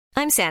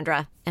I'm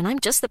Sandra, and I'm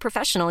just the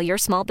professional your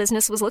small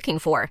business was looking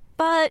for.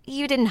 But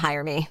you didn't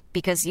hire me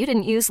because you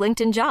didn't use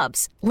LinkedIn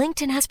Jobs.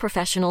 LinkedIn has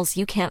professionals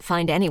you can't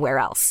find anywhere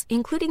else,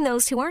 including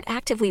those who aren't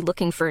actively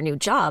looking for a new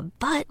job,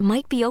 but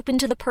might be open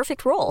to the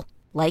perfect role,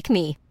 like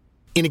me.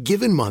 In a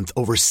given month,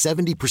 over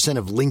 70%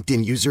 of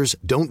LinkedIn users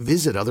don't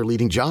visit other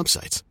leading job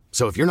sites.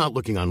 So if you're not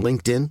looking on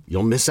LinkedIn,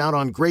 you'll miss out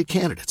on great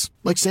candidates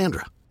like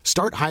Sandra.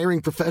 Start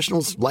hiring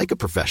professionals like a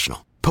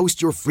professional.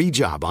 Post your free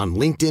job on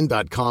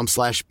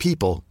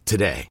linkedin.com/people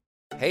today.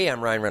 Hey,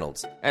 I'm Ryan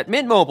Reynolds. At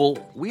Mint Mobile,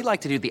 we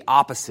like to do the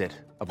opposite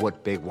of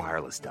what Big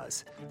Wireless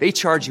does. They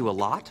charge you a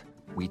lot,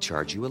 we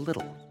charge you a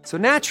little. So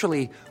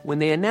naturally, when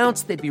they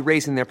announced they'd be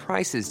raising their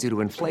prices due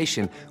to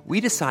inflation, we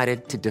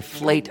decided to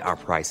deflate our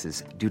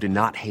prices due to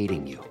not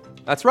hating you.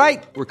 That's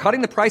right. We're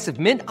cutting the price of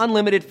Mint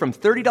Unlimited from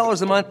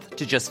 $30 a month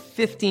to just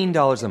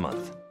 $15 a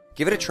month.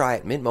 Give it a try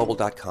at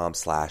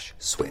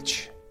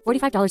mintmobile.com/switch.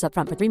 $45 up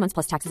front for 3 months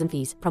plus taxes and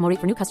fees. Promo rate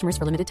for new customers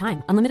for limited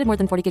time. Unlimited more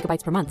than 40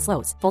 gigabytes per month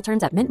slows. Full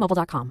terms at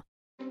mintmobile.com.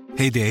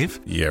 Hey, Dave.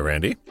 Yeah,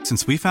 Randy.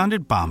 Since we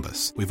founded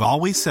Bombas, we've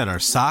always said our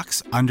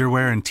socks,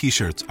 underwear, and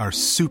T-shirts are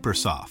super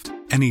soft.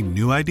 Any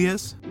new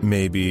ideas?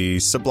 Maybe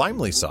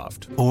sublimely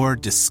soft. Or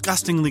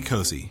disgustingly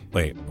cozy.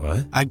 Wait,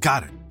 what? I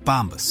got it.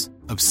 Bombas.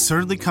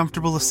 Absurdly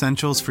comfortable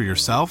essentials for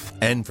yourself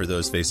and for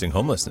those facing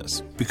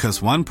homelessness.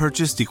 Because one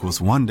purchased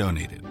equals one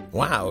donated.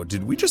 Wow,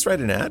 did we just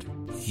write an ad?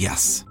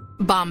 Yes.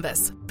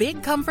 Bombas.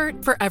 Big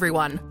comfort for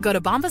everyone. Go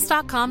to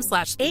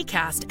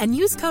bombas.com/ACAST and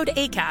use code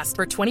ACAST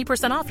for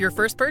 20% off your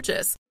first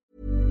purchase.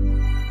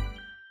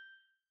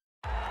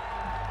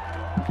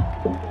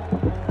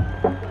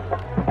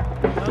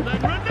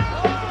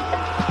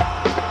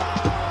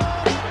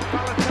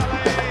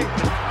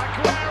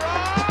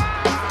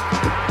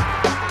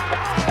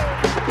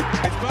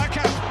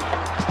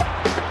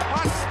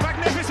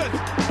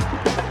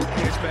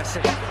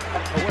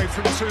 Away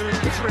from 2, 3,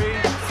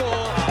 4.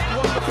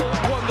 Wonderful,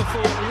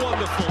 wonderful,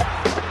 wonderful.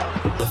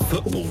 The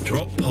Football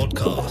Drop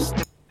Podcast.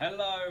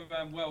 Hello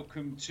and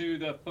welcome to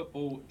the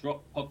Football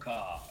Drop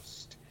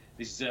Podcast.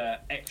 This is an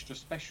extra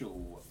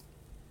special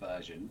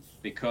version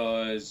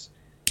because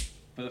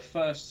for the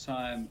first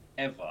time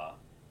ever,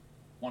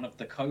 one of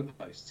the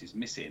co-hosts is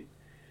missing.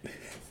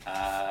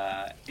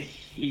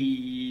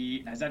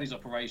 He has had his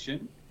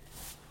operation.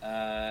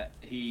 I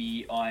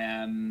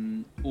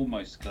am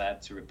almost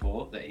glad to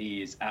report that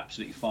he is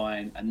absolutely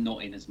fine and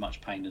not in as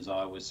much pain as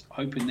I was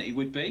hoping that he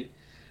would be.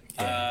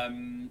 Yeah.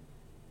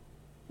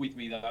 With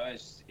me though,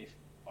 as if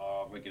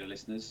our regular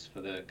listeners,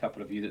 for the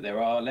couple of you that there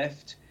are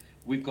left,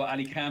 we've got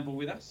Ali Campbell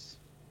with us.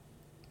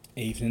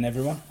 Evening,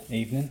 everyone.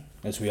 Evening,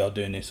 as we are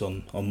doing this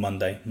on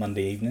Monday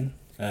evening.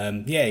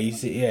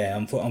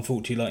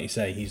 Unfortunately, like you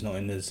say, he's not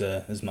in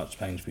as much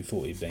pain as we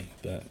thought he'd be,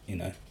 but you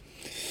know.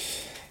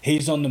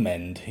 He's on the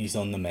mend,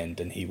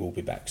 and he will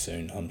be back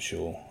soon, I'm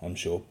sure.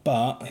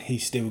 But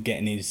he's still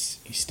getting his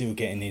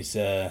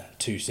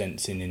 2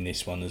 cents in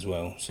this one as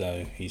well.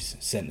 So he's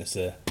sent us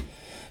a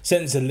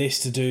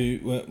list to do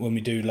when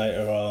we do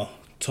later our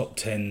top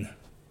 10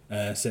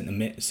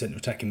 centre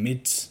attacking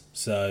mids.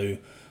 So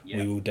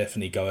we will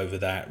definitely go over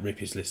that, rip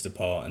his list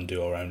apart, and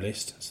do our own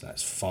list. So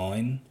that's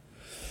fine.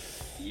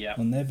 Yeah.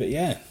 On there, but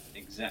yeah.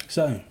 Exactly.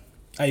 So,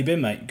 how you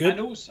been, mate? Good.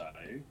 And also.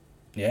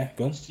 Yeah,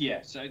 go on.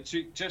 Yeah, so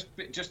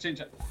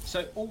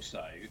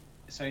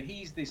so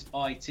he's this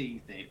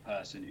IT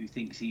person who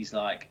thinks he's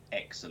like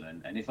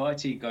excellent, and if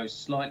IT goes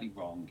slightly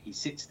wrong, he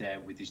sits there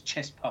with his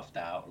chest puffed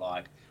out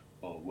like,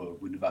 oh well,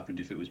 it wouldn't have happened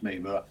if it was me.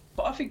 But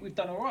I think we've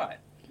done all right.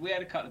 We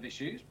had a couple of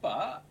issues,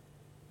 but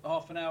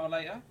half an hour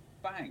later,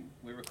 bang,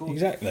 we're recording.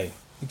 Exactly.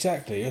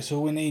 That's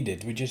all we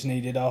needed. We just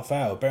needed half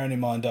hour. Bearing in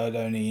mind I'd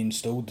only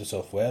installed the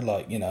software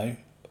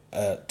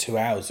 2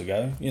 hours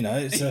ago,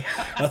 it's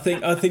I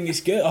think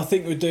it's good. I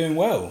think we're doing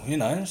well,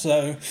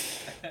 so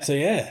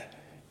yeah.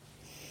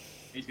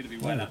 He's going to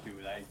be well happy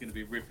with that. He's going to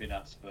be ripping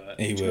us for.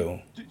 He will.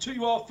 To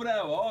you half an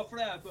hour,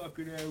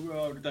 fucking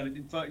hell. I'd have done it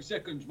in 30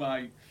 seconds,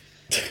 mate.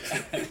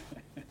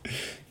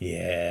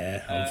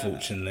 Yeah,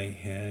 unfortunately,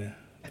 yeah,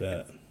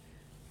 but.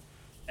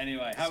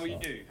 Anyway, how are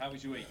you? How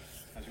was your week?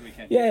 How's your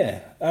weekend? Yeah,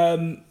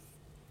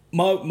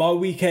 my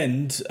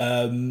weekend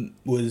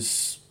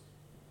was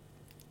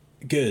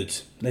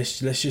good. Let's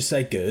just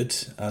say good.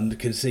 And I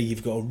can see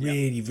you've got a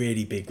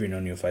really big grin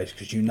on your face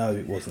because you know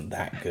it wasn't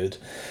that good.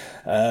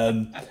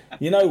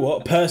 You know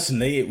what?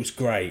 Personally, it was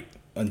great.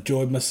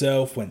 Enjoyed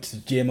myself. Went to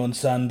the gym on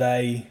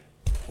Sunday,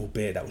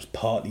 albeit that was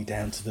partly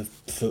down to the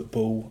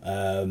football.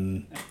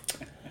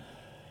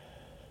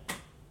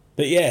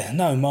 But yeah,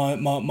 no,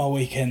 my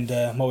weekend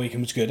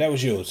was good. How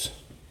was yours?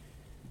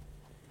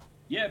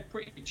 Yeah,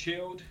 pretty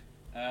chilled.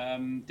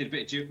 Did a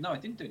bit of gym. No, I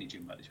didn't do any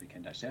gym work this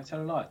weekend, actually. I'll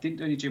tell a lie. Didn't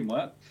do any gym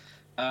work.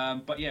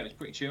 But yeah, it was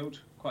pretty chilled.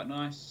 Quite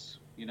nice.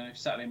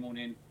 Saturday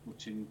morning,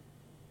 watching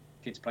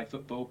kids play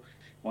football.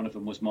 One of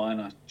them was mine,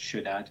 I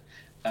should add.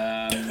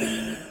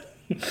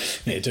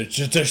 Yeah,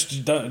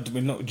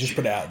 just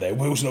put it out there.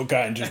 Will's not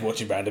going just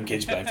watching random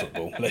kids playing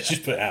football. Let's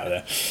just put it out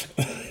there.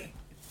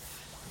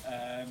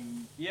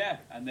 Yeah,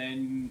 and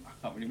then I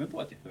can't really remember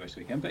what I did for the rest of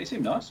the weekend, but it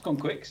seemed nice. It's gone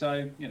quick,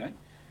 so,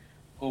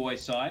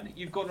 always sign.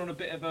 You've gone on a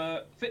bit of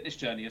a fitness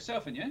journey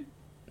yourself, haven't you?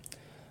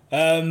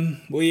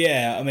 Well,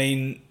 yeah. I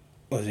mean,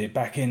 what was it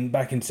back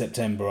in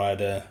September? I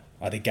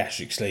had a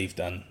gastric sleeve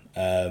done.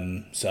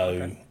 So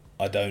Okay.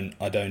 I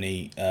don't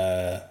eat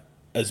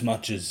as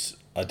much as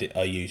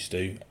I used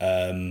to,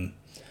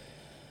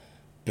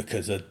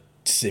 because I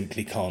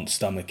simply can't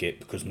stomach it,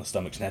 because my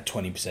stomach's now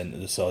 20% of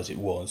the size it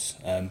was,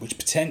 which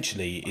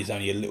potentially is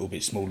only a little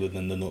bit smaller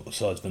than the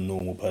size of a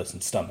normal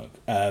person's stomach.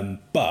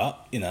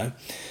 But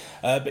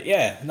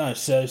yeah, no.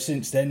 So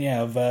since then,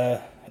 yeah,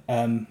 I've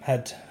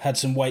had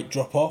some weight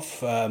drop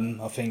off.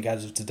 I think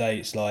as of today,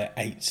 it's like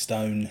 8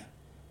 stone,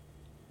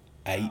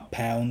 8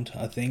 pound,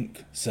 I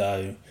think.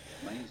 So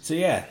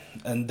yeah,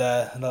 and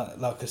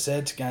like I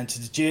said, going to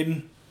the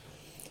gym.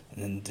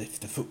 And if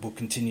the football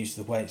continues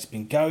the way it's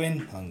been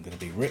going, I'm going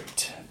to be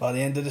ripped by the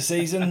end of the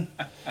season.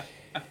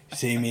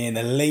 See me in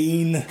a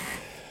lean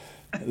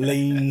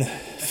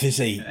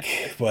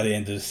physique by the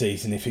end of the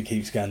season if it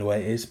keeps going the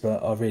way it is.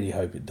 But I really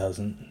hope it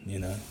doesn't,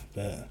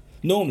 But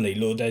normally,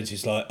 Lord Edge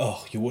is like,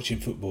 "Oh, you're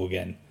watching football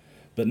again."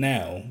 But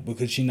now,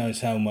 because she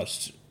knows how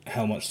much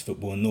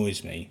football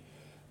annoys me,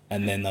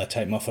 and then I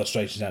take my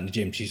frustrations out in the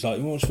gym, she's like,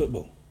 "You want to watch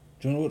football?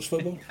 Do you want to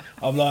watch football?"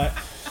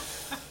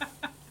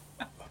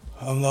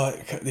 I'm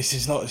like, this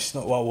is not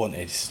what I wanted.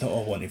 It's not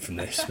what I wanted from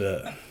this,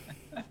 but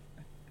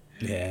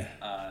yeah.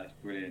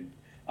 Brilliant.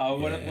 Oh,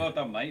 well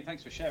done, mate.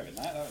 Thanks for sharing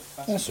that.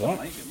 That's all right.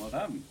 Amazing. Well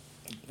done.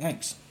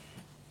 Thanks.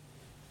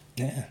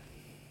 Yeah,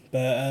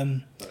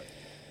 but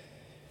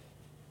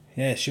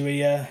yeah. Should we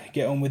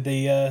get on with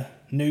the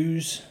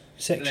news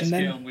section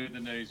then? Let's get on with the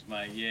news,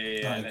 mate. Yeah.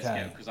 Okay. Let's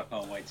get on, because I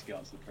can't wait to get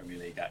on to the Premier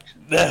League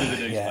action. Do the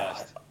news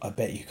first. I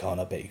bet you can't.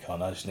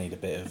 I just need a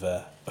bit of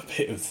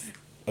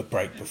a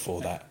break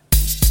before that.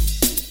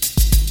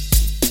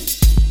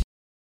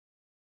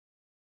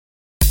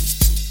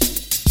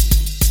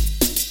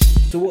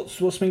 So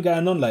what's been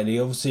going on lately?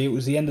 Obviously, it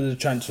was the end of the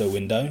transfer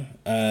window.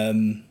 I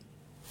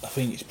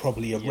think it's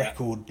probably a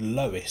record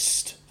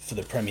lowest for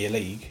the Premier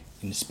League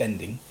in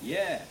spending.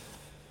 Yeah,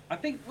 I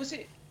think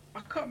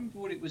I can't remember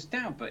what it was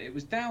down, but it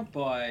was down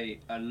by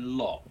a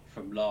lot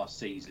from last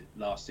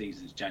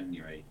season's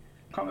January.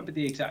 I can't remember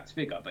the exact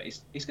figure, but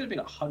it's going to be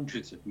like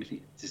hundreds of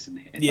millions, isn't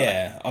it?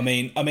 Yeah, I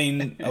mean, I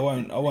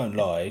won't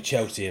lie.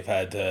 Chelsea have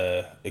had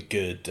a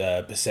good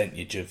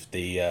percentage of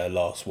the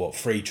last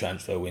 3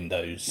 transfer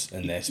windows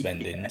and their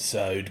spending.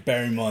 So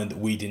bear in mind that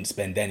we didn't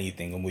spend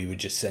anything and we were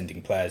just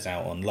sending players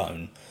out on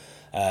loan.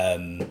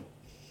 That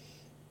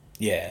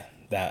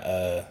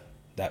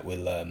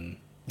will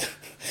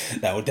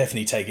that will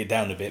definitely take it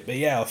down a bit. But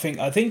yeah, I think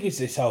it's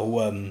this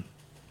whole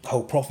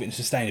profit and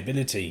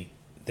sustainability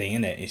thing,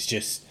 isn't it? It's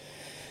just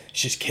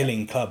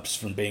killing clubs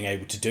from being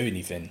able to do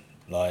anything,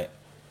 like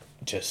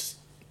just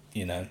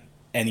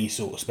any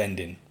sort of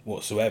spending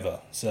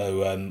whatsoever.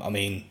 So I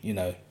mean,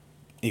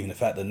 even the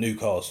fact that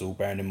Newcastle,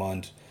 bearing in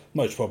mind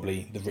most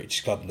probably the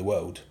richest club in the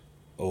world,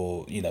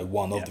 or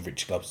one of the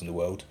richest clubs in the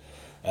world,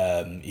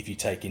 if you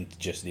take into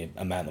just the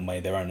amount of money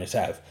their owners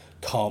have,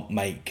 can't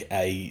make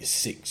a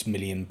 £6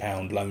 million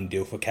loan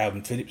deal for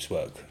Calvin Phillips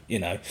work.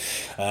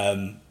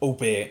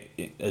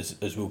 Albeit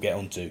as we'll get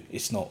onto,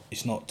 it's not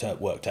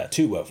worked out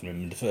too well for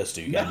him in the first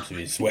 2 games of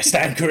his West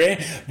Ham career.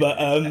 But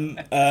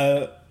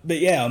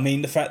yeah, I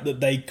mean, the fact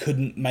that they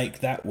couldn't make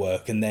that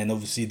work, and then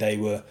obviously they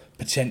were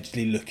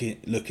potentially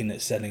looking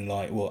at selling,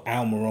 like,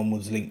 Almiron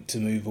was linked to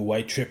move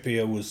away.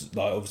 Trippier was,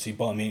 like, obviously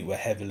Bayern Munich were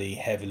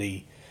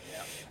heavily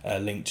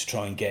linked to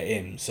try and get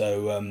him.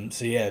 So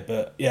yeah,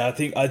 but yeah, I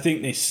think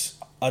this.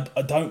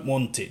 I don't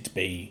want it to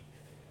be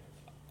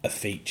a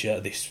feature,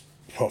 this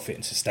profit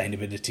and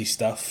sustainability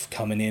stuff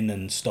coming in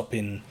and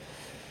stopping,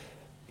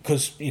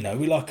 because we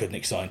like an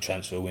exciting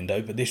transfer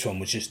window, but this one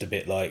was just a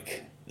bit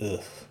like,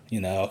 ugh.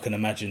 I can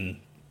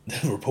imagine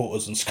the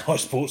reporters on Sky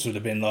Sports would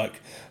have been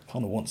like,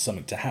 kind of want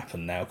something to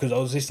happen now, because I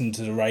was listening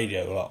to the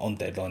radio like on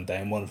deadline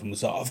day, and one of them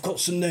was like, I've got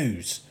some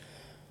news.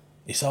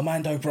 It's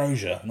Armando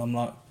Broja, and I'm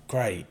like,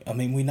 great. I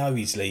mean, we know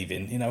he's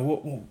leaving.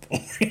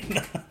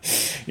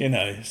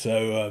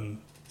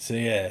 So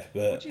yeah.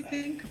 But what do you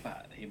think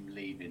about him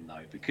leaving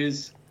though?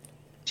 Because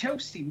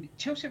Chelsea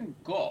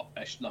haven't got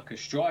a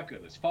striker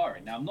that's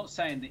firing. Now, I'm not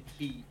saying that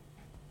he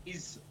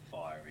is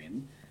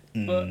firing,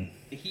 but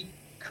he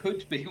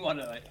could be one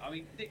of. I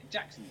mean, Nick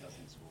Jackson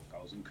doesn't score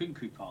goals, and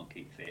Kunku can't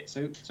keep fit.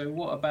 So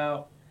what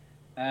about?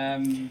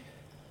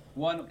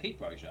 Why not keep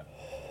Broja?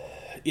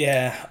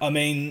 Yeah, I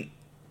mean,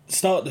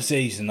 start of the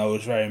season, I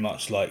was very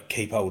much like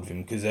keep hold of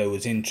him, because there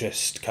was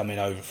interest coming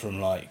over from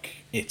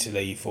like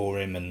Italy for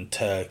him and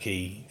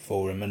Turkey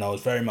for him, and I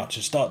was very much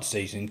at start of the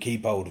season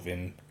keep hold of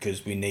him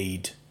because we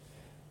need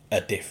a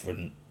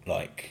different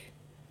like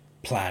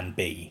plan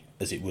B,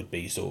 as it would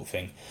be, sort of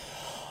thing.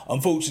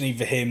 Unfortunately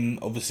for him,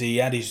 obviously he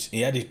had his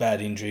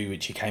bad injury,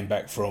 which he came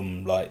back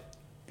from like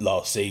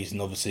last season.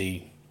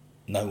 Obviously,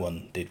 no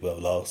one did well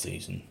last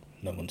season.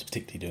 No one's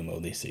particularly doing well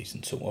this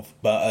season, sort of.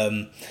 But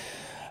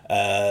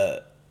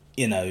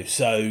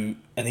so,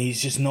 and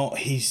he's just not,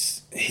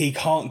 he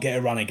can't get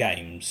a run of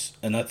games,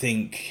 and I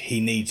think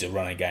he needs a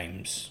run of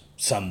games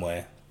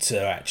somewhere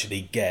to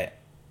actually get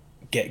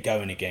get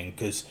going again.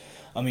 Because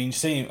I mean,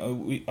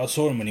 I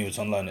saw him when he was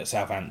on loan at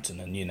Southampton,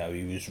 and you know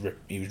he was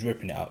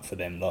ripping it up for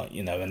them, like,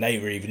 you know, and they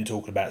were even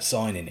talking about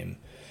signing him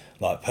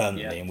like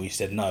permanently, and we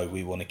said no,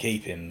 we want to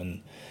keep him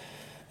and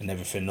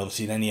everything.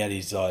 Obviously, then he had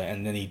his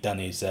and then he done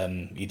his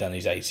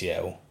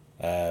ACL,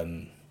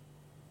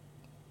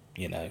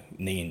 you know,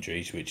 knee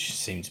injuries, which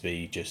seem to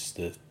be just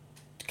the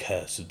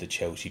curse of the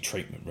Chelsea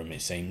treatment room.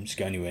 It seems,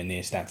 go anywhere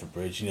near Stamford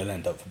Bridge and you'll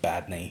end up with a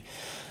bad knee.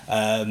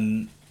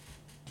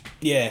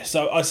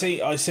 So I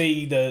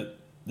see the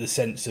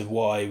sense of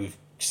why we've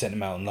sent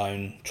him out on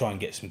loan, try and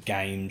get some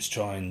games,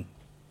 try and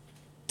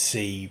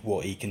see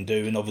what he can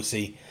do, and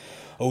obviously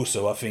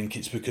also I think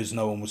it's because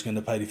no one was going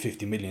to pay the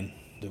 50 million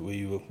that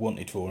we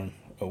wanted for him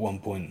at one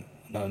point.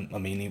 I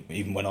mean,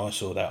 even when I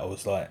saw that, I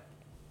was like,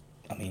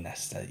 I mean,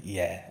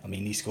 I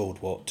mean, he scored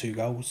 2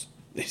 goals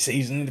this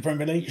season in the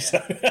Premier League, so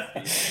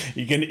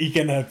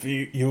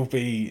you'll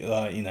be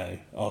like, you know,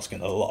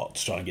 asking a lot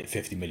to try and get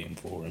 50 million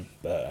for him.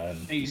 But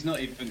he's not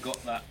even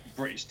got that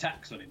British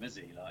tax on him, has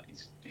he? Like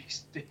he's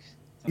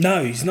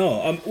no, he's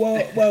not.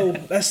 Well,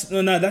 that's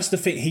the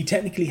thing. He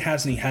technically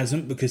has and he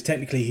hasn't, because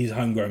technically he's a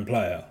homegrown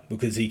player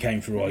because he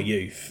came through our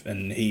youth,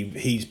 and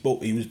he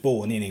was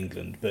born in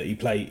England, but he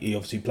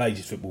obviously plays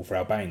his football for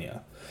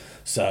Albania,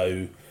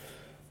 so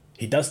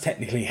he does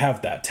technically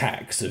have that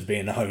tax of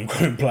being a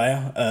homegrown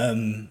player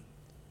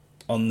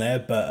on there,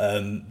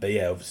 but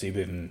yeah, obviously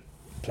with him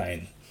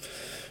playing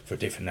for a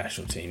different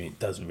national team, it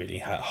doesn't really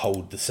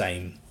hold the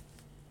same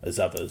as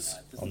others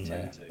on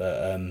there.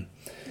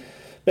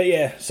 But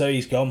yeah, so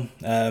he's gone.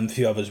 A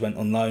few others went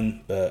on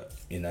loan, but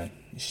you know,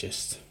 it's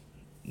just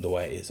the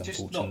way it is,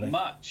 unfortunately. Just not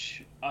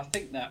much. I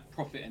think that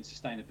profit and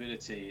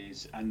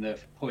sustainability and the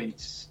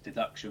points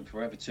deduction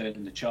for Everton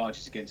and the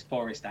charges against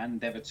Forest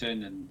and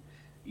Everton, and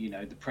you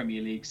know, the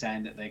Premier League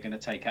saying that they're going to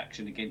take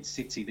action against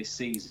City this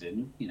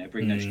season, you know,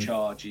 bring those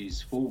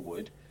charges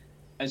forward,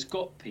 has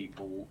got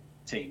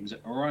teams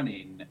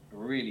running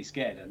really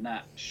scared, and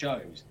that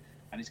shows.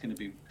 And it's going to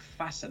be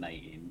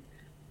fascinating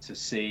to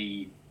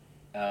see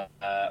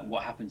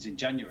what happens in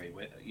January,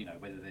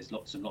 whether there's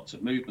lots and lots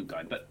of movement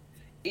going. But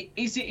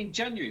is it in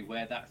January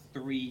where that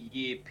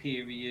 3-year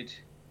period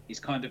is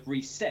kind of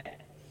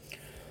reset?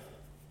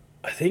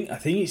 I think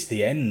it's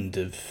the end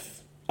of.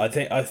 I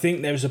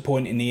think there's a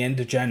point in the end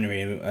of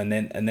January, and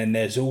then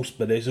there's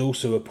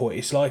also a point.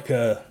 It's like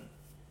a.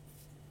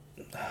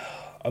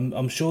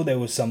 I'm sure there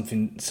was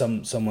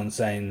someone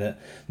saying that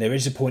there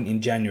is a point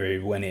in January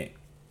when it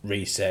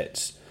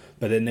resets,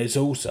 but then there's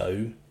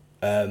also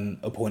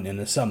a point in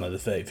the summer, the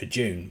 30th of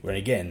June, where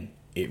again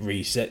it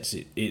resets.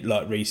 It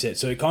like resets,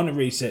 so it kind of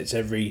resets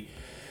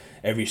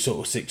every sort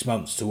of 6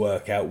 months to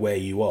work out where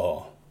you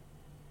are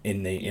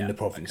in the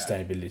profit and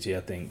sustainability.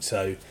 I think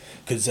so,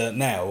 because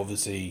now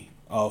obviously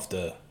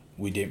after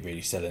we didn't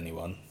really sell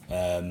anyone,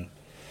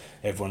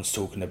 everyone's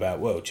talking about,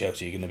 well,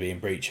 Chelsea are going to be in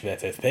breach of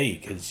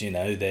FFP because, you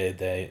know,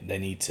 they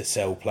need to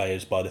sell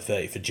players by the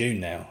 30th of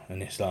June now,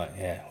 and it's like,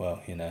 yeah,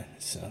 well, you know,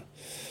 it's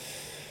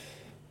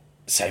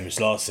same as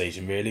last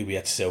season really. We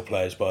had to sell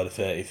players by the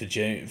 30th of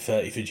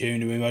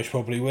June, and we most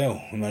probably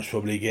will. We most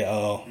probably get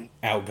our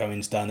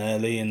outgoings done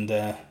early, and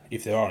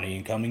if there are any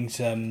incomings,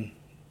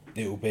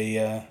 it'll be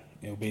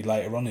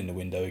later on in the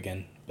window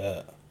again.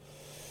 But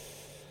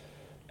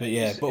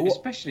yeah,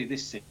 especially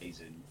this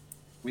season,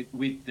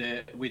 with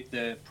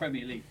the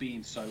Premier League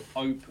being so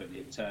open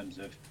in terms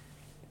of,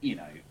 you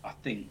know, I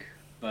think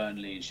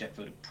Burnley and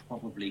Sheffield are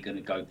probably going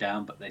to go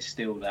down, but there's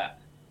still that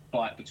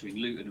fight between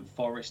Luton and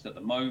Forest at the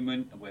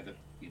moment, and whether,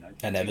 you know,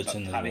 and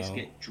Everton like Palace as well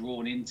get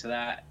drawn into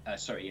that.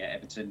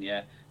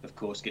 Everton, of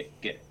course, get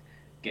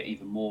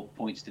even more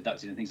points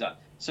deducted and things like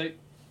that. So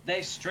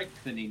there's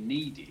strengthening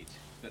needed,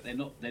 but they're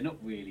not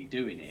really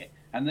doing it.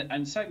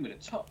 And same with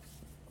the top.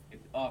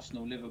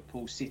 Arsenal,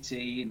 Liverpool,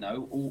 City, you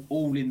know,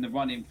 all in the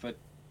running for.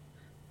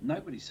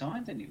 Nobody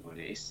signed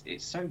anybody.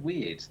 It's so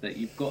weird that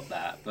you've got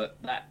that, but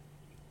that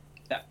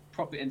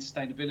profit and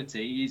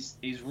sustainability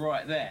is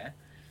right there.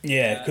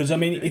 Yeah, because I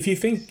mean, if you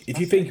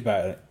think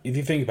about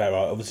it, right,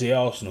 obviously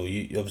Arsenal,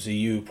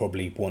 you were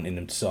probably wanting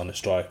them to sign a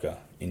striker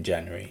in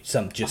January,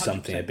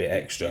 something a bit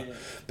extra. Yeah.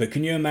 But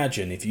can you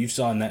imagine if you've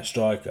signed that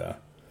striker,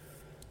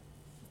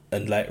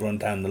 and later on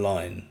down the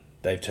line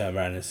they've turned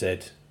around and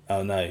said,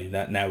 oh no,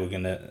 now we're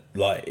gonna,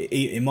 like,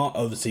 it might,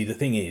 obviously the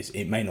thing is,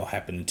 it may not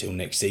happen until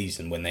next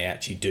season when they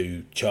actually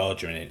do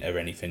charge or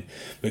anything.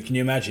 But can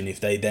you imagine if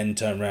they then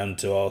turn around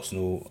to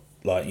Arsenal,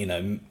 like, you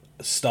know,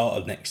 start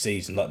of next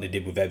season like they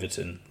did with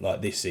Everton,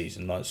 like this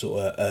season, like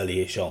sort of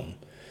early-ish on,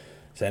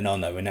 saying, oh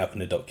no, we're now going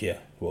to dock you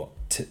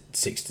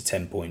 6 to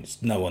 10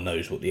 points. No one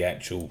knows what the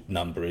actual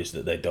number is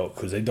that they dock,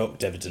 because they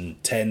docked Everton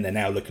 10. They're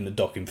now looking at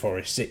docking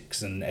Forest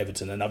 6 and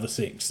Everton another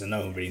 6, and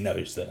no one really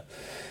knows the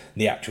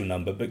actual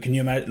number. But can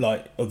you imagine,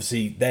 like,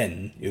 obviously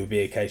then it would be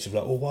a case of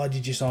like, well, why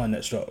did you sign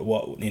that striker?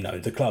 What, you know,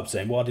 the club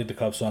saying, why did the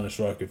club sign a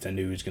striker if they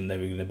knew they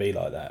were going to be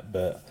like that?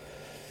 But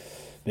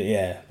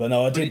yeah, but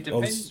no, it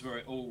depends where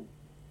it all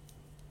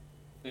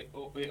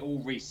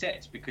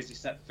resets, because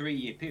it's that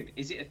 3-year period.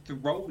 Is it a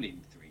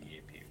rolling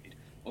 3-year period,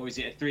 or is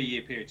it a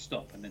 3-year period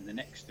stop and then the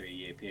next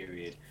 3-year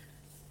period?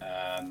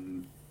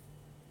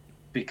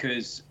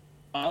 Because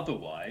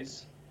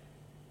otherwise,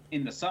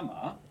 in the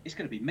summer, it's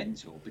going to be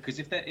mental. Because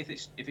if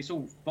it's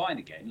all fine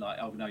again, like,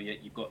 oh no, yeah,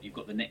 you've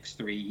got the next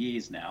 3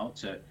 years now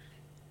to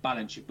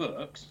balance your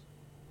books.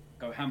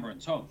 Go hammer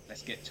and tong.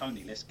 Let's get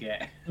Tony. Let's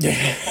get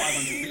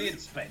 500 million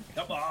spent.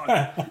 Come on.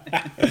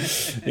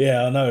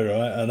 Yeah, I know,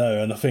 right? I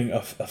know, and I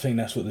think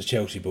that's what the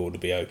Chelsea board would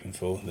be hoping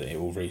for, that it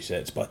all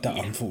resets. But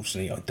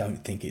unfortunately, I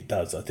don't think it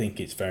does. I think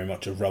it's very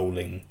much a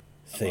rolling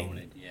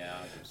thing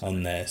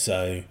on there.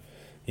 So,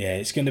 yeah,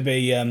 it's going to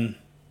be.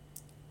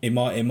 It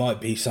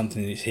might be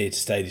something that's here to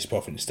stay, this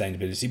profit and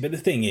sustainability. But the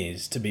thing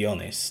is, to be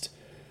honest,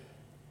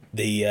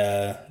 the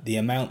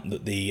amount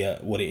that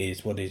what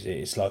is it?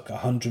 It's like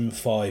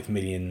 105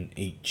 million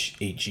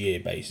each year,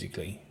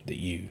 basically, that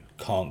you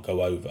can't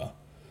go over.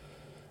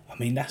 I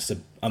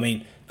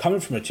mean,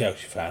 coming from a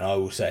Chelsea fan, I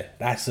will say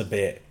that's a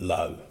bit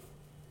low.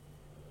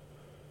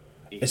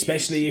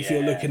 Especially if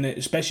you're looking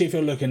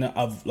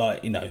at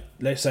like, you know,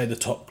 let's say the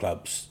top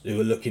clubs who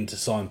are looking to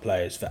sign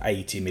players for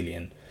 80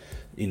 million,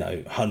 you know,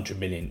 100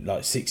 million,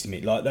 like 60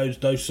 million, like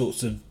those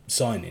sorts of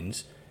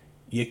signings.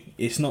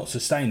 It's not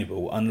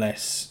sustainable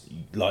unless,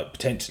 like,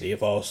 potentially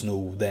if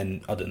Arsenal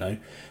then, I don't know,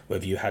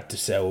 whether you had to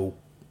sell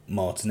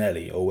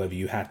Martinelli or whether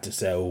you had to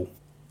sell,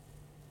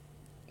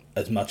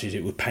 as much as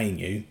it would pain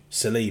you,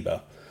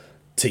 Saliba,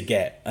 to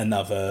get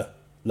another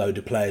load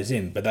of players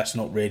in. But that's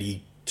not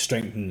really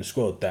strengthening the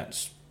squad.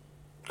 That's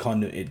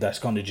kind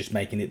of just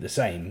making it the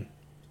same,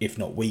 if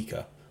not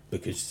weaker,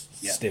 because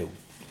still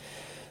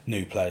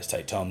new players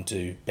take time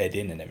to bed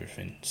in and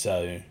everything.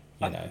 So,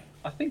 you know.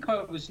 I think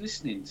I was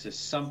listening to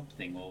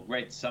something or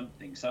read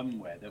something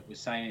somewhere that was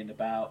saying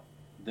about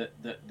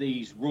that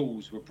these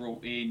rules were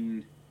brought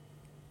in,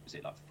 was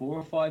it like 4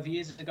 or 5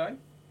 years ago?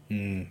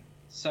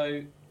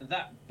 So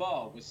that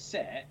bar was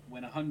set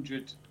when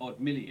 100 odd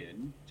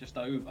million, just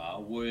over,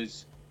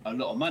 was a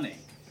lot of money.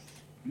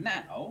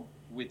 Now,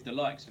 with the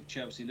likes of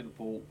Chelsea,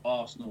 Liverpool,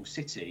 Arsenal,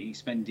 City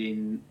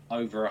spending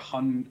over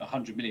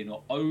 100 million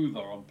or over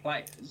on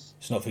players.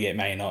 Let's not forget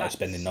Man United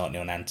spending 90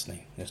 on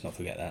Anthony. Let's not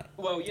forget that.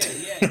 Well,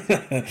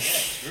 exactly.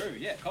 True.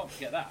 Yeah, can't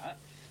forget that.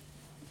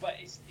 But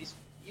it's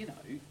you know,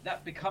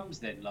 that becomes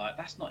then like,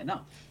 that's not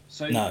enough.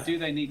 So do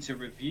they need to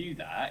review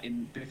that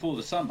before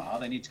the summer?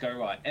 They need to go,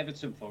 right,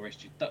 Everton,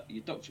 Forest,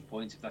 you docked your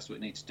points if that's what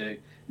it needs to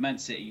do. Man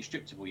City, you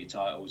stripped of all your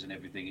titles and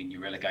everything and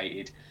you're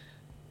relegated.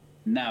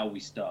 Now we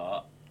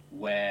start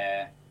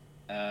where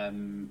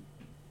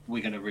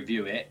we're going to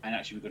review it and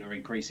actually we're going to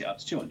increase it up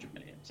to 200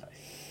 million. So.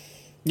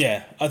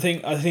 Yeah, I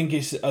think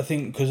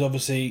because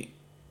obviously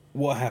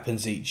what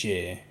happens each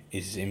year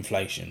is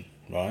inflation,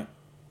 right?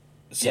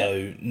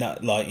 So,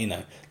 like, you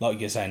know,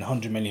 like you're saying,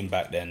 100 million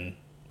back then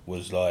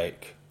was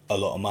like a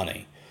lot of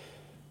money.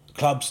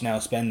 Clubs now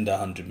spend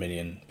 100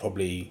 million,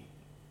 probably,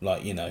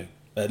 like, you know,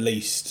 at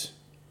least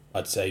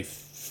I'd say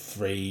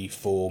 3,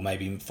 4,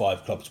 maybe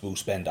 5 clubs will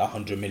spend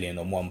 100 million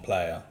on one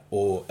player,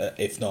 or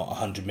if not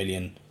 100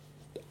 million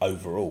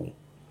overall,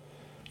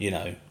 you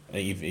know,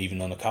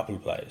 even on a couple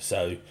of players.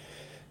 So,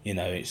 you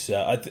know, it's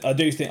I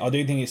do think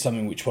it's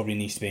something which probably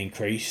needs to be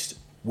increased.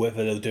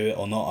 Whether they'll do it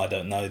or not, I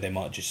don't know. They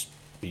might just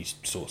be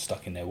sort of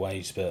stuck in their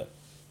ways, but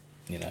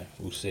you know,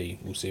 we'll see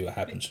what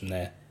happens from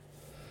there.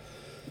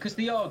 Because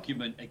the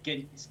argument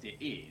against it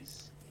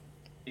is,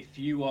 if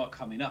you are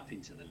coming up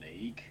into the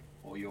league,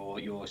 or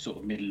you're sort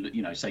of middle,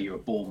 you know, say you're a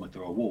Bournemouth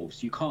or a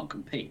Wolves, you can't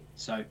compete.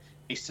 So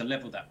it's to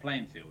level that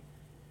playing field.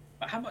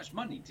 But how much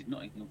money did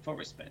Nottingham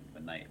Forest spend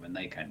when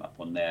they came up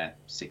on their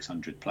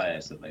 600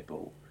 players that they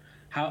bought?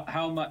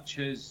 How much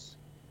has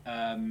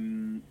I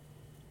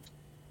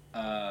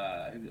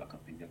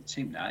can't think of the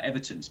team now,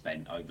 Everton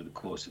spent over the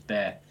course of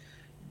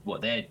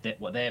what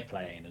they're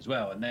playing as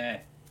well, and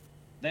they're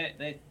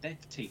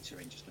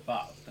teetering just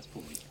above. That's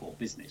probably poor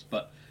business,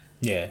 but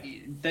yeah,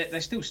 they're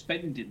still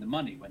spending the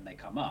money when they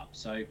come up.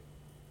 So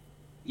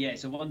yeah,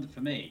 it's a wonder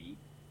for me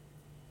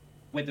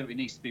whether it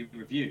needs to be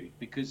reviewed,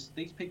 because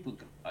these people,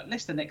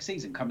 unless the next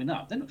season coming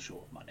up, they're not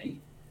short of money.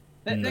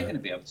 They're going to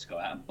be able to go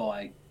out and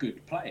buy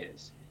good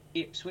players.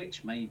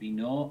 Ipswich, maybe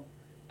not.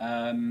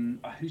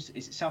 Is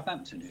it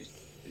Southampton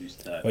who's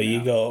third?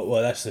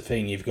 Well, that's the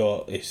thing. You've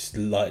got, it's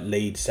like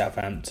Leeds,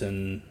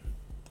 Southampton,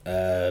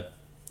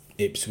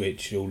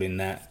 Ipswich, all in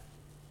that,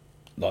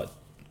 like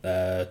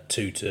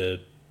 2 to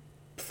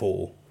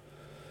 4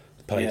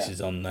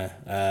 places on there.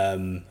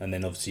 And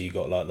then obviously you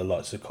got like the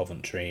likes of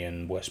Coventry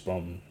and West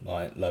Brom,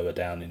 like lower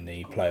down in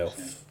the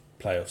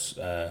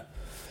playoffs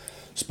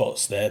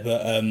spots there.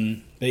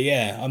 But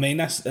yeah, I mean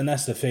that's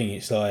the thing.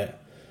 It's like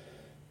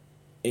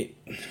it.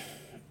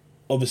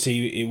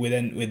 Obviously,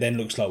 it then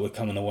looks like we're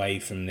coming away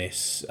from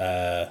this,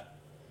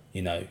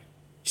 you know,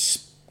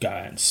 go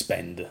out and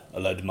spend a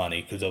load of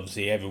money, because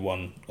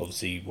everyone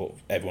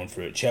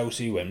threw at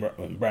Chelsea when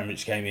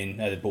Abramovich came in,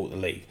 they bought the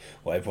league.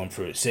 What everyone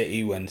threw at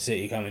City when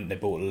City came in, they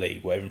bought the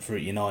league. What everyone threw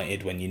at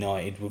United when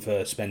United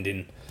were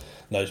spending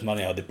loads of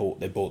money, they bought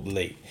the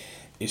league.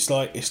 it's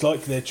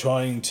like they're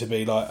trying to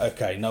be like,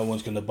 okay, no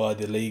one's going to buy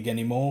the league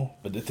anymore.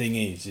 But the thing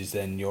is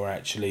then you're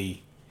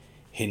actually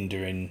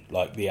hindering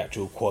like the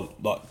actual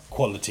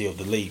quality of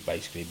the league,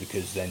 basically,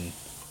 because then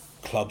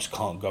clubs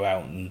can't go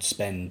out and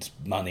spend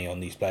money on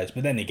these players.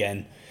 But then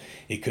again,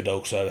 it could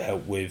also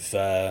help with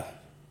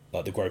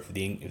like the growth of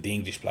the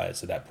English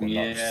players at that point,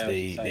 like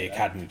the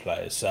academy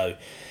players. So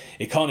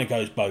it kind of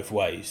goes both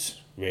ways,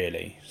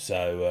 really.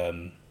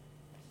 So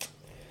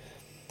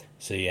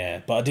yeah,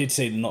 but I did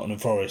see the Nottingham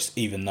Forest,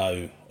 even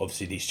though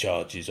obviously these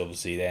charges,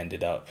 obviously they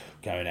ended up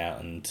going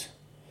out and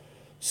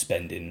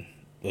spending.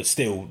 Well,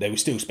 they were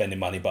still spending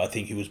money, but I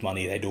think it was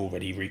money they'd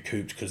already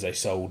recouped because they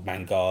sold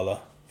Mangala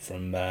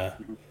from there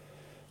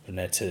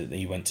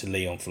he went to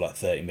Lyon for like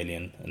 30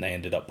 million, and they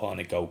ended up buying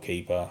a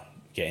goalkeeper,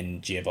 getting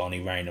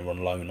Giovanni Reina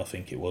on loan, I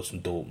think it was,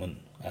 from Dortmund.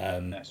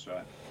 That's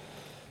right.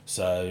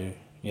 So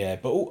yeah,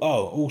 but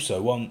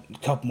also a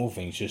couple more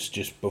things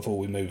just before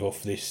we move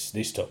off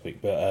this topic.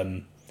 But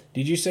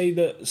did you see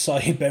that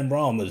Saeed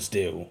Benrahma's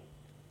deal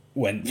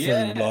went through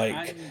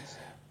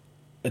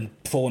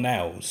and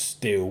Fornell's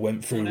deal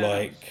went through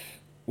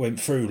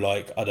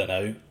like I don't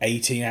know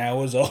 18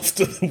 hours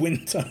after the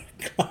window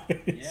closed.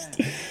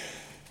 Yeah.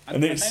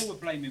 And they were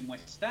blaming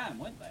West Ham,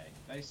 weren't they?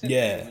 They said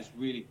it was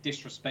really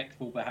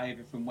disrespectful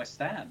behaviour from West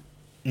Ham.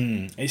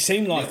 It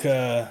seemed like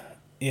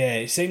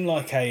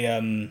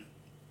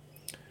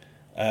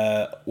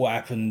what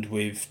happened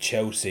with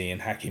Chelsea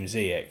and Hakim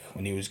Ziyech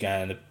when he was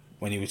going to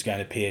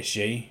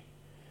PSG,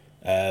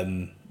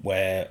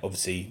 where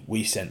obviously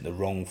we sent the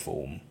wrong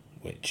form,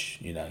 which,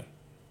 you know,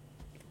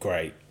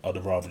 great. I'd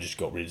have rather just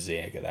got rid of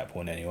Ziyech at that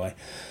point anyway.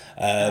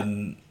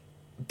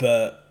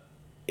 But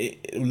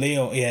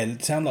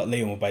it sounded like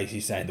Leon were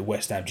basically saying the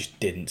West Ham just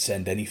didn't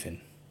send anything.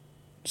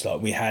 It's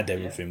like we had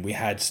everything, we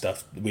had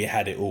stuff, we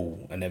had it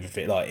all and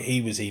everything. Like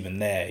he was even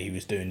there, he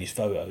was doing his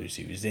photos,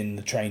 he was in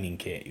the training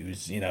kit, he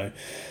was, you know,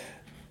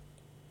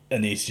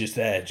 and he's just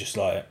there, just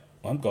like,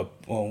 I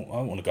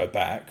want to go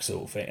back,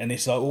 sort of thing. And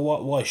it's like,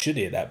 well, why should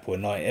he at that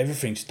point? Like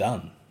everything's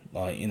done,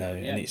 like, you know,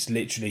 and it's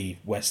literally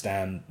West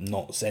Ham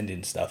not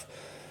sending stuff.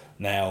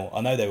 Now I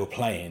know they were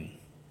playing,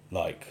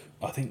 like.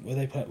 I think when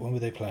were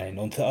they playing?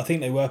 I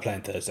think they were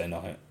playing Thursday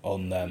night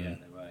on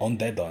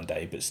deadline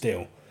day, but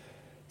still,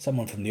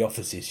 someone from the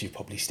offices should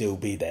probably still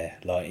be there.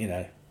 Like, you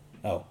know,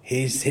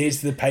 here's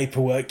the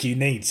paperwork you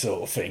need,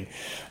 sort of thing.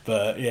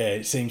 But yeah,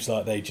 it seems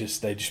like they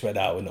just went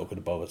out. We're not going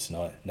to bother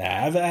tonight. Nah,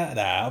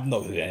 I'm not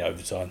going to do any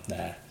overtime.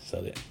 Nah,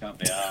 sod it. Can't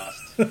be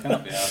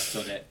asked,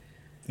 sod it.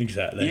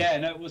 Exactly. Yeah,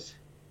 no,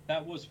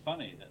 that was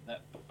funny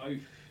that both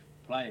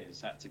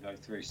players had to go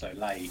through so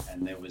late,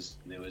 and there was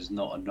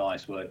not a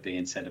nice word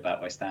being said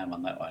about West Ham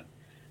on that one.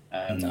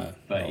 No,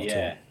 but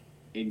yeah,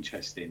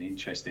 interesting,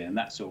 and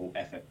that's all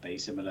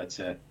FFP, similar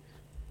to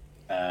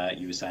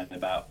you were saying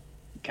about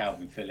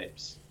Calvin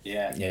Phillips.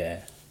 Yeah.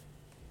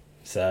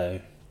 So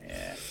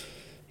yeah,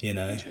 you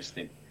know,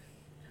 interesting.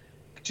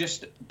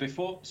 Just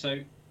before, so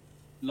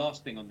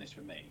last thing on this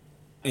for me,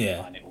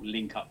 and it will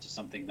link up to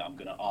something that I'm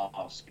going to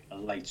ask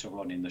later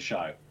on in the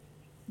show.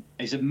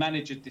 Is a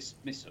manager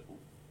dismissal,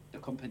 the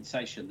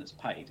compensation that's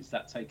paid, is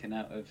that taken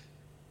out of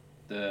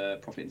the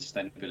profit and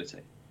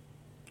sustainability?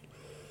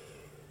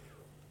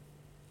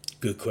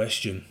 Good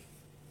question.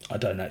 I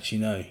don't actually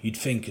know. You'd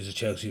think as a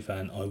Chelsea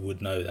fan I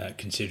would know that,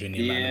 considering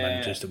the amount of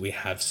managers that we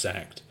have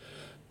sacked.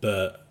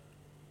 But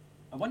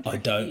I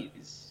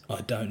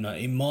don't know.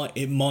 It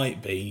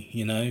might be.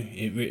 You know,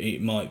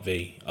 it might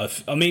be.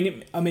 I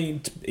mean,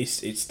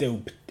 it's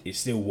still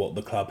what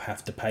the club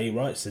have to pay,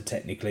 right? So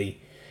technically,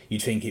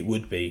 you'd think it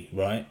would be,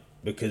 right?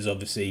 Because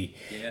obviously,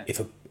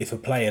 if a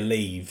player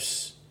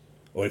leaves,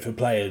 or if a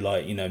player,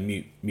 like, you know,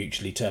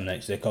 mutually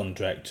terminates their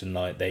contract and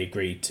like they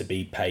agree to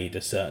be paid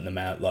a certain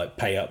amount, like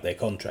pay up their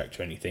contract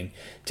or anything,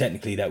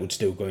 technically that would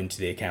still go into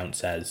the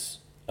accounts as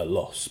a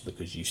loss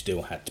because you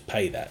still had to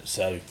pay that.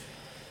 So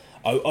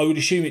I would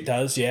assume it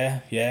does.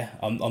 Yeah.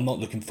 I'm not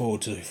looking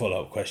forward to the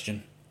follow-up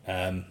question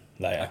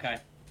later. Okay.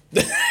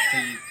 So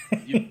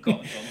you've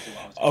gotten onto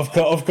what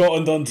I've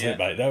gotten onto it,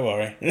 mate. Don't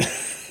worry.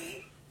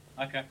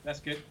 Okay, that's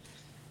good.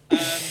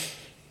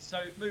 So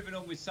moving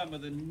on with some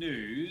of the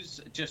news,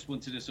 just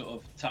wanted to sort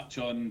of touch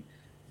on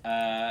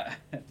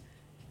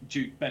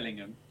Jude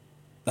Bellingham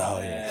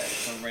for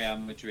Real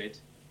Madrid.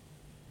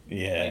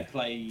 Yeah. They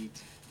played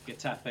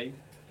Getafe,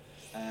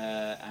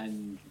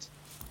 and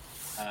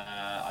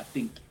I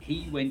think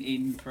he went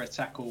in for a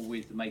tackle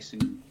with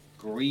Mason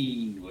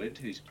Greenwood,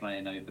 who's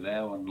playing over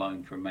there on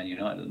loan from Man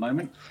United at the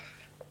moment.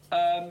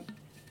 And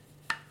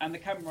the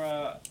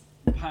camera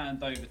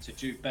panned over to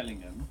Jude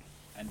Bellingham,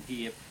 and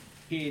he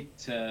appeared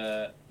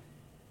to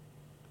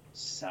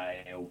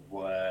say a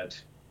word.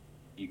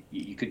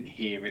 You couldn't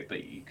hear it,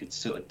 but you could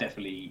sort of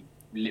definitely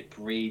lip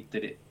read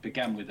that it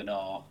began with an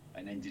R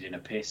and ended in a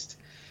pissed.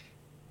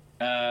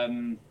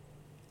 Maybe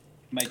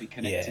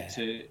connected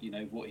to, you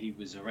know, what he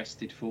was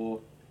arrested for.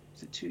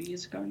 Was it 2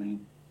 years ago now?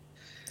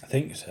 I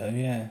think so,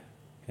 yeah.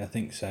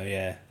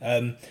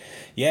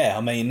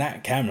 I mean,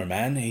 that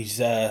cameraman,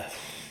 he's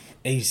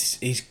He's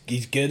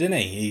good, isn't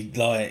he? He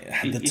like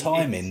had the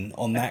timing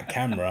on that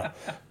camera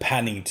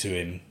panning to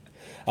him.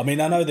 I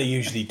mean, I know they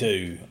usually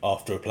do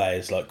after a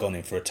player's like gone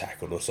in for a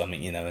tackle or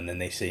something, you know, and then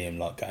they see him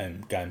like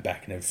going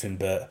back and everything.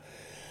 But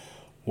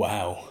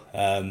wow!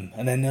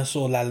 And then I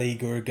saw La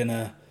Liga are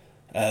gonna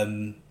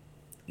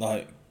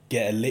like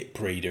get a lip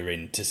reader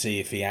in to see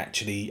if he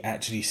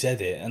actually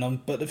said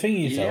it. But the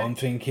thing is, though, I'm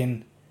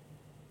thinking,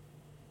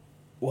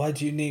 why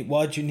do you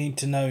need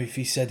to know if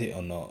he said it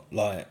or not?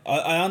 Like,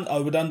 I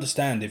would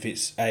understand if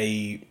it's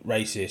a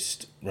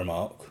racist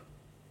remark.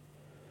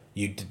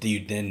 You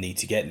then need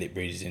to get lip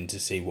readers in to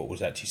see what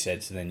was actually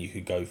said, so then you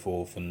could go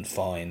forth and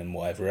fine and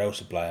whatever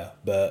else a player.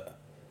 But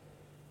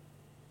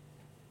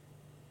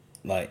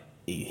like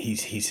he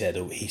said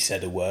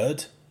a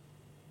word.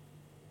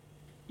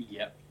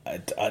 Yep. I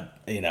don't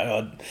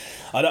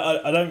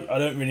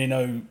really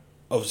know.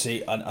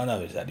 Obviously, I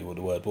know exactly what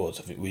the word was.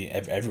 I think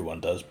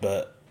everyone does,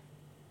 but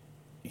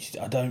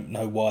I don't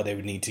know why they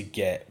would need to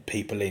get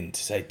people in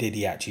to say, did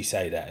he actually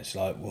say that? It's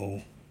like,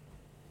 well,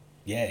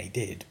 yeah, he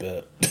did,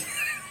 but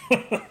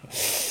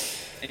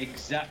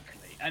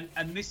exactly. And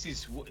this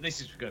is going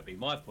to be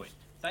my point.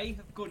 They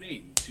have gone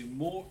into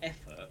more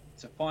effort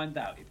to find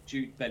out if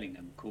Jude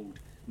Bellingham called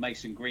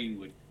Mason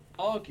Greenwood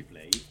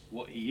arguably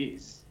what he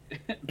is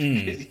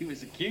because he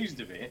was accused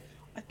of it.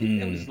 I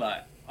think there was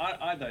like,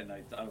 I don't know,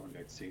 I don't want to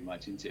go too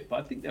much into it, but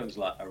I think there was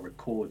like a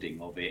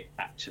recording of it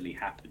actually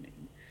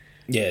happening.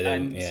 Yeah,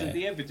 so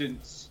the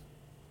evidence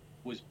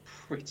was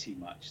pretty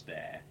much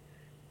there.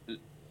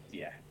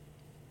 Yeah.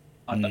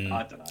 I don't know.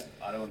 I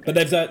don't want to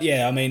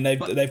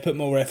go they've put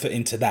more effort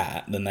into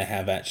that than they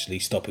have actually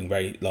trying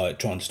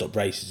to stop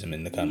racism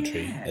in the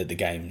country at the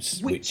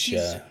games, which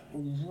is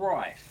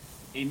rife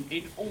in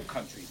all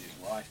countries. Is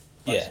rife.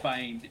 But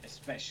Spain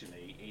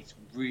especially, it's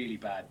really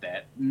bad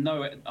there.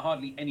 No,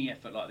 hardly any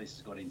effort like this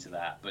has gone into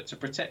that. But to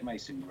protect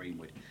Mason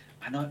Greenwood,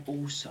 and I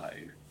also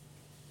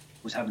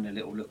was having a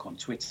little look on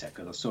Twitter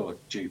because I saw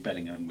Jude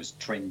Bellingham was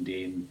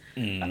trending,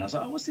 and I was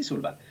like, oh, what's this all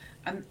about?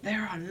 And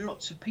there are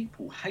lots of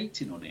people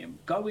hating on him,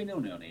 going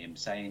on him,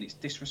 saying it's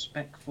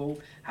disrespectful.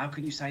 How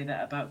can you say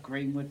that about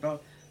Greenwood, bro?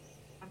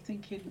 I'm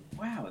thinking,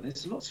 wow,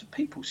 there's lots of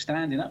people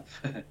standing up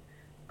for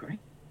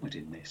Greenwood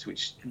in this,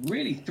 which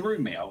really threw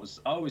me. I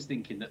was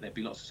thinking that there'd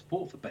be lots of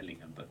support for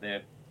Bellingham, but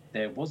there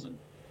wasn't.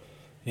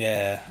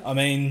 Yeah, I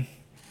mean,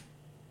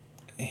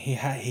 he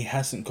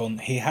hasn't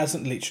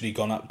literally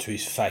gone up to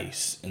his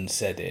face and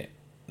said it.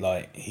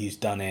 Like, he's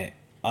done it,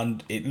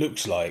 and it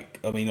looks like,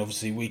 I mean,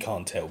 obviously we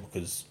can't tell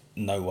because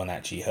no one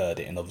actually heard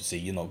it, and obviously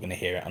you're not going to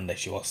hear it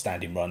unless you are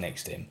standing right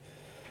next to him.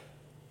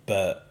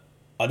 But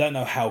I don't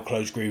know how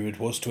close Greenwood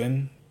was to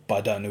him, but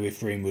I don't know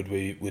if Greenwood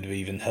would have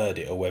even heard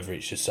it, or whether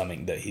it's just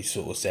something that he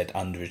sort of said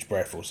under his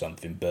breath or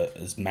something, but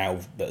has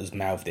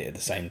mouthed it at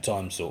the same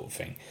time, sort of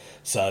thing.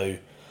 So,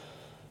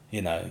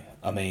 you know,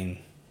 I mean,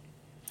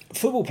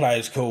 football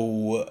players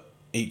call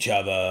each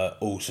other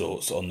all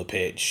sorts on the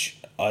pitch.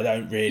 I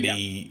don't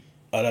really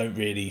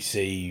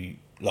see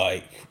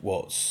like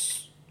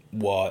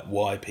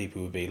why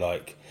people would be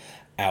like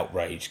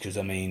outraged, because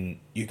I mean,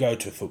 you go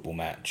to a football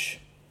match,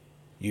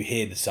 you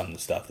hear some of the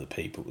stuff that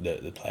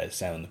the players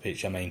say on the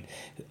pitch. I mean,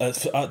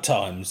 at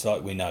times,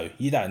 like we know,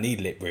 you don't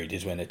need lip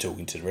readers when they're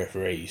talking to the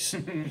referees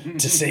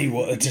to see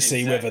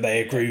see whether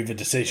they agree with the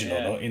decision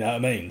or not. You know what I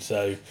mean?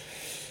 So,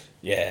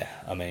 yeah,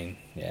 I mean,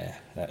 yeah,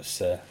 that's.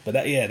 But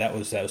that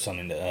was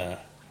something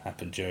that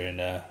happened during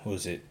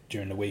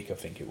during the week, I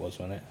think it was,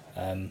 wasn't it?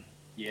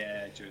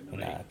 Yeah, during the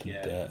week. That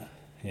happened.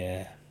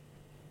 Yeah.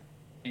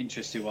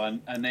 Interesting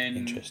one. And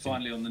then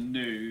finally on the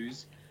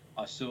news,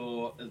 I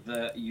saw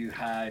that you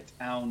had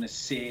Al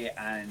Nassr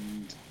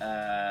and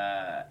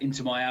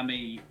Inter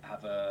Miami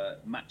have a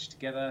match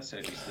together. So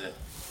it was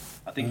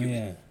it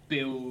was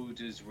billed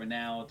as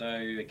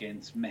Ronaldo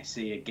against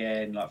Messi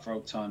again, like for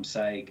old time's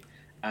sake,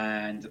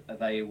 and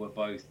they were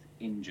both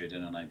injured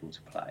and unable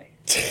to play,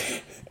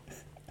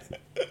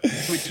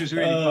 which was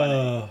really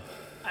funny.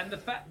 And the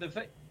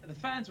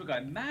fans were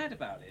going mad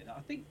about it. I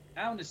think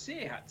Al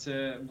Nassr had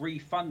to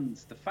refund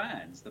the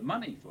fans the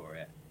money for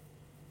it.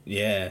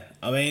 Yeah,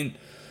 I mean,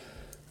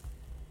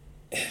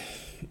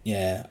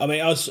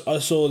 I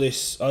saw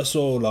this. I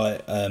saw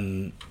like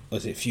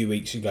was it a few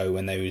weeks ago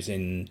when they was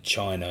in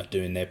China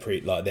doing their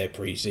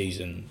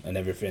pre-season and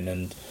everything,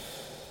 and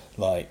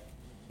like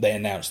they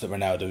announced that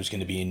Ronaldo was going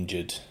to be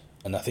injured,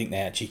 and I think they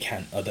actually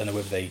I don't know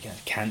whether they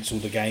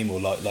cancelled the game or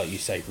like you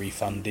say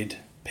refunded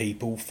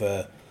people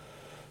for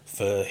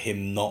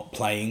him not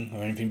playing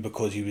or anything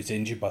because he was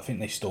injured, but I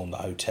think they stormed the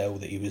hotel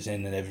that he was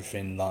in and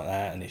everything like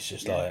that, and it's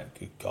just like,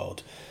 good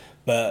God.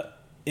 But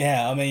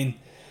yeah, I mean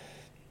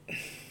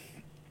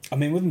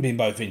with them being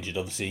both injured,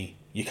 obviously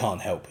you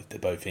can't help if they're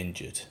both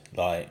injured.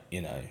 Like,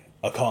 you know,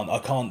 I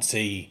can't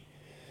see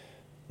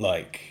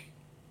like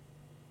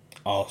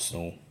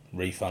Arsenal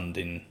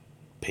refunding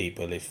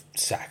people if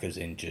Saka's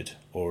injured,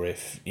 or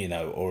if Saka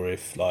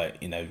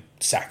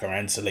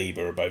and Saliba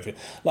are both,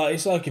 like,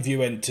 it's like if you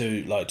went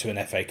to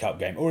an FA Cup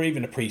game or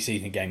even a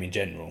pre-season game in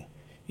general,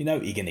 you know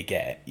what you're gonna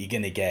get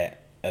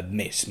a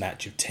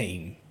mismatch of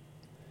team.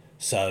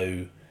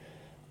 So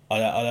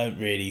I don't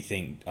really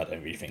think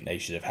they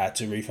should have had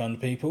to refund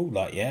people.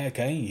 Like, yeah,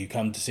 okay, you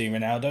come to see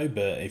Ronaldo,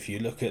 but if you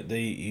look at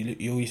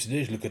you all used to do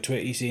is look at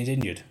Twitter, you see he's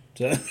injured.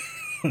 So,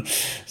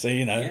 so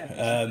you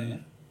know,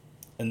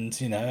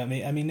 and you know, I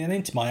mean, and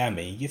into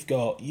Miami, you've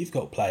got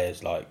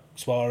players like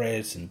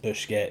Suarez and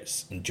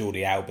Busquets and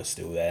Jordi Alba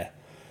still there.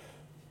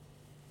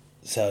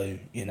 So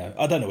you know,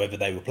 I don't know whether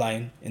they were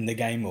playing in the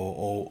game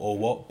or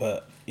what,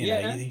 but you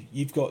know,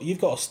 you've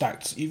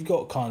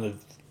got kind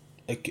of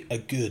a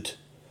good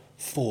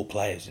 4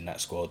 players in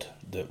that squad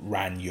that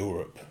ran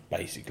Europe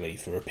basically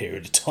for a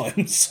period of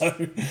time.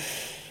 So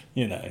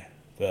you know,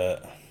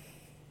 but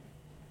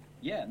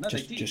they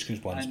did. Just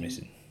because one's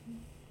missing.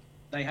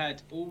 They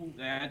had all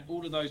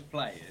of those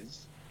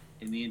players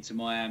in the Inter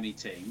Miami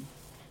team,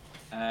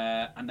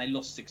 and they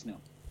lost 6-0.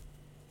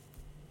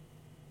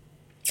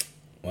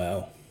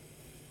 Wow.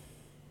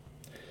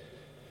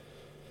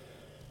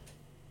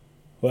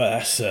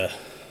 Well,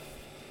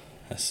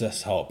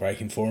 that's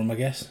heartbreaking for him, I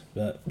guess.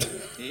 But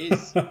it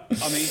is. I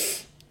mean,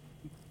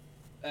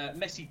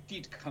 Messi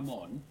did come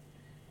on.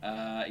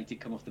 He did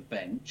come off the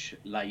bench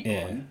late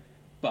on,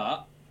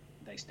 but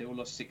they still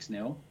lost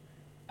 6-0.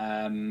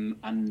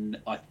 And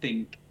I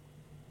think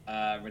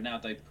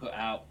Ronaldo put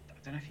out, I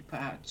don't know if he put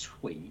out a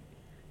tweet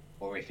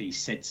or if he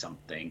said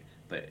something,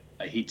 but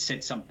he'd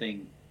said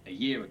something a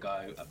year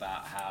ago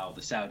about how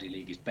the Saudi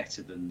League is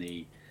better than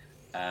the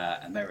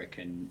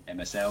American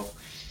MSL.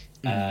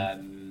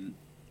 And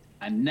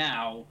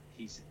now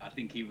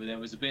there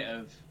was a bit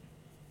of,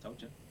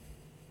 told you,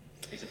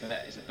 it's a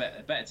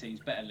better team,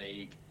 it's a better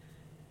league,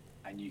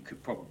 and you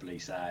could probably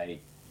say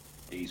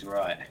he's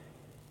right.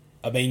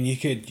 I mean, you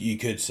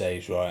could say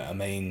he's right. I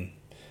mean,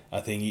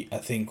 I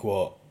think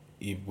what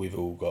we've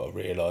all got to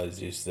realise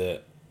is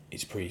that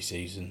it's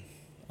pre-season.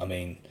 I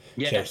mean,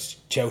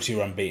 Chelsea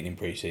are unbeaten in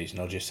pre-season.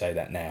 I'll just say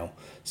that now.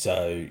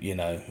 So you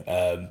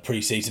know,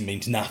 pre-season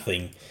means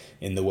nothing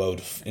in the world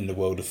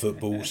of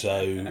football.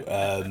 So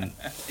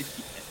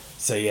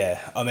so yeah.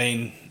 I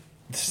mean,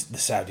 the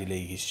Saudi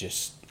League is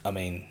just. I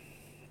mean,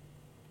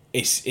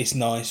 it's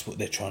nice what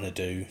they're trying to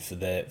do for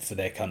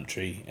their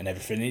country and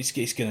everything.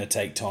 It's going to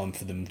take time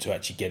for them to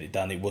actually get it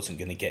done. It wasn't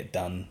going to get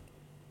done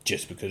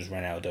just because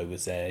Ronaldo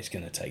was there. It's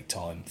going to take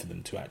time for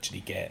them to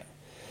actually get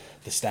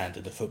the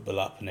standard of football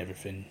up and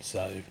everything.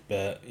 So,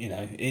 but you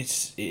know,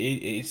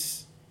 it's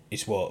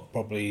what,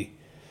 probably,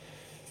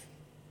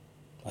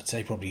 I'd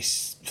say probably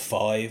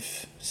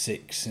 5,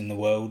 6 in the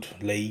world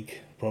league,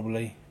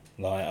 probably.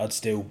 Like I'd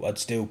still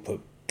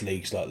put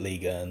leagues like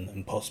Liga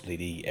and possibly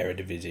the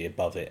Eredivisie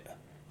above it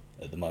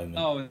at the moment.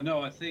 Oh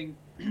no, I think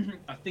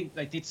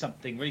they did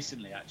something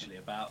recently actually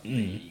about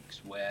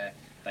leagues where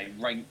they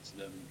ranked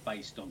them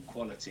based on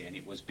quality, and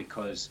it was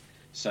because,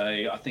 so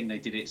I think they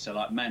did it so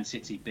like Man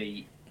City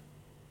beat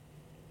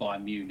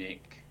Bayern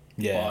Munich,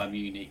 Bayern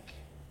Munich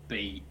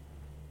beat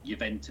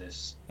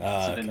Juventus,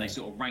 so then they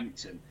sort of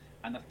ranked them,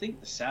 and I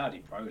think the Saudi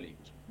Pro League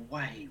was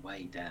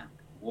way down,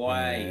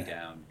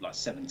 down, like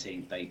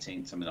 17th,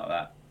 18th, something like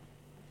that.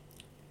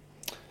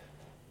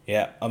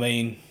 Yeah, I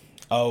mean,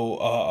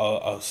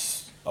 I'll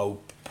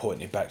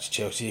point it back to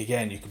Chelsea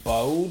again. You can buy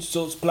all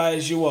sorts of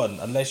players you want,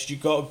 unless you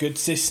got a good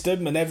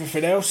system and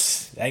everything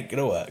else ain't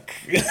gonna work.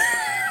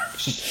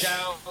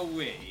 Shall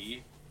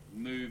we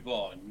move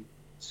on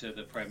to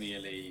the Premier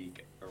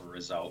League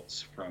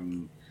results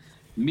from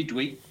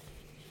midweek?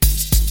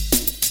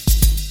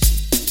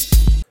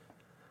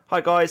 Hi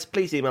guys,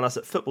 please email us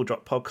at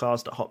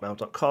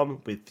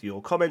footballdroppodcast@hotmail.com with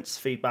your comments,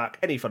 feedback,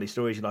 any funny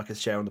stories you'd like us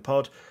to share on the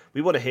pod.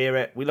 We want to hear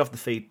it, we love the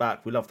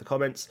feedback, we love the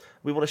comments,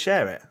 we want to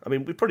share it. I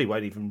mean, we probably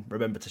won't even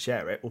remember to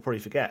share it, we'll probably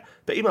forget.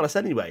 But email us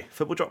anyway,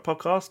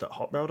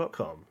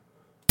 footballdroppodcast@hotmail.com.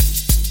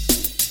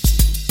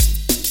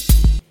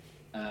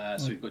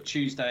 So we've got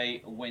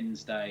Tuesday,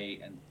 Wednesday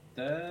and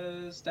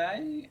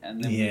Thursday,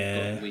 and then we've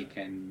got the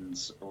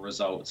weekend's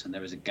results, and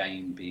there is a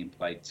game being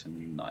played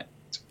tonight.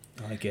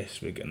 I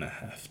guess we're going to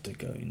have to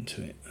go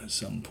into it at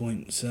some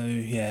point. So,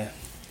 yeah.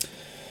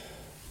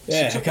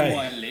 Yeah, so okay. On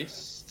my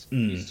list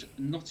is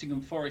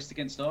Nottingham Forest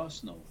against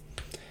Arsenal.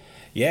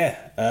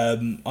 Yeah,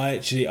 I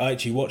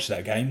actually watched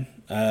that game.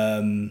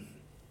 And,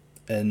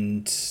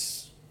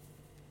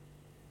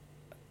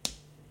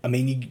 I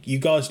mean, you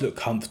guys look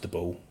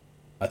comfortable,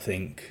 I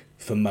think,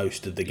 for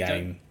most of the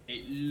game.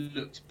 It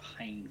looked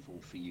painful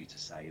for you to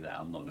say that,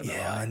 I'm not going to lie.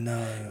 Yeah, I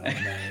know,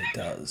 it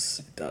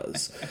does.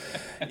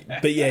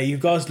 But yeah, you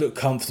guys look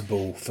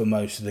comfortable for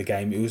most of the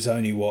game. It was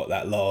only,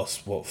 that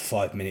last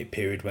 5-minute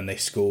period when they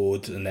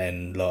scored, and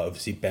then, like,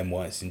 obviously Ben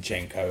White and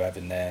Zinchenko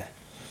having their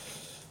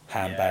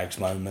handbags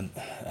moment,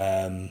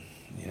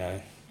 you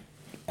know,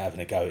 having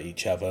a go at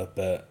each other,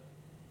 but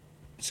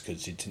it's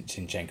because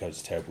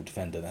Zinchenko's a terrible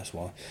defender, that's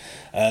why.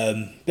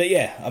 But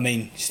yeah, I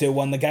mean, still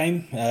won the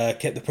game,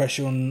 kept the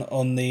pressure on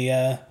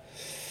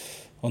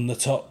the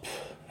top,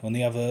 on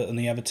the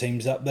other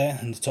teams up there,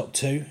 and the top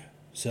two.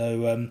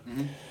 So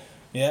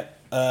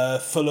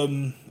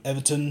Fulham,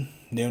 Everton,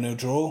 0-0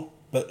 draw.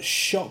 But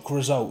shock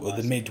result of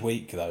the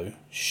midweek though.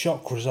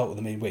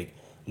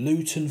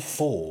 Luton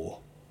 4,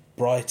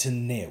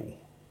 Brighton 0.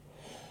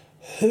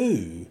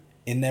 Who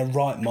in their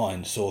right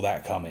mind saw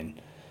that coming?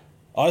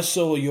 I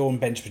saw your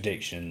bench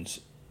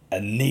predictions,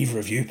 and neither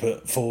of you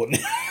put 4-0.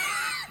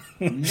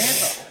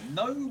 Never.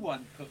 No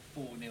one put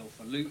 4-0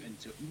 for Luton.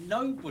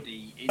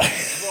 Nobody in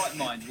their right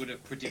mind would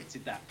have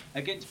predicted that.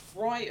 Against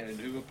Brighton,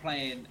 who were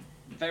playing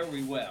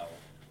very well,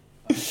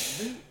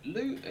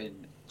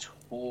 Luton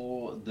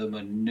tore them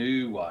a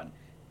new one.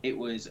 It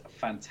was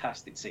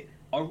fantastic to see.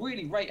 I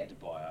really rate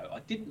Adebayo. I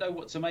didn't know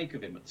what to make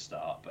of him at the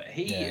start, but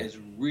he has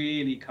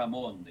really come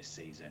on this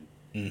season.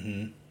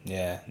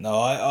 Yeah. No,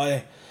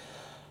 I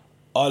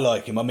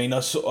like him. I mean,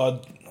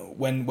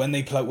 when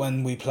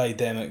we played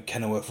them at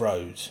Kenilworth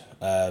Road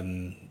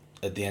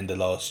at the end of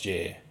last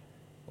year,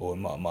 or it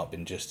might have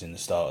been just in the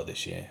start of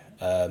this year.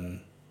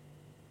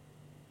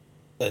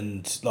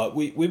 And like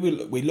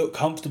we look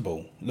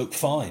comfortable, look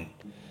fine,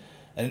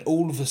 and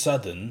all of a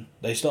sudden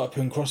they start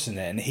putting crosses in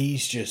there, and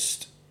he's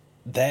just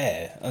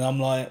there, and I'm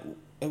like,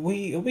 are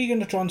we going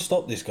to try and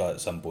stop this guy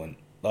at some point?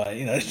 Like,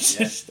 you know, it's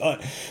just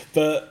like,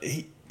 but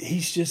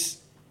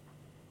he's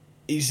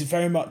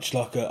very much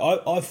like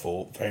I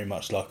thought very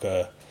much like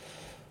a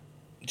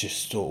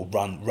just sort of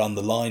run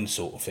the line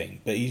sort of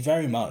thing, but he's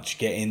very much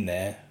get in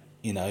there,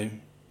 you know.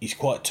 He's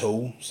quite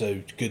tall,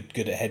 so good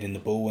at heading the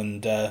ball,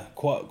 and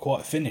quite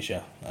a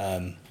finisher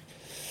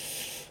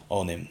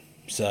on him.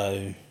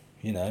 So,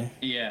 you know.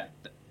 Yeah,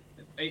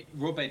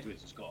 Rob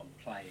Edwards has got him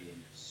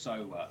playing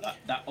so well.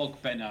 That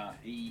Ogbonna,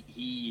 he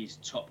is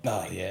top.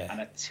 Oh, yeah.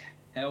 And I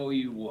tell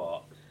you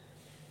what,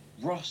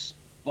 Ross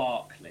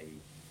Barkley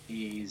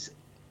is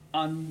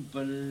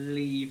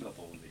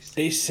unbelievable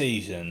this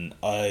season.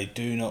 I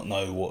do not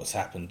know what's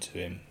happened to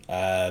him.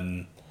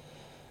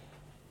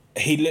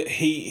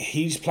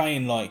 He's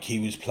playing like he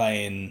was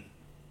playing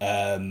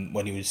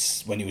when he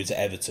was at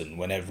Everton,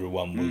 when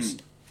everyone was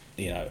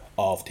you know,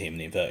 after him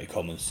in inverted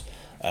commas,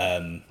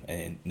 and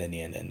then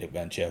he ended up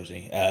going to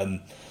Chelsea.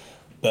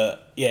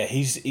 But yeah,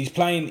 he's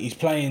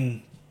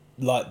playing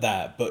like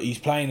that, but he's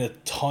playing a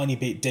tiny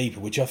bit deeper,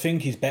 which I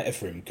think is better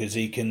for him, because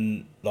he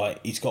can, like,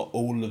 he's got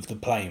all of the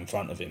play in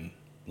front of him,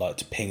 like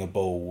to ping a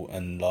ball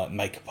and like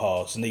make a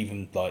pass, and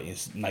even like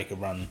make a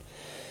run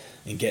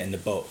and get in the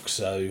box.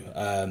 So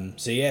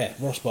yeah,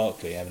 Ross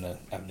Barkley having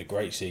a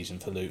great season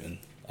for Luton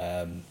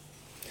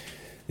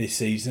this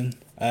season.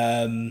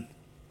 And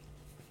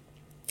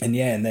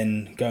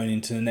then going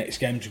into the next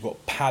games, we've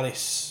got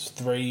Palace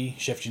 3,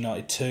 Sheffield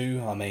United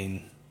 2. I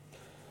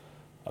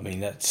mean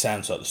that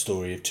sounds like the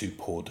story of two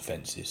poor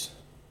defences.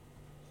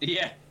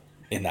 Yeah.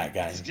 In that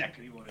game. That's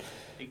exactly what it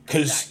was.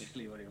 Because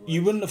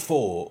you wouldn't have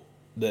thought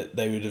that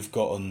they would have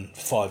gotten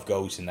 5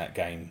 goals in that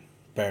game,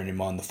 bearing in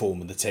mind the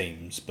form of the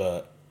teams,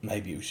 but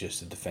maybe it was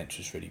just the defence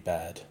was really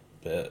bad.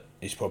 But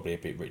it's probably a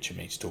bit rich of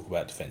me to talk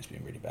about defence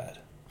being really bad.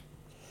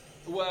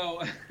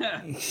 Well,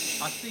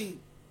 I think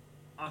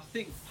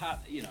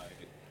you know,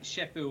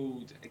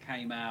 Sheffield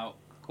came out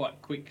quite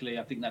quickly.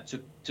 I think that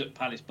took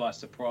Palace by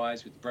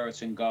surprise with the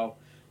Brereton goal.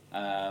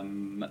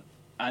 And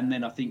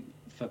then I think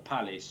for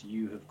Palace,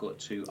 you have got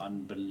 2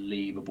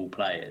 unbelievable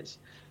players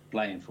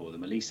playing for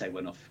them. Elise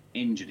went off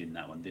injured in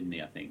that one, didn't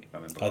he? I think, if I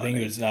remember. I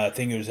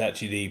think it was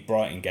actually the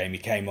Brighton game. He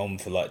came on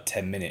for like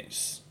 10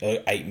 minutes,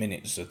 8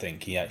 minutes. I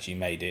think he actually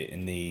made it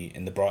in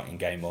the Brighton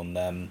game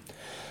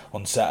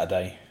on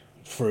Saturday.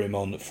 Threw him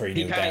on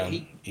 3-0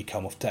 down. He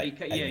come off 8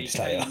 minutes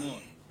later.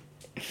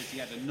 Because he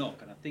had a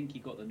knock, and I think he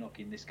got the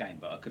knock in this game,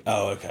 but I could.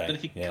 Oh, okay. I don't know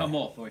if he come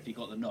off or if he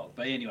got the knock,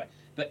 but anyway.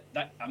 But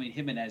that, I mean,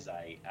 him and Eze,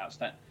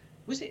 outstanding.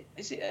 Is it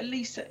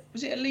Elise?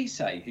 Was it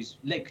Elise whose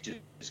leg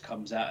just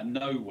comes out of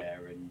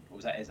nowhere? And or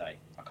was that Eze? I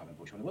can't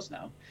remember which one it was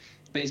now.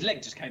 But his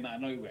leg just came out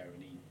of nowhere,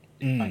 and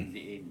he banged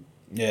it in.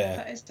 Yeah.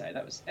 Was that Eze?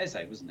 That was Eze,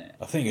 wasn't it?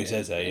 I think it was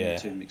Eze. Yeah.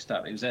 Too mixed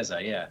up. It was Eze.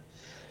 Yeah.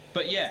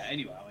 But yeah.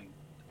 Anyway, I mean,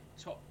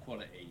 top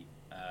quality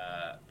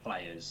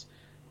players.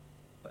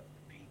 But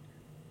I mean,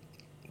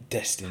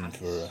 destined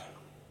for a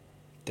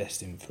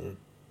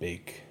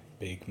big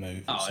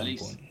move at some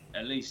point.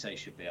 At least they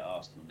should be at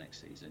Arsenal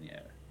next season. Yeah.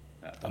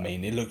 I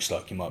mean, it looks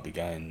like he might be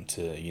going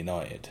to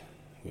United,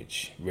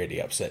 which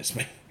really upsets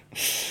me.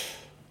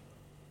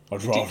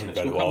 I'd rather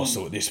go to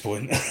Arsenal at this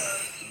point.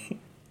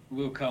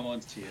 We'll come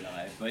on to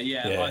United, but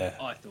yeah.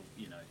 I thought,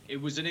 you know,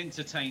 it was an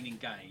entertaining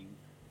game,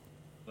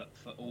 but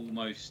for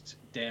almost,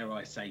 dare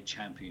I say,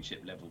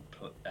 championship level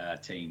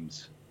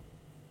teams.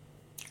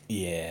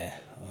 Yeah,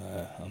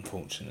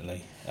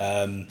 unfortunately.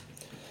 And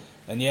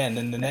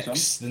then the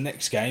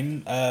next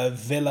game,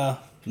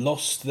 Villa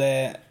lost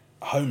their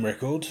home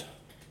record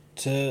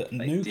to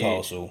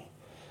Newcastle.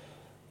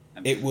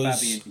 It was,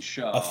 Fabian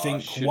Schär, I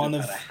think, one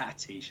of had a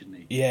hattie, shouldn't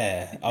he?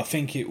 Yeah, I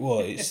think it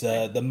was. It's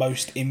the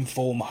most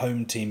in-form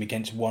home team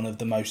against one of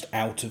the most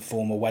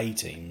out-of-form away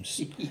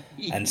teams,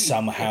 and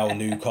somehow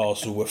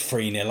Newcastle were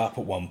 3-0 up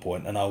at one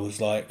point, and I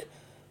was like,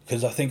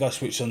 because I think I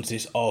switched onto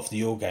this after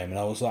your game, and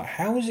I was like,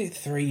 how is it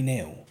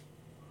 3-0?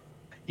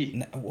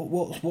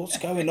 What's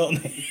going on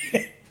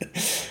here?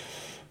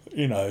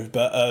 You know,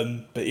 but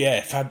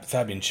yeah,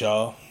 Fabian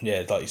Schär,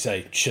 yeah, like you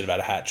say, should have had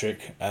a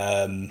hat-trick.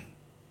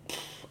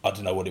 I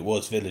don't know what it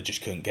was. Villa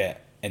just couldn't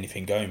get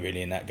anything going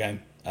really in that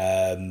game.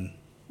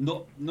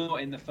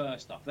 Not in the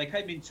first half. They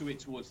came into it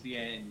towards the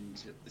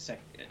end of the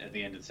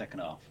second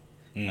half.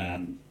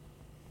 When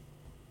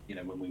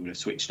we would have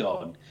switched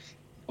on.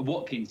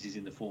 Watkins is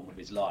in the form of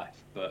his life,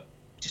 but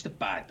just a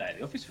bad day at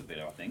the office for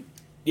Villa, I think.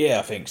 Yeah,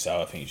 I think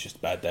so. I think it's just a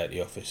bad day at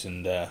the office,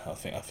 and I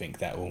think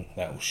that will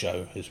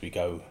show as we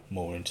go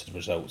more into the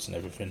results and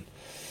everything.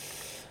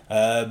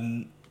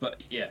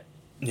 But yeah.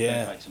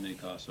 Back to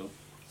Newcastle.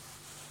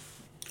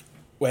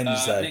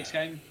 Wednesday. Next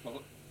game,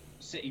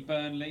 City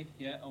Burnley.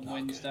 Yeah, on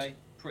Wednesday,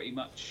 pretty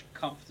much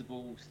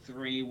comfortable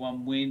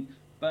 3-1 win.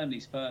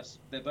 Burnley's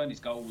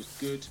goal was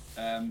good,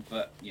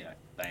 but they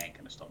ain't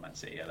going to stop Man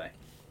City, are they?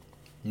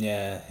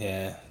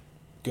 Yeah.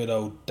 Good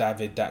old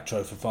David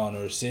Datro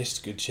Fofana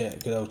assist. Good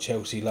old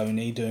Chelsea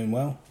loanee doing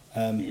well.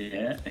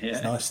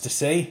 It's nice to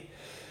see.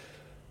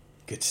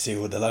 Good to see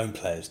all the loan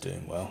players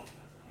doing well.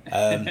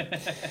 And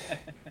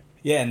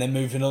then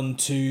moving on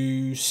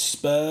to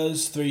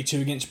Spurs,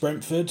 3-2 against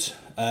Brentford.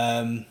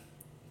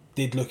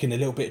 Did look in a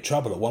little bit of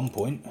trouble at one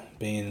point,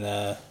 being...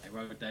 They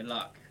rode their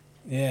luck.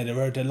 Yeah, they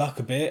rode their luck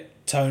a bit.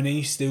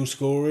 Tony still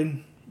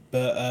scoring,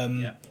 but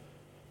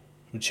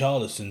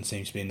Richarlison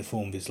seems to be in the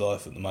form of his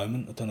life at the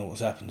moment. I don't know what's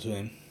happened to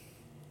him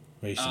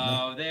recently.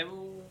 Oh,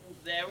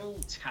 they're all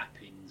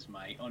tap-ins,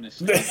 mate.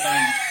 Honestly,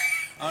 I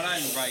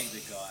don't rate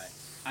the guy,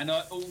 and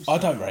I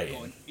don't rate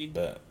him.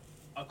 But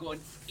I've got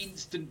an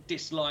instant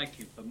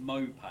disliking for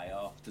Mopé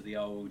after the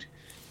old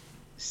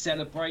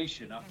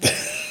celebration. I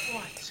thought,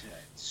 what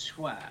a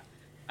twat.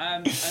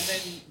 And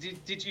then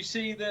did you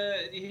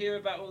hear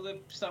about all the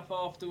stuff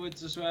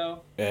afterwards as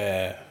well?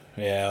 Yeah.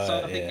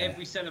 So I think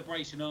every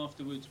celebration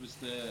afterwards was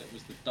the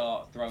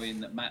dart throw-in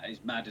that is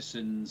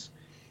Maddison's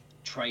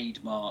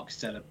trademark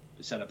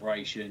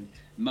celebration.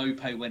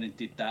 Mopé went and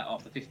did that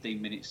after 15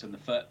 minutes on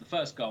the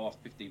first goal. After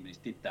 15 minutes,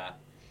 did that,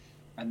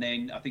 and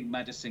then I think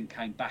Maddison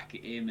came back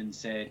at him and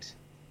said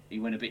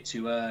he went a bit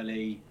too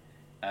early.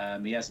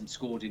 He hasn't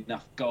scored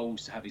enough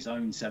goals to have his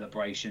own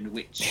celebration,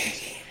 which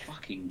is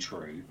fucking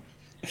true.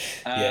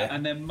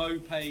 And then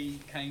Mopé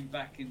came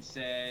back and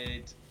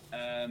said,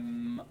 I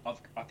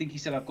think he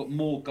said, I've got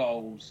more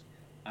goals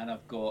and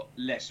I've got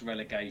less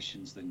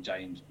relegations than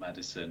James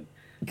Maddison.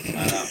 And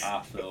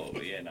I thought,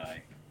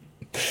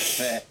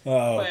 fair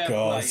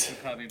play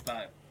for coming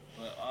back.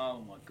 But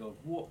oh my God,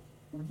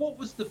 what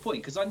was the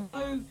point? Because I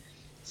know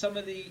some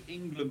of the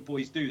England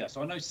boys do that.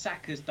 So I know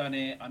Saka's done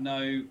it.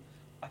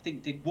 I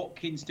think did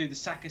Watkins do the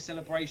Saka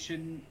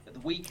celebration at the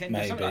weekend?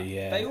 Maybe,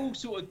 yeah. They all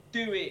sort of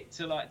do it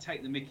to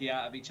take the mickey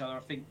out of each other. I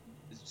think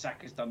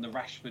Saka's done the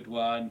Rashford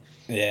one.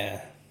 Yeah.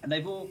 And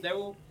they're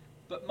all.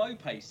 But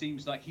Mopé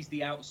seems like he's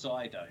the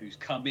outsider who's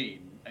come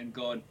in and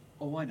gone,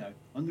 oh, I know,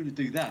 I'm going to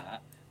do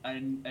that,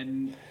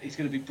 and it's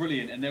going to be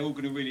brilliant, and they're all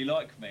going to really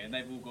like me, and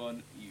they've all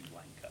gone, you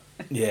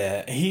wanker.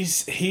 Yeah,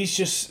 he's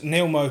just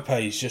Neil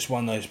Mopé is just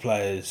one of those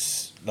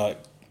players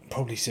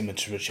probably similar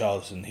to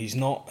Richarlison. He's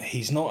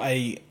not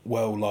a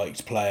well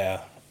liked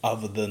player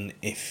other than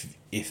if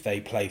they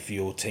play for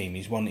your team.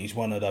 He's one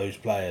of those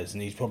players,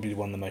 and he's probably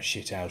one of the most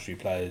shithousery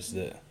players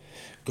that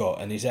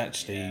got. And he's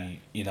actually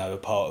a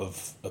part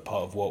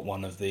of what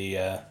one of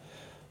the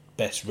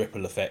best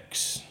ripple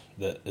effects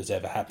that has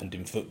ever happened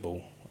in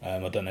football. I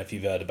don't know if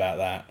you've heard about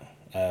that.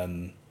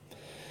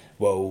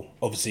 Well,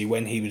 obviously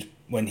when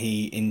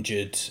he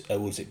injured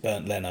was it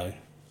Bernd Leno?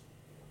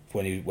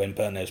 When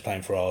Burnley was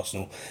playing for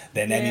Arsenal,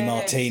 then Emi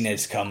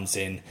Martinez comes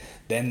in,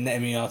 then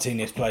Emi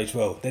Martinez plays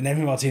well, then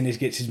Emi Martinez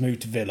gets his move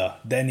to Villa,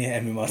 then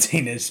Emi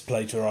Martinez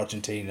plays for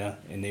Argentina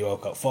in the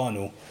World Cup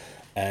final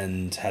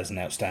and has an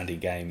outstanding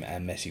game,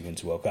 and Messi wins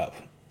the World Cup.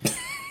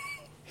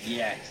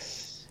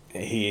 Yes.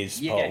 He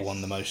is part of one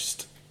of the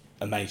most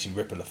amazing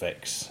ripple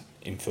effects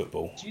in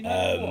football. Do you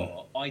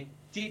know what? I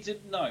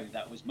didn't know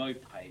that was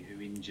Mopé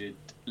who injured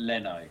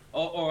Leno.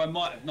 Or I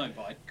might have known,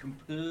 but I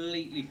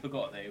completely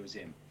forgot that it was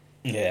him.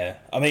 Yeah,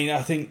 I mean,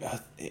 I think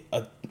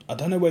I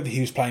don't know whether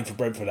he was playing for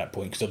Brentford at that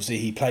point, because obviously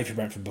he played for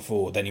Brentford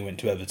before, then he went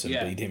to Everton,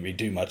 but he didn't really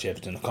do much at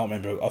Everton. I can't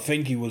remember. I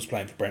think he was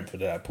playing for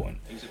Brentford at that point.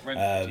 He was at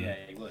Brentford,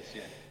 he was,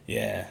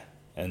 Yeah,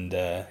 and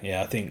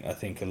I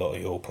think a lot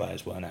of your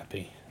players weren't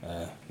happy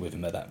with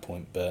him at that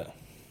point, but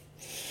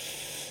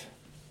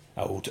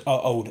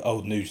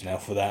old news now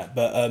for that.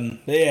 But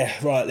yeah,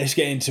 right, let's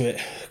get into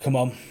it. Come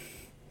on.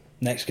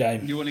 Next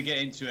game. You want to get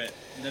into it?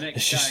 The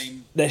next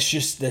game. Let's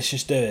just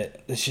do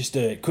it. Let's just do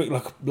it. Quick,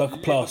 like a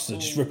plaster.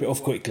 Just rip it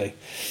off quickly.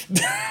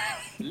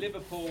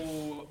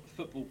 Liverpool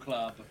Football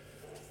Club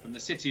from the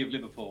city of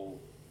Liverpool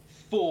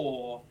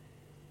 4.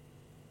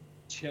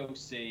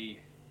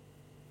 Chelsea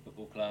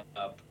Football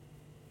Club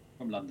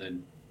from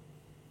London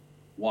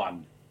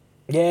 1.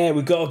 Yeah,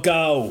 we got a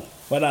goal.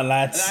 Well done,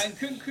 lads. And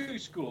Kunku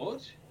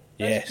scored.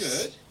 Yes.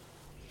 Good.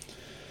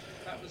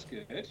 That was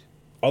good.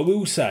 I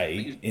will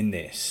say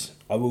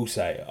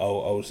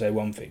I'll say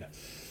one thing.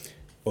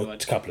 Or a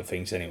couple of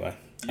things anyway.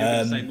 You're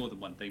going to say more than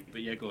one thing,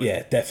 but yeah, go on.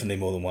 Yeah, definitely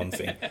more than one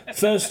thing.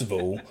 First of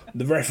all,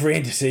 the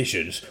refereeing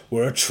decisions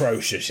were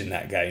atrocious in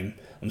that game.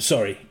 I'm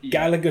sorry. Yeah.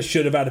 Gallagher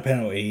should have had a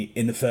penalty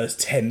in the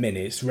first 10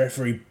 minutes.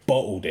 Referee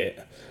bottled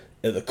it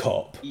at the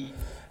Kop.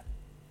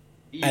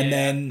 Yeah, and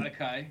then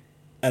okay.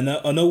 And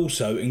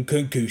also,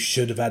 Nkunku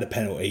should have had a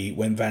penalty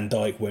when Van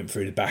Dijk went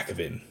through the back of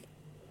him.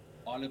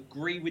 I'll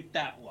agree with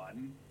that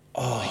one.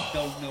 I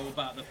don't know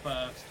about the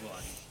first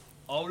one.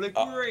 I'll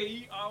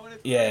agree.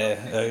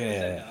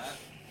 Yeah.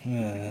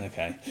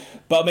 Okay.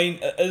 But I mean,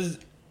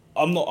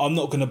 I'm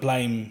not going to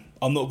blame.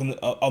 I'm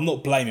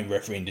not blaming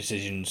refereeing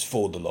decisions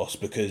for the loss,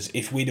 because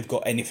if we'd have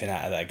got anything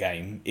out of that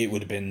game, it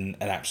would have been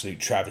an absolute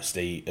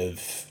travesty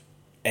of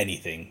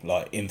anything,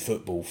 like in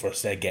football, for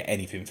us to get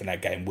anything from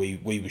that game. We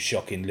were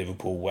shocking.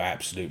 Liverpool were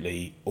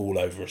absolutely all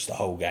over us the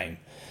whole game.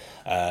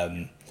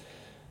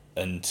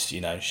 And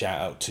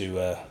shout out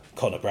to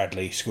Conor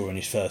Bradley scoring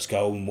his first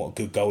goal, and what a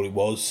good goal it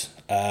was.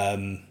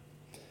 And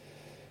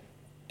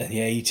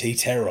yeah, he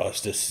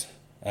terrorised us.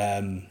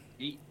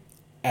 He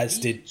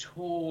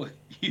tore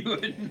you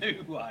a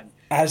new one.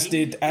 As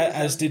did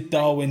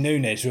Darwin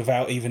Núñez,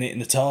 without even hitting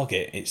the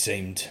target, it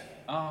seemed.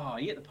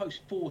 He hit the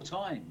post 4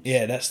 times.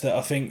 Yeah,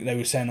 I think they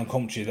were saying on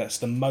commentary that's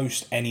the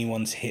most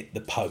anyone's hit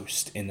the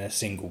post in a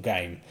single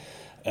game.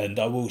 And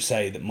I will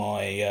say that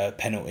my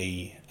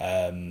penalty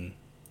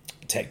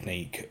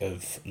technique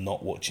of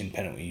not watching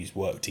penalties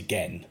worked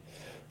again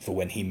for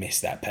when he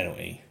missed that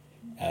penalty.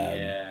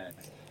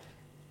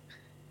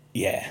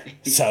 Yeah.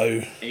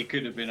 So it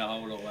could have been a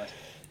whole lot worse.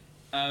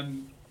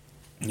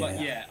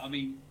 But yeah, I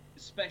mean,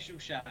 special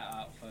shout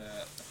out for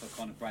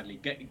Conor Bradley.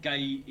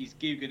 Gay is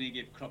going to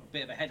give Klopp a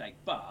bit of a headache,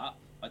 but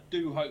I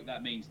do hope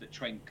that means that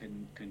Trent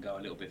can go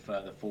a little bit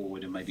further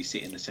forward and maybe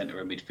sit in the centre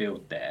of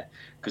midfield there,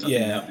 because I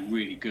think that would be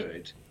really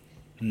good.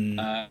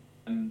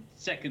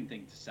 Second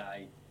thing to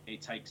say,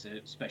 it takes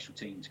a special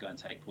team to go and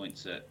take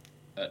points at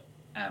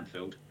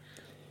Anfield.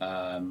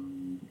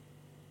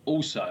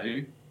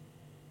 Also,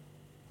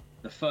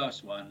 the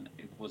first one,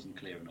 it wasn't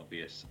clear and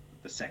obvious.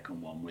 The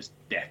second one was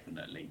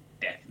definitely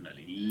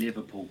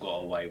Liverpool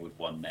got away with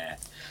one there.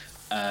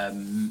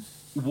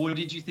 What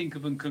did you think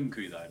of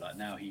Nkunku though? Like,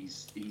 now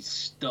he's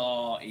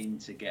starting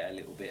to get a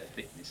little bit of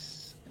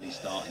fitness and he's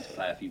starting to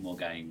play a few more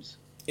games.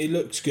 It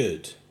looks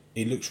good.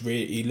 He looks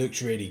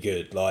really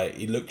good. Like,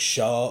 he looks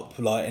sharp.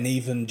 Like, and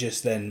even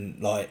just then,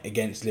 like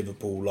against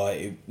Liverpool,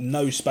 like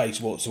no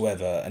space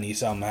whatsoever, and he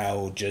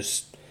somehow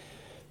just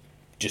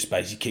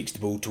basically kicks the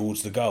ball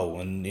towards the goal.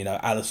 And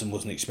Alisson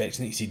wasn't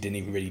expecting it, because he didn't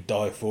even really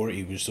dive for it.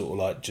 He was sort of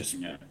like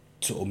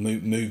sort of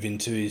moving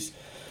to his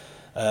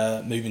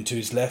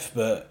left.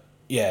 But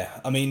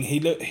yeah, I mean, he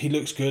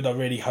looks good. I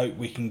really hope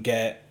we can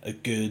get a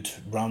good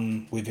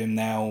run with him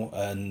now.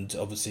 And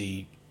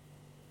obviously,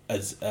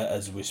 as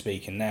we're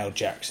speaking now,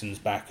 Jackson's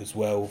back as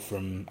well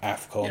from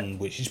AFCON,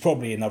 which is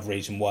probably another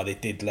reason why they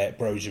did let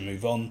Broja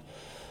move on.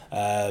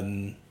 But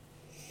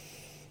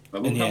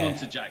we'll come on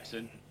to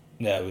Jackson.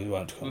 No, we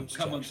won't come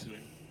on to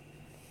him.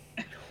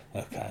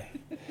 Okay.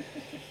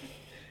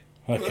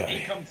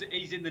 Okay. Well,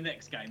 he's in the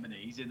next game, isn't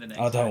he? He's in the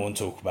next I don't game. want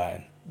to talk about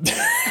him.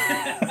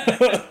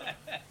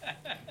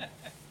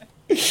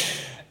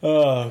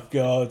 Oh,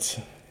 God.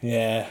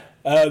 Yeah.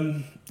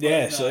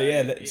 Yeah, so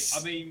yeah, let's...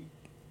 I mean,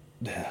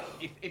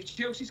 if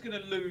Chelsea's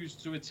going to lose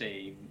to a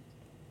team,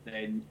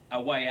 then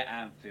away at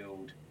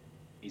Anfield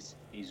is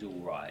all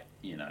right,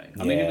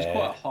 I mean, it was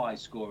quite a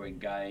high-scoring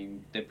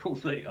game. They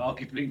probably,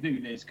 arguably,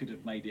 Núñez could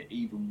have made it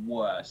even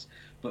worse.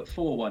 But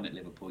 4-1 at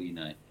Liverpool,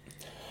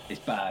 it's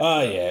bad.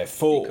 Oh, yeah. It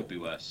could be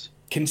worse.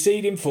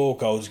 Conceding 4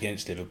 goals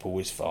against Liverpool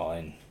is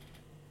fine.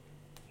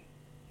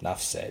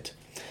 Enough said.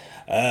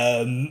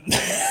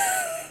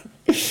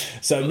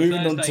 So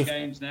moving on to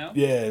games now.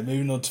 Yeah,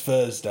 moving on to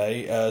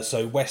Thursday.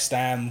 So West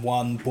Ham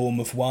 1,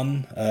 Bournemouth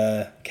 1.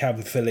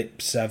 Calvin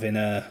Phillips having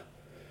a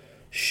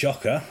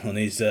shocker on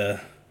his... What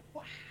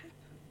happened?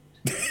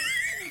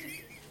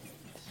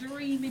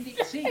 3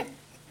 minutes in.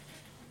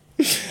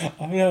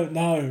 I don't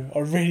know. I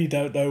really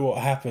don't know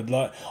what happened.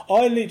 Like,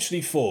 I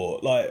literally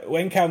thought, like,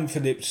 when Calvin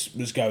Phillips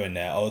was going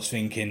there, I was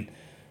thinking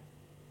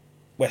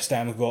West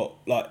Ham have got,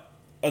 like,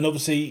 and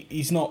obviously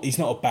he's not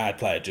a bad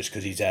player just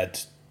because he's had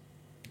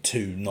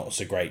 2 not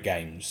so great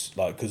games.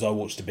 Like, because I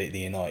watched a bit of the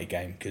United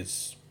game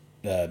because,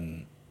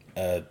 on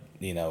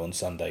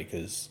Sunday,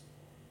 because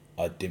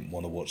I didn't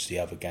want to watch the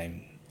other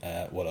game.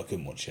 I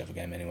couldn't watch the other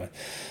game anyway.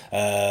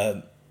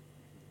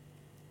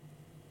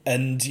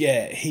 And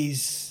yeah,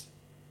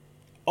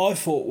 I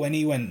thought when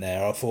he went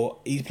there,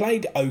 he's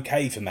played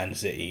okay for Man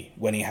City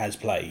when he has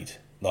played,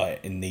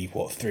 like in the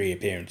 3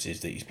 appearances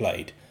that he's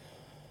played.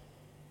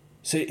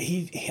 So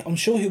I'm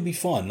sure he'll be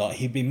fine. Like,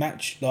 he'll be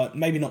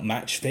maybe not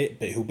match fit,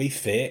 but he'll be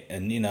fit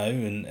and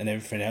and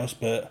everything else.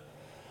 But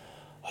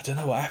I don't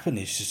know what happened.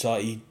 It's just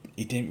like he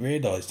didn't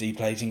realise that he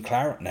plays in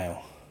claret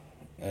now,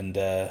 and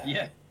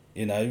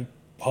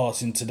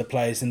passing to the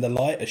players in the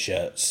lighter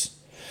shirts.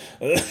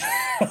 I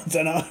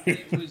don't know.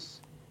 It was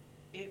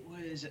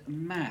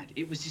mad.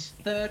 It was his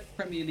 3rd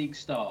Premier League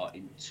start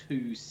in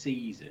 2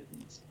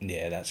 seasons.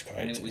 Yeah, that's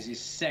crazy. And it was his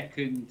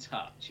 2nd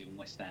touch in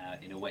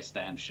a West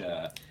Ham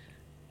shirt.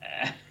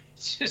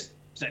 Just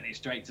sent it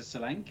straight to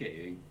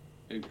Solanke,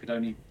 who could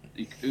only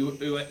score.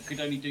 If it was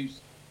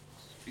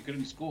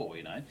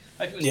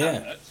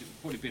Havertz, it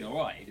would probably been all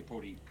right. He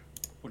probably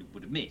would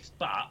have missed.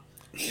 But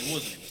It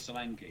wasn't. It was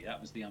Solanke.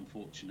 That was the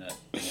unfortunate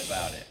thing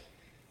about it.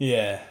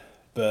 Yeah,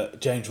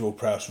 but James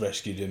Ward-Prowse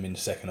rescued him in the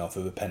second half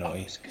with a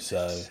penalty.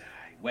 So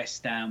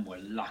West Ham were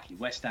lucky.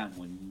 West Ham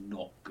were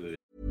not good.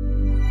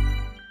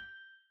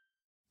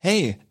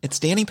 Hey, it's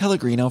Danny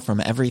Pellegrino from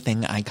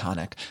Everything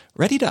Iconic.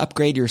 Ready to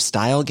upgrade your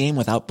style game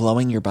without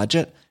blowing your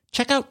budget?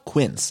 Check out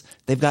Quince.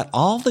 They've got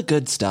all the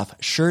good stuff,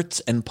 shirts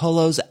and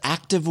polos,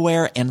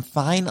 activewear, and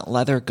fine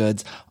leather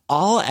goods,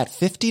 all at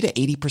 50 to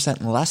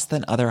 80% less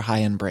than other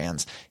high-end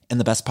brands. And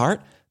the best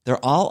part?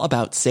 They're all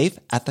about safe,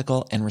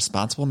 ethical, and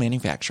responsible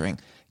manufacturing.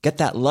 Get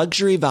that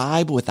luxury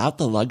vibe without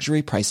the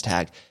luxury price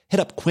tag. Hit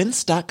up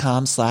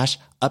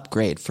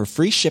quince.com/upgrade for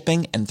free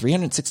shipping and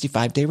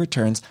 365-day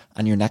returns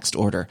on your next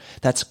order.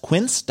 That's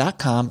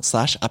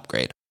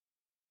quince.com/upgrade.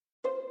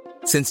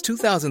 Since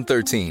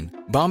 2013,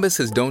 Bombas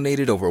has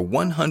donated over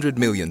 100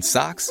 million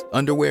socks,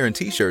 underwear, and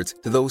T-shirts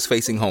to those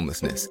facing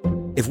homelessness.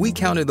 If we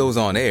counted those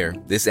on air,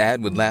 this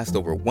ad would last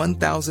over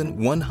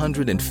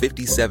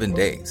 1,157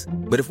 days.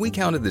 But if we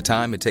counted the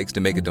time it takes to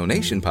make a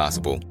donation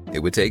possible, it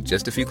would take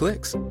just a few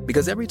clicks.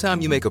 Because every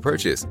time you make a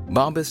purchase,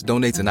 Bombas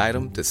donates an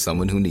item to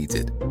someone who needs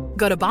it.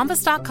 Go to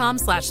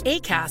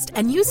bombas.com/ACAST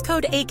and use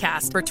code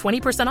ACAST for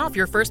 20% off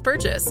your first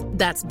purchase.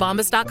 That's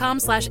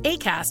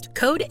bombas.com/ACAST,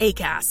 code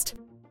ACAST.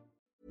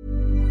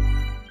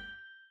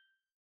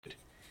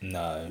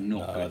 No,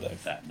 I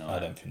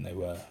don't think they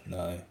were.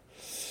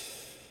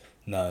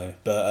 No,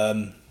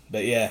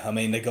 but yeah, I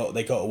mean they got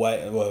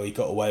away. Well, he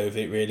got away with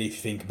it really. If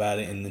you think about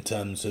it, in the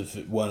terms of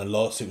it weren't a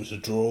loss, it was a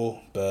draw.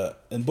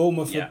 But and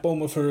Bournemouth are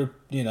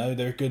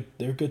they're a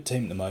good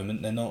team at the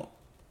moment. They're not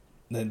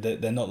like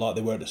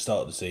they were at the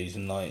start of the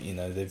season. Like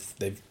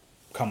they've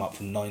come up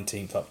from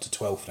 19th up to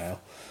 12th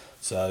now.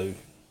 So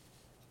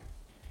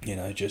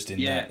just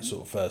in that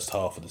sort of first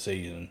half of the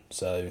season.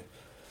 So.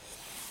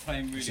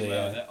 Playing really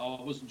well.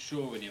 I wasn't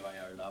sure in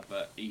Iraola,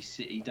 but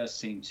he does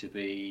seem to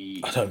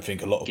be. I don't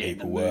think a lot of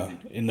people were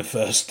in the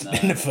first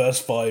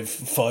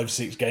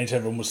 5-6 games.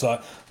 Everyone was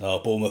like, "Oh,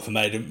 Bournemouth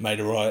have made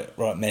a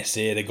right mess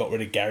here. They got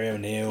rid of Gary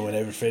O'Neill and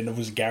everything." It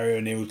was Gary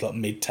O'Neill was like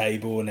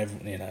mid-table and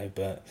everything,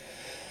 But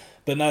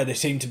no, they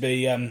seem to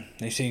be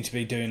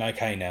doing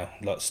okay now.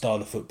 Like style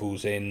of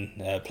football's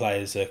in.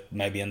 Players are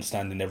maybe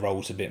understanding their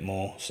roles a bit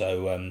more.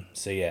 They're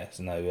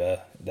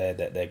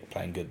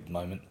playing good at the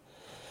moment.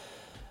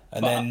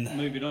 And then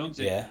moving on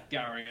to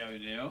Gary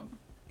O'Neill.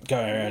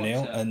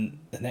 And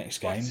the next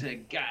game. What a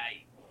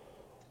game!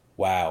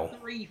 Wow.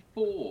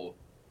 3-4.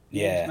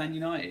 Yeah. Man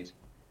United.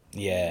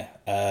 Yeah.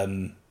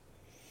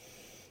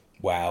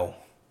 Wow.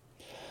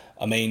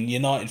 I mean,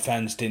 United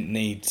fans didn't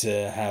need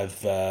to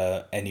have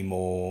any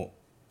more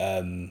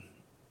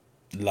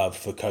love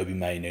for Kobe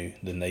Mainoo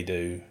than they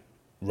do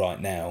right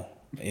now.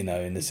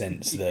 In the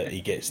sense that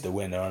he gets the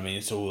winner. I mean,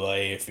 it's all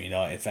I hear for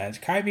United fans.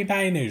 Kobe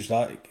Mainoo's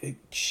like,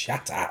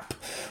 shut up.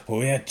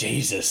 Well, yeah,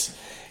 Jesus.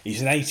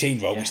 He's an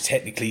 18-year-old, which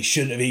technically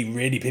shouldn't have even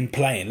really been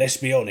playing, let's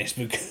be honest,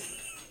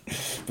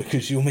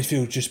 because your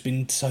midfield's just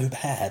been so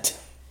bad.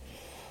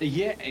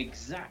 Yeah,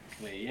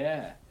 exactly,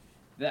 yeah.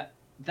 That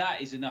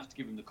is enough to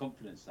give him the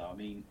confidence, though. I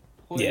mean,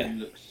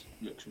 Hoyland looks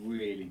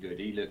really good.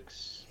 He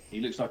looks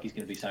like he's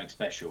going to be something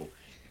special.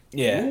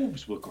 Yeah.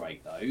 Wolves were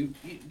great, though.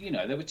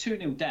 They were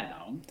 2-0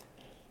 down.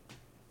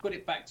 Got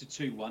it back to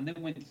 2-1,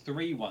 then went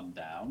 3-1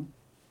 down,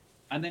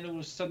 and then all of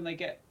a sudden they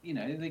get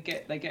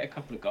a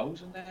couple of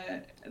goals and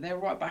they're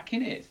right back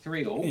in it,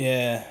 3-3.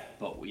 Yeah.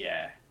 But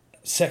yeah.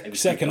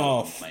 Second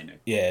half.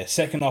 Yeah,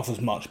 second half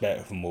was much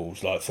better from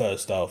Wolves. Like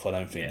first half, I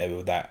don't think they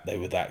were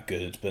that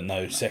good, but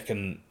no.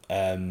 Second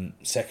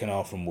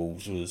half from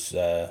Wolves was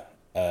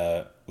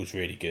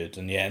really good,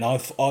 and I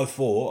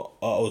thought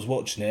I was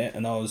watching it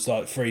and I was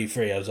like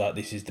 3-3. I was like,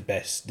 this is the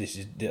best. This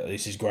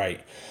is great.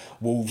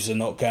 Wolves are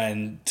not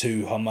going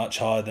too much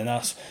higher than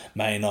us.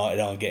 Man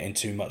United aren't getting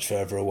too much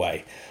further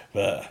away,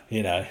 but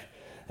and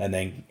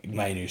then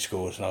Mainoo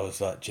scores and I was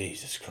like,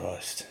 Jesus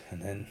Christ,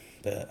 and then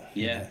but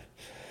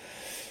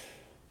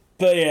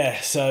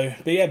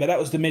that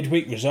was the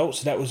midweek results.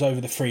 So that was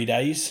over the 3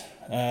 days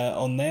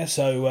on there.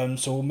 So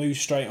we'll move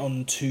straight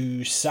on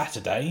to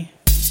Saturday.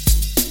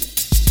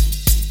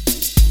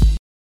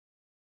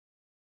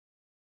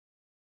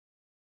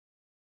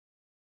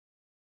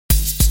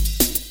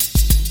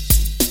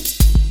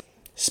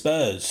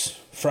 Spurs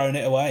throwing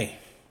it away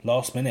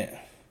last minute.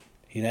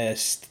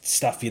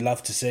 Stuff you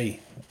love to see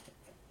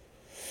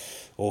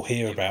or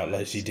hear about,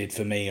 as you did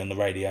for me on the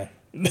radio.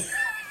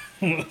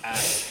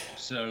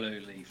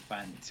 Absolutely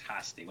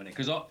fantastic, wasn't it?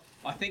 Because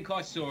I think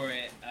I saw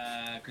it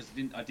because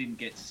I didn't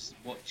get to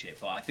watch it,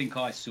 but I think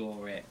I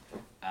saw it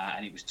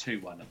and it was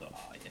 2-1. I thought,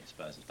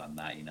 Spurs have done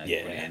that,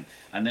 brilliant.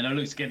 And then I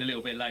looked again a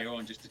little bit later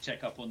on just to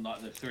check up on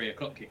like the 3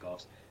 o'clock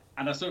kickoffs.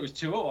 And I saw it was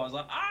 2-0. I was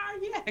like,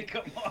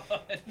 come on.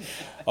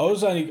 I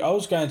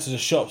was going to the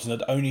shops and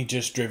I'd only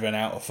just driven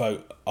out of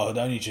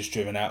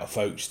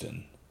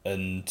Folkestone,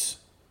 and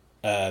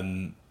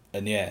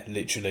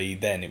literally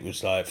then it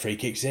was like 3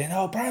 kicks in.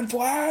 Oh,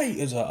 Branthwaite!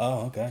 I was like,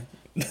 oh, okay.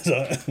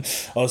 I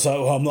was like,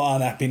 well, I'm not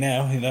unhappy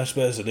now.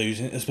 Spurs are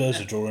losing. The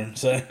Spurs are drawing.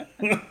 So,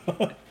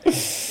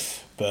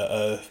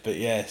 But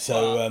yeah,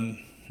 so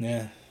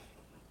yeah.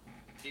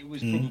 It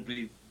was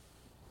probably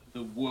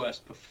the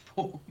worst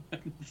performance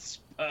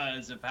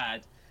Spurs have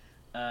had,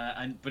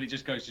 but it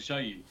just goes to show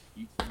you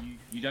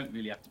don't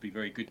really have to be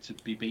very good to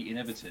be beating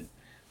Everton.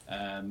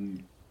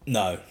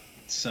 No.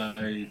 So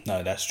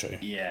no, that's true.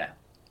 Yeah,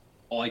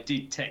 I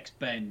did text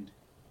Ben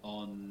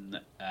on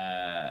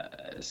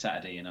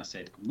Saturday, and I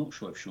said, I'm not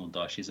sure if Sean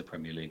Dyche is a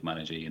Premier League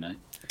manager. You know.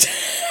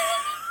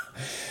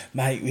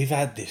 Mate, we've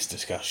had this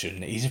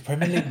discussion. He's a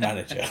Premier League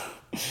manager.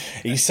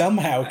 He's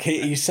somehow,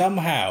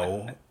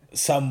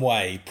 some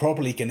way,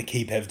 probably going to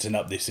keep Everton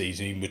up this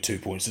season, even with 2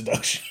 points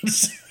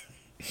deductions.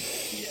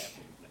 Yeah,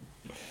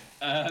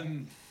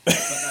 probably. But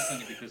that's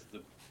only because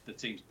the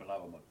teams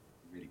below them are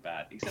really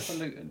bad, except for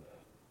Luton.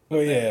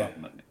 Well, yeah.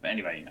 But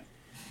anyway, you know.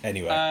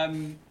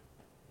 Anyway.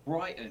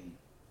 Brighton,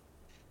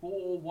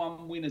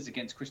 4-1 winners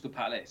against Crystal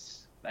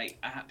Palace. They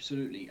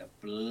absolutely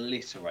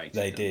obliterated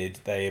them. They did.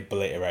 They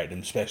obliterated them,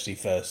 especially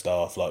first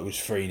half. Like, it was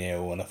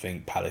 3-0, and I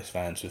think Palace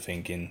fans were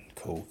thinking,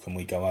 cool, can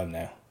we go home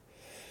now?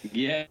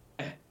 Yeah.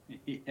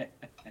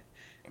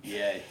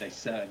 Yeah, they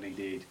certainly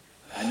did.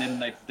 And then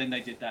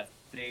they did that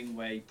thing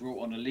where he brought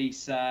on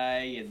Elise,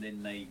 and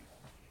then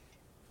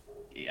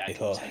he had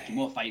to take him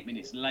off 8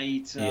 minutes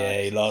later.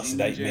 Yeah, he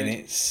lasted 8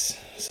 minutes.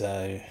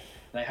 So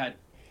they had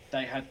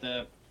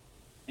the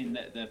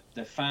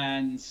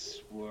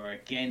fans were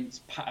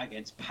against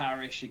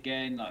Parish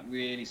again, like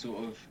really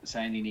sort of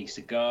saying he needs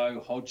to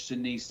go.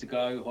 Hodgson needs to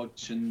go.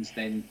 Hodgson's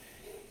then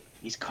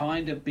he's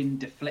kind of been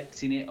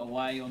deflecting it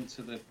away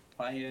onto the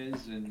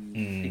players and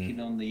picking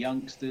on the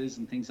youngsters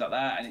and things like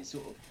that, and it's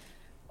sort of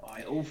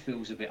it all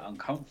feels a bit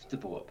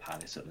uncomfortable at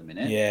Palace at the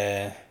minute.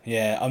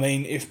 Yeah. I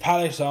mean, if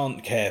Palace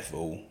aren't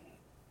careful,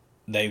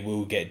 they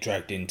will get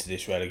dragged into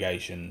this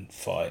relegation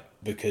fight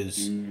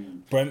because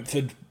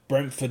Brentford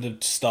are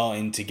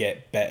starting to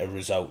get better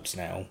results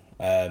now.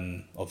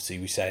 Obviously,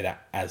 we say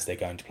that as they're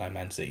going to play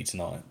Man City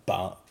tonight,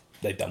 but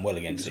they've done well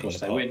against it in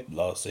the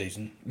last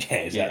season. Yeah,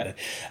 exactly.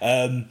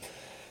 Yeah.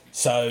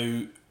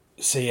 So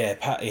yeah,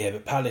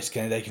 but Palace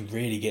they can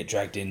really get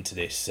dragged into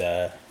this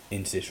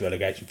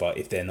relegation fight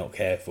if they're not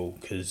careful,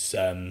 because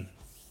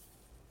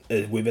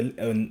with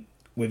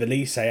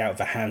Elise out of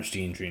a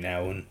hamstring injury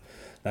now, and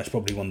that's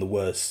probably one of the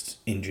worst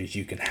injuries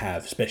you can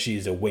have, especially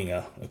as a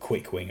winger, a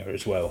quick winger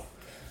as well.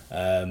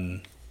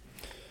 Trying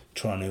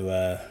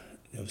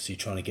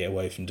to get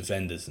away from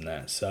defenders and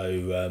that.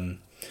 So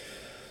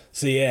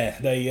yeah,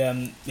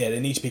 they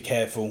need to be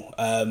careful.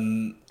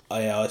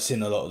 I've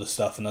seen a lot of the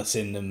stuff, and I've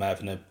seen them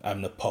having a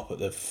pop at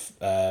the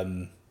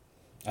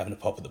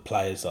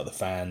players, like the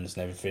fans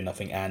and everything. I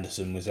think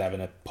Anderson was having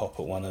a pop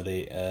at one of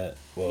the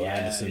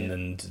Anderson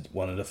and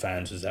one of the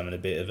fans was having a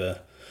bit of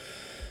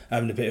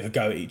a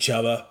go at each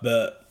other.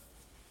 But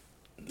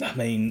I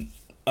mean,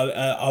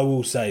 I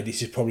will say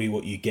this is probably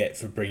what you get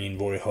for bringing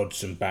Roy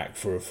Hodgson back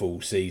for a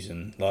full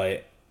season.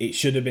 Like, it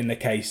should have been the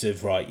case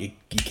of, right, you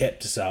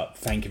kept us up,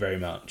 thank you very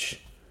much,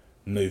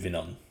 moving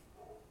on,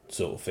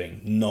 sort of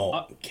thing,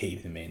 not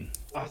keep him in.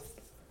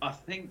 I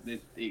think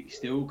that it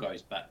still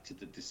goes back to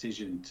the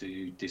decision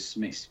to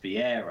dismiss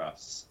Vieira.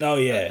 Oh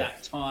yeah. At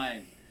that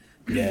time.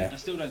 Yeah. I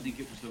still don't think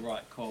it was the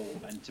right call,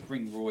 and to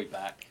bring Roy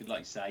back, like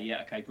you say,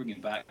 yeah, okay, bring him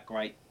back,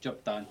 great,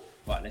 job done.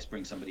 Right, let's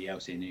bring somebody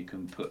else in who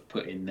can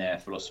put in their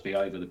philosophy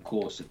over the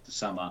course of the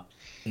summer,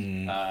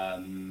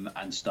 and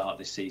start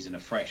this season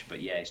afresh.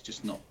 But yeah,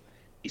 it's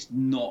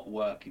not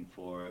working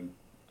for him.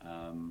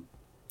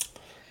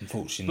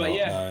 Unfortunately,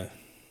 no.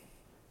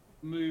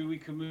 We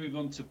can move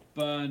on to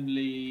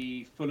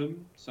Burnley,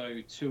 Fulham. So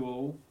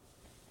 2-2.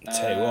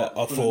 Tell you what,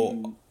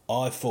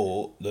 I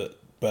thought that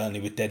Burnley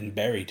were dead and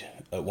buried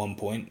at one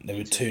point. They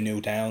were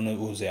 2-0 down.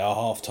 What was it, our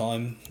half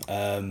time?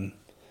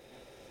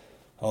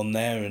 On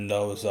there, and I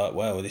was like,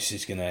 well, this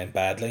is going to end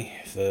badly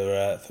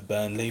for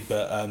Burnley.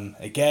 But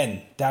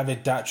again,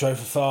 David Datro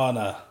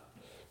Fofana.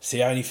 It's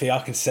the only thing I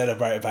can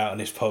celebrate about on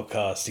this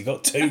podcast. He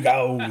got 2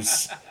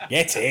 goals.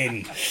 Get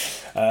in.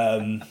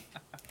 But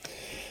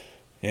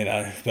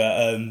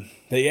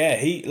yeah,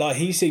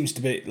 he seems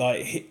to be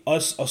like I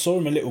saw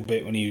him a little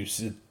bit when he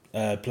was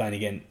playing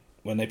again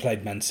when they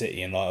played Man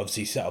City, and like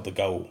obviously he set up the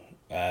goal.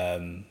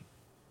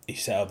 He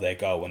set up their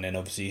goal, and then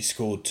obviously he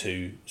scored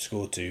two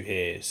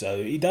here.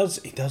 So he does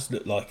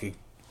look like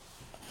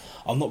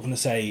I'm not going to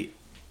say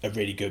a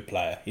really good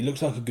player. He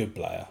looks like a good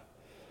player.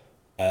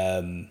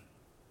 And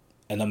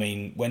I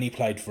mean, when he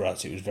played for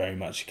us, it was very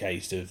much a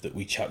case of that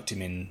we chucked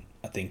him in,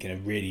 I think, in a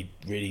really,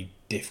 really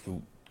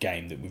difficult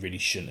game that we really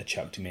shouldn't have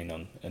chucked him in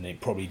on, and it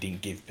probably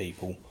didn't give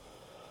people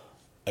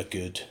a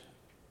good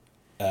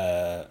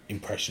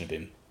impression of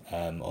him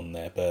on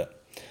there. But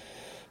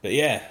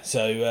yeah,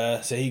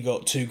 so he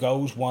got 2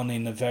 goals, one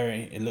in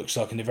it looks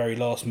like in the very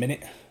last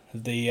minute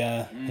of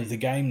the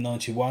game,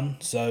 91.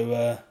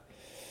 So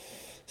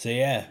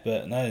yeah,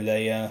 but no,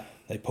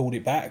 they pulled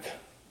it back,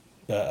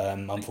 but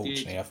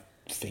unfortunately, I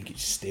think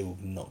it's still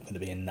not going to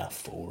be enough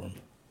for them,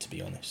 to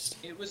be honest.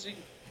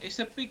 It's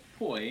a big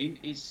point.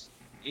 It's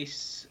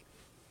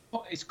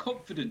it's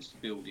confidence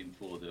building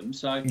for them.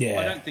 So I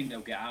don't think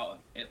they'll get out of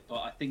it, but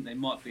I think they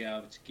might be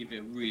able to give it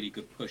a really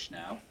good push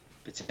now,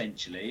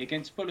 potentially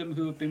against Fulham,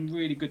 who have been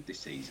really good this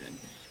season.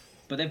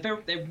 But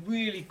they're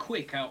really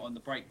quick out on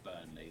the break,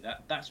 Burnley.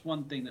 That's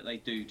one thing that they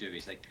do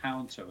is they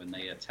counter and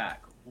they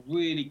attack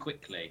really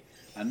quickly,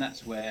 and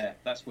that's where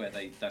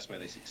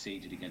they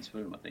succeeded against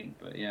Fulham, I think.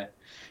 But yeah,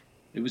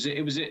 it was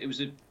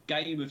a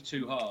game of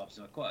two halves.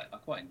 And I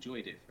quite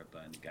enjoyed it for a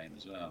Burnley game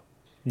as well.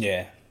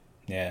 Yeah.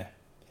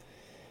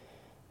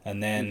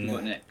 And then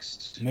what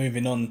next?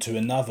 Moving on to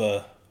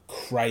another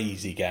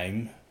crazy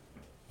game.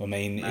 I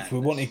mean, if we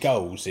wanted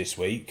goals this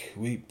week,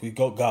 we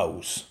got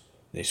goals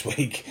this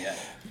week. Yeah.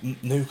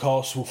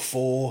 Newcastle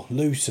 4,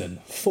 Luton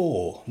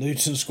 4.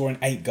 Luton scoring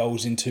 8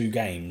 goals in 2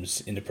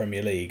 games in the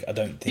Premier League. I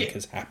don't think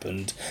has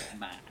happened.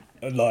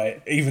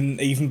 Like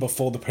even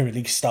before the Premier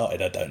League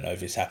started, I don't know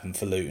if it's happened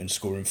for Luton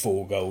scoring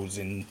 4 goals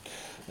in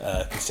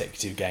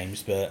consecutive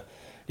games. But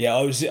yeah,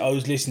 I was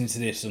listening to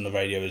this on the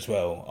radio as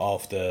well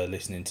after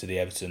listening to the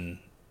Everton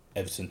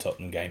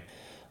Tottenham game,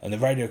 and the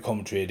radio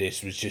commentary of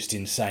this was just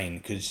insane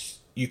because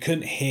you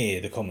couldn't hear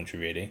the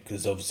commentary really,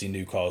 because obviously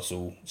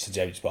Newcastle St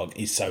James's Park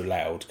is so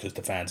loud because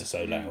the fans are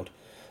so loud.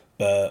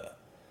 But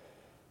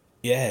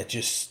yeah,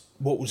 just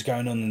what was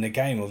going on in the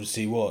game.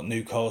 Obviously,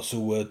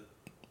 Newcastle were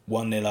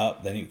 1-0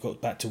 up, then it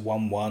got back to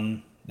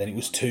 1-1, then it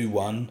was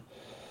 2-1,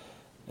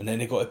 and then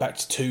it got it back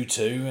to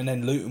 2-2, and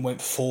then Luton went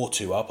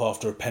 4-2 up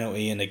after a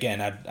penalty, and again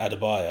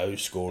Adebayo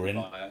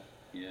scoring.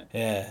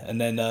 Yeah,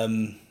 and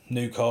then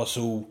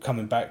Newcastle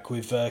coming back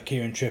with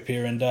Kieran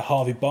Trippier and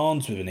Harvey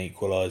Barnes with an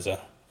equaliser.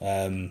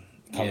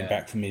 Coming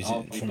back from his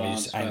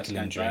ankle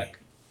injury.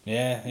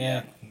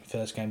 Yeah,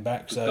 first game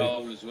back. Good so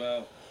goal as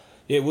well.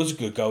 Yeah, it was a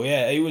good goal.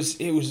 Yeah, it was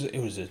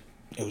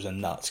a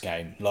nuts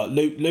game. Like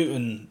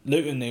Luton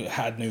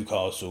had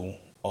Newcastle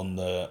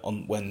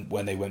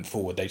when they went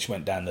forward. They just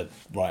went down the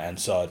right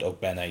hand side.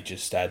 Ogbene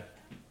just had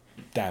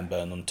Dan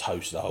Burn on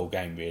toast the whole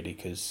game really.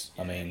 Because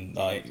I mean,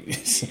 like,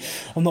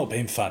 I'm not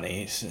being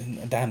funny.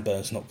 Dan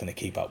Burn's not going to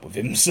keep up with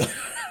him. So.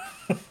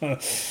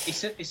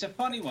 It's a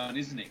funny one,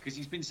 isn't it? Because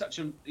he's been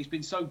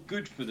so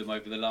good for them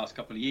over the last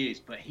couple of years,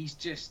 but he's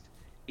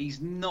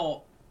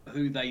not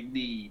who they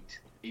need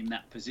in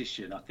that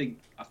position. I think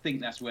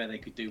that's where they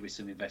could do with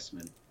some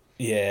investment.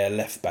 Yeah,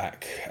 left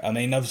back. I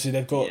mean, obviously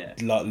they've got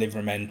like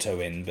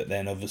Livramento in, but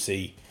then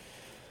obviously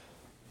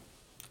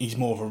he's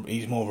more of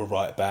a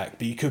right back.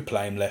 But you could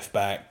play him left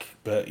back.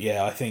 But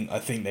yeah, I think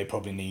they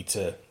probably need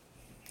to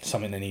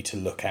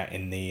look at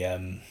in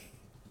the.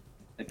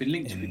 They've been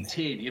linked with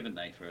Tierney, haven't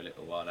they, for a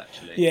little while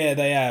actually? Yeah,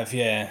 they have.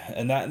 Yeah,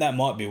 and that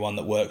might be one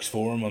that works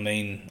for him. I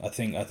mean, I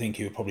think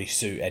he would probably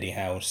suit Eddie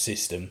Howe's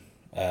system.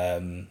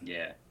 On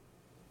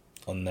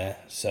there,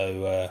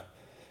 so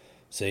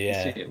yeah,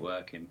 I see it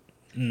working.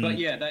 But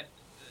yeah, that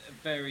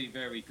very,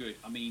 very good.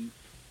 I mean,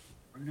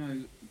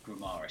 Bruno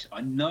Guimaraes. I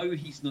know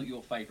he's not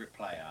your favourite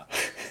player,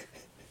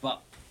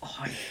 but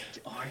I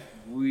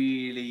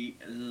really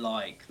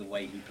like the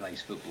way he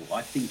plays football.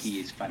 I think he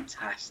is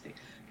fantastic.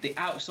 The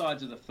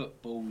outsides of the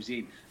footballs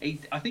in.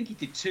 I think he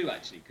did 2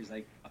 actually, because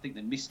I think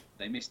they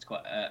missed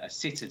quite a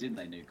sitter, didn't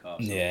they,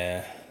 Newcastle?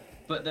 Yeah.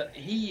 But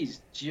he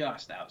is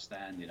just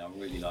outstanding. I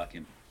really like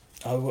him.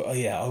 I will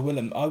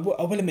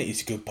admit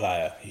he's a good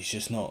player. He's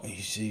just not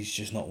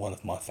one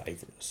of my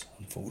favourites,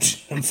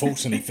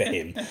 unfortunately for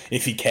him.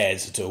 If he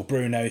cares at all,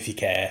 Bruno, if you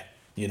care,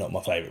 you're not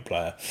my favourite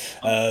player.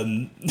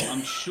 I'm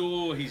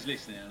sure he's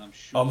listening, and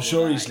I'm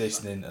sure he's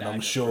listening, and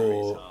I'm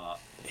sure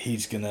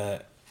he's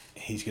gonna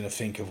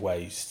think of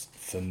ways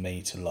for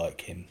me to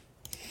like him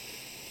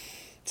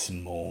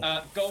some more.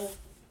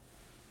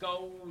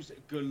 Goals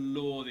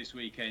galore this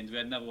weekend. We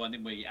had another one,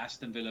 didn't we?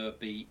 Aston Villa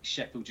beat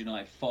Sheffield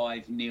United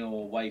 5-0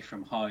 away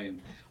from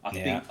home. I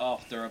think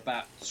after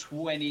about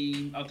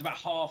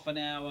half an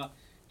hour,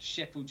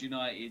 Sheffield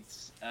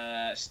United's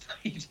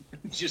stadium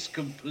just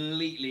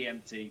completely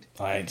emptied.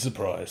 I ain't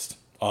surprised.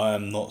 I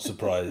am not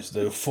surprised.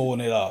 They were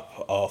 4-0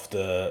 up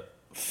after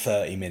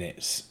 30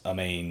 minutes. I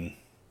mean,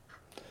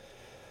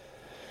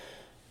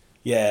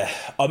 yeah.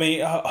 I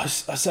mean, I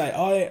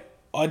say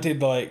I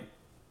did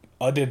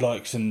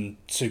like some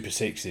Super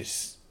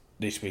Sixes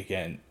this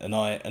weekend, and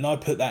I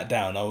put that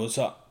down. I was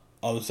like,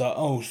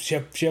 oh,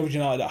 Sheffield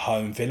United at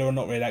home, Villa are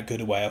not really that good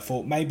away. I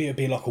thought maybe it'd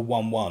be like a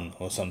 1-1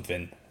 or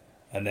something,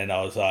 and then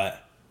I was like,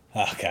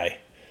 okay,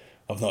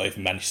 I've not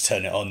even managed to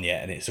turn it on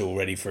yet, and it's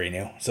already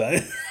 3-0. So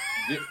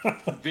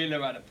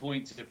Villa had a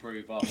point to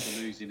prove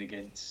after losing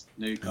against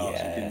Newcastle,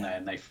 didn't they?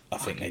 And I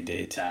think they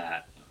did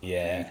that.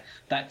 Yeah,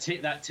 that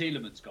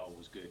Tielemans goal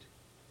was good.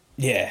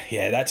 Yeah,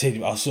 that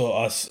team. I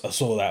saw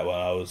that one.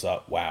 I was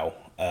like, wow.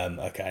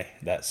 Okay,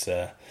 that's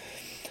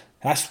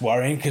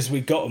worrying because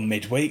we got them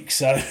midweek.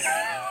 So.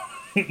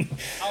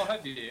 Oh,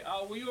 have you?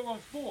 Oh, well, you're on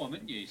form,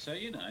 aren't you? So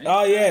you know.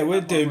 Oh yeah,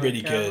 we're doing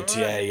really good.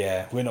 Right.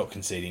 Yeah, we're not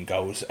conceding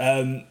goals.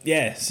 So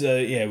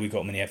we got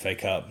them in the FA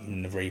Cup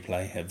in the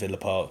replay at Villa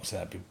Park.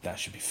 So that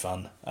should be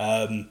fun.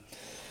 I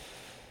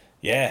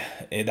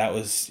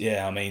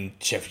mean,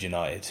 Sheffield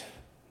United.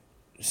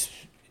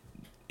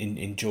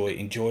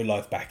 enjoy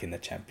life back in the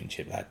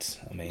Championship, lads.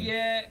 I mean,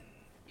 yeah,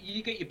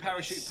 you get your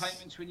parachute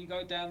payments when you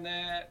go down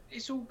there.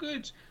 It's all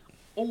good.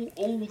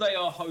 All they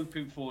are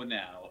hoping for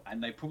now,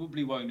 and they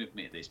probably won't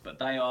admit this, but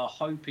they are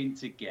hoping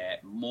to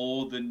get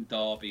more than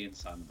Derby and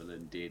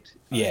Sunderland did.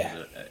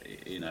 Yeah.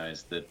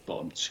 As the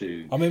bottom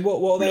two. I mean,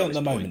 what are they on at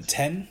the moment?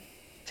 10?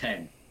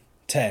 10.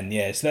 10,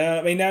 yeah.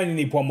 So they only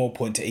need one more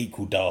point to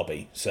equal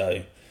Derby.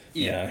 So,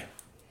 you know.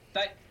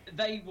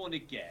 They want to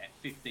get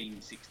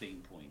 15,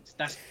 16 points.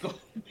 That's got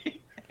to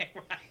be their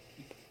aim.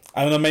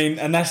 And I mean,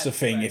 and that's the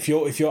thing. If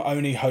you're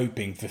only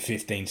hoping for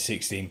 15,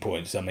 16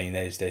 points, I mean,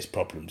 there's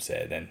problems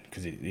there then,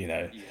 because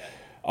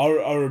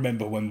I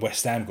remember when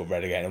West Ham got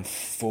relegated on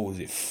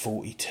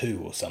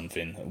 42 or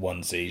something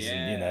one season.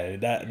 Yeah. You know,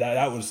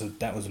 that was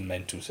a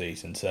mental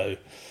season. So,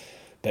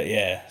 but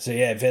yeah,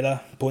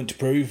 Villa, point to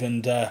prove,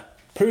 and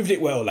proved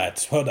it well,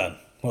 lads. Well done,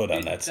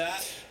 lads.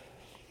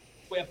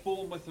 We have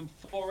Bournemouth and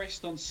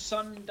Forest on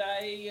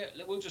Sunday.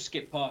 We'll just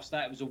skip past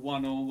that. It was a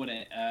 1-1,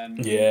 wasn't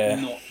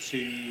it? Not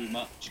too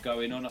much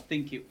going on. I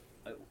think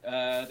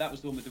that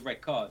was the one with the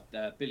red card.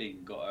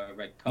 Billing got a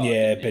red card.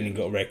 Yeah, Billing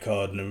got a red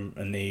card,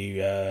 and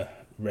the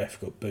ref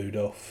got booed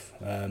off.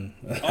 At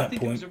I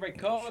think it was a red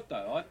card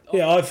though.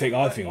 I think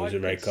it was a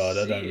red card.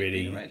 I don't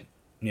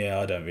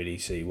really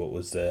see what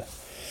was the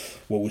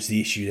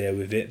issue there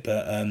with it,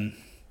 but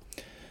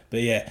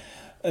yeah.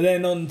 And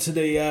then on to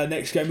the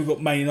next game, we've got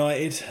Man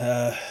United.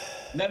 No.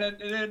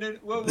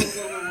 Whoa.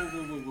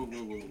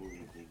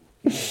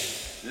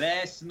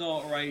 Let's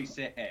not race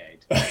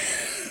ahead.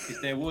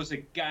 Because there was a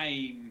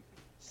game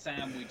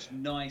sandwiched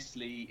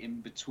nicely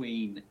in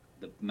between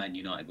the Man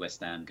United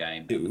West Ham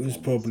game. It was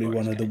probably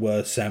one of the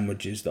worst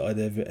sandwiches that I'd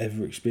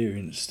ever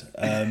experienced.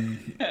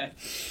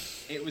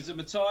 It was a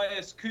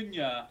Matthias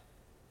Cunha.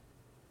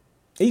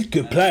 He's a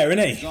good player,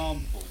 isn't he?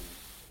 Example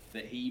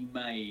that he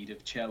made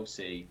of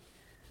Chelsea.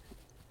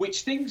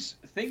 Which things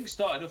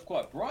started off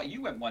quite bright.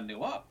 You went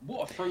 1-0 up.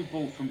 What a through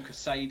ball from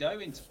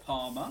Casado into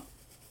Palmer.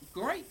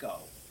 Great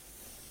goal.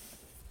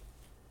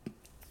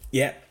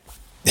 Yeah.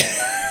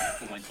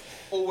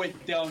 All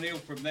went downhill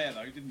from there,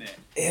 though, didn't it?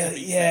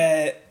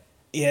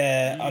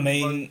 Yeah. I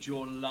mean, rode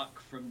your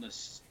luck from the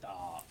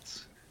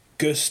start.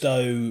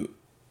 Gusto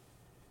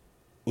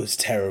was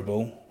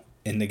terrible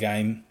in the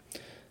game.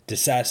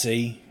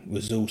 Disasi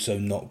was also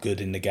not good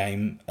in the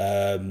game.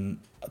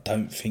 I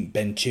don't think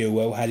Ben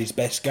Chilwell had his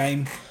best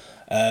game.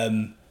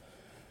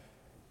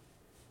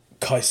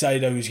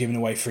 Caicedo was giving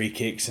away free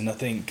kicks, and I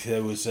think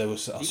there was I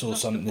saw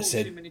something that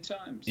said too many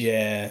times.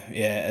 Yeah,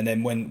 and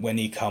then when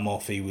he come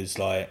off, he was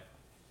like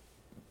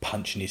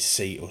punching his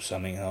seat or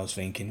something, and I was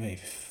thinking,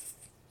 if you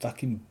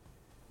fucking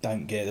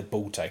don't get the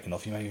ball taken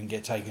off, you may even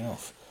get taken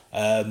off.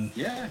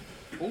 Yeah,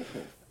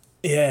 awful.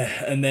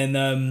 Yeah, and then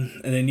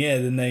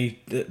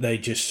they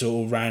just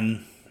sort of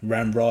ran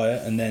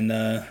riot, and then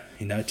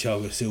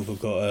Thiago Silva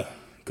got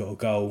a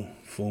goal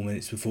 4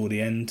 minutes before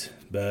the end,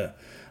 but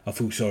I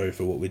feel sorry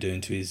for what we're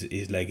doing to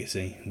his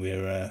legacy.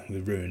 We're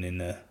ruining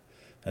a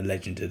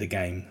legend of the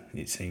game,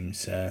 it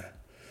seems, with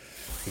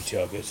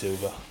Thiago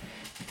Silva.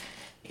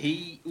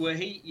 He's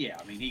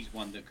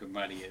one that can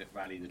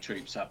rally the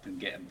troops up and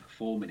get them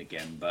performing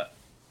again, but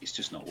it's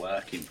just not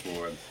working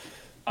for him.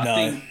 I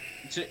think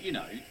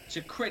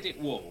to credit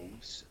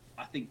Wolves,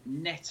 I think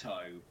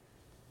Neto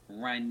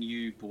ran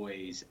you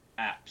boys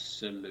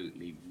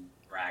absolutely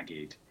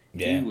ragged.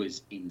 Yeah. He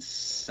was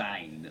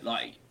insane.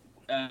 Like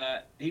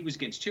he was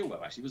against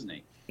Chilwell, actually, wasn't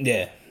he?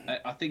 Yeah.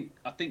 I think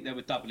they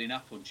were doubling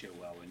up on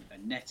Chilwell,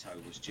 and Neto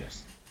was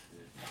just.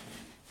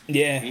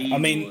 Yeah,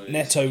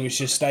 Neto was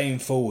just staying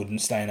forward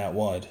and staying out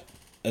wide,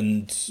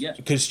 and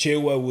because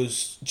Chilwell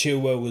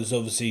was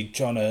obviously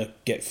trying to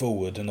get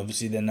forward, and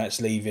obviously then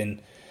that's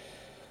leaving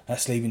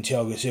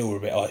Thiago Silva a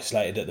bit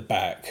isolated at the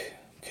back,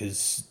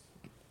 because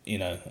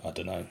I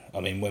don't know. I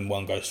mean, when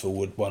one goes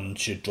forward, one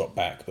should drop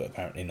back, but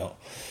apparently not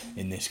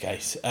in this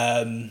case.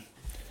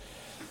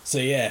 So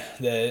yeah,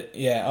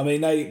 I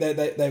mean,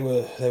 they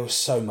were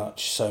so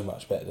much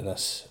better than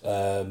us.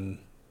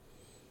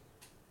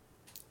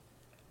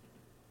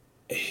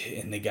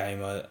 In the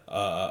game,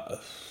 I've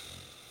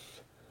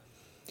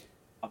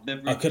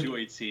never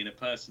enjoyed seeing a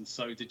person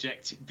so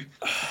dejected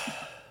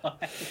before.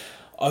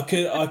 I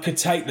could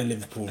take the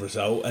Liverpool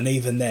result, and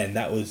even then,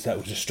 that was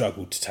a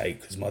struggle to take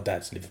because my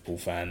dad's a Liverpool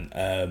fan,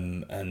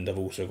 and I've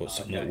also got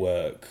someone at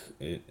work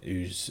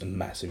who's a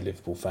massive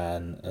Liverpool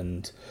fan,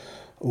 and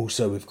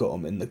also we've got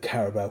them in the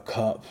Carabao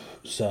Cup,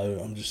 so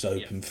I'm just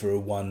hoping for a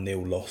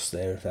 1-0 loss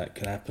there if that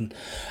can happen.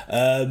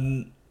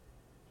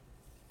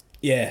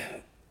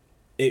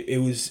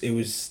 It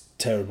was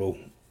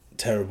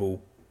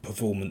terrible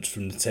performance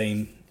from the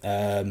team.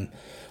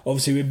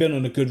 Obviously, we've been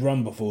on a good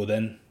run before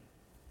then.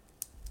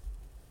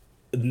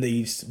 And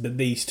these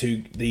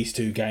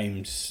two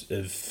games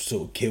have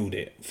sort of killed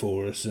it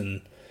for us.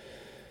 And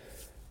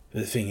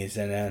the thing is,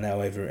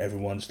 now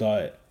everyone's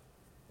like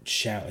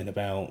shouting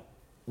about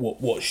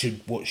what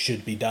should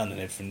be done and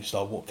everything. It's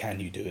like, what can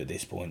you do at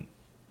this point,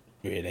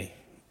 really?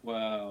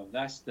 Well,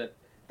 that's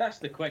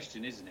the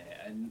question, isn't it?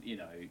 And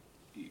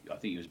I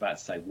think you was about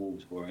to say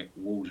Wolves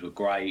were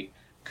great.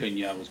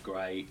 Cunha was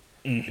great.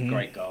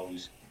 Great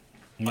goals.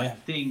 Yeah. I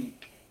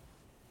think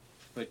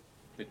for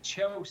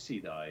Chelsea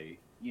though,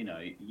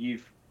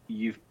 you've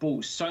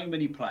bought so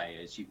many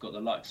players. You've got the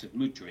likes of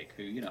Mudryk,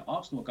 who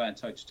Arsenal are going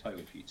toe to toe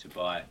with you to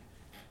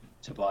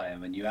buy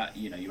him, and you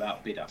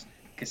outbid us.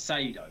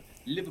 Casado,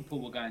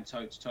 Liverpool were going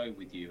toe to toe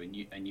with you,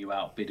 and you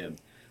outbid them.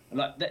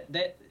 Like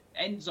that,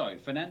 Enzo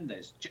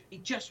Fernandez, he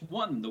just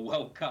won the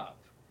World Cup.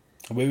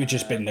 We were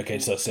just bidding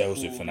against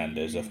ourselves with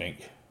Fernandez, I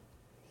think.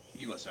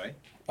 You what? Sorry.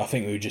 I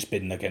think we were just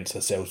bidding against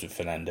ourselves with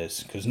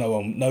Fernandez because no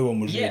one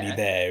was really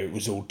there. It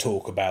was all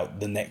talk about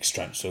the next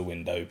transfer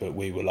window, but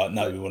we were like,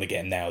 no, we want to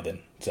get him now. Then,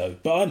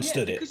 but I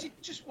understood it because you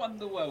just won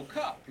the World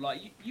Cup.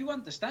 Like you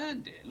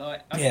understand it.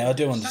 Like I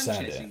do understand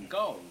Sanchez it. in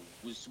goal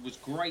was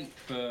great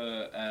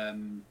for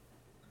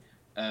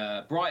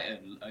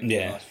Brighton over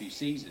the last few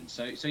seasons.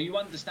 So you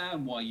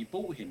understand why you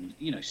bought him.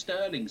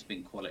 Sterling's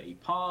been quality.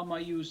 Palmer,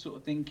 you were sort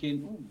of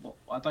thinking,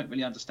 I don't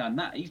really understand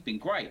that. He's been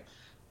great,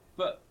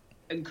 but.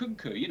 And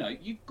Kunku,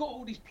 you've got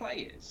all these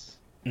players.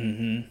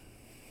 Mm-hmm.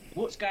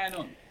 What's going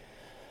on?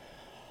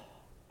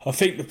 I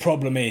think the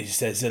problem is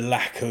there's a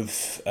lack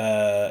of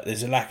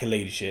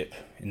leadership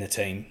in the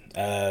team,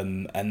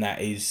 and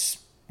that is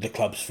the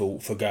club's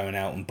fault for going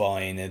out and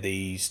buying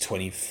these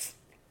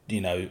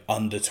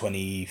under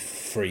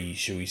 23,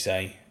 shall we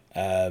say?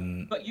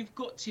 But you've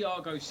got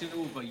Thiago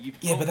Silva.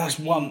 But that's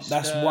one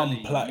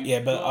player. Yeah,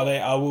 but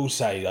I will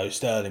say though,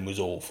 Sterling was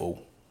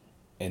awful.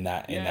 In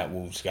that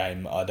Wolves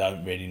game, I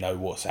don't really know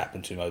what's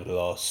happened to him over the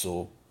last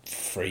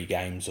 3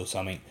 games or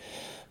something,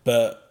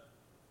 but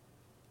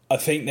I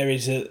think there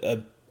is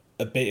a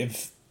bit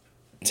of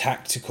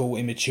tactical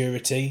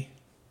immaturity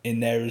in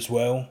there as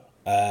well,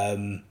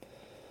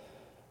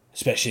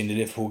 especially in the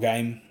Liverpool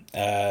game.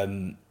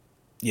 Going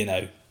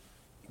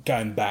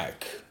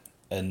back,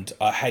 and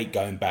I hate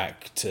going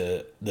back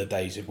to the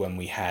days of when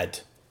we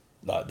had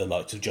like the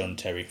likes of John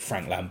Terry,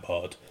 Frank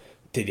Lampard,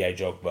 Didier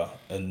Drogba,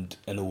 and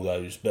all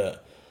those,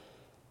 but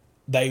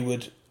they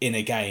would in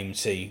a game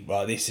see,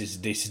 right, this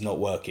is not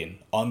working.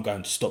 I'm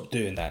going to stop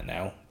doing that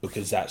now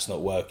because that's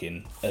not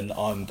working, and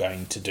I'm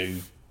going to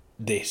do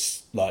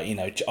this.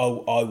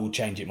 I will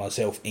change it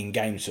myself in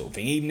game, sort of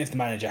thing. Even if the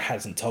manager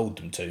hasn't told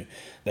them to,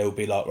 they will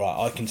be like,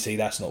 right, I can see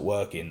that's not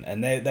working,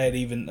 and they'd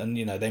even, and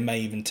they may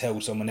even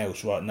tell someone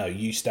else, right, no,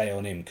 you stay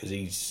on him because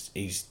he's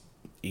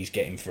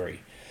getting free,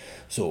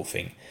 sort of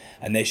thing.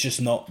 And there's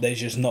just not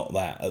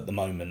that at the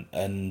moment,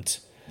 and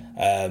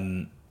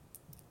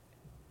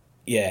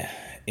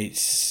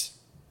it's.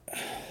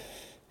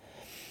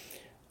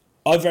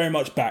 I very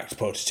much backed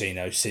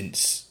Pochettino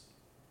since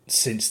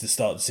the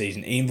start of the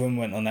season. Even when we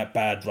went on that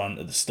bad run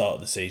at the start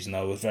of the season,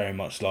 I was very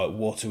much like,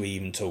 what are we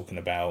even talking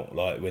about?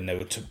 Like when there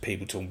were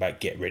people talking about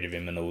get rid of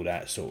him and all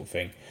that sort of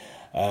thing.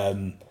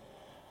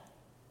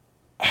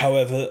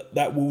 However,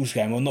 that Wolves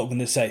game, I'm not going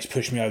to say it's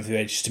pushed me over the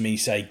edge to me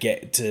saying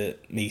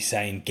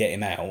get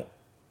him out.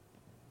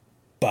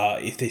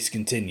 But if this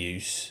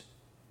continues,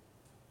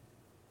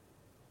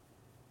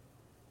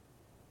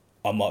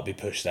 I might be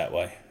pushed that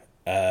way.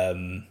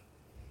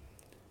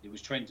 It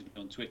was trending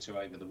on Twitter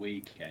over the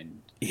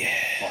weekend. Yeah.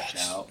 Watch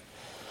out.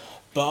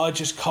 But I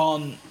just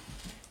can't.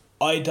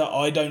 I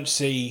don't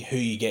see who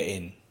you get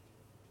in,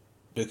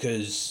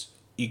 because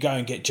you go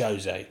and get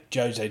Jose.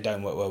 Jose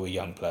don't work well with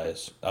young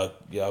players. I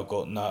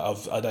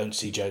don't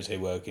see Jose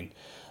working.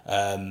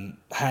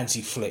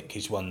 Hansi Flick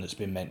is one that's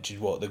been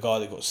mentioned. The guy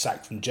that got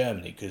sacked from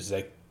Germany because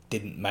they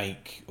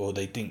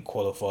didn't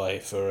qualify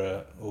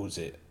for what was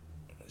it?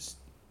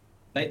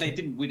 They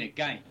didn't win a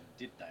game,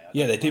 did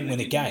they? They didn't win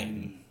a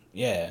game.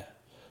 Yeah.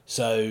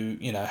 So,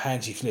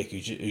 Hansi Flick,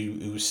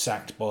 who was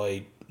sacked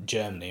by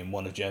Germany and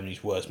one of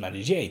Germany's worst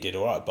managers, he did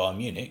all right at Bayern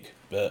Munich,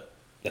 but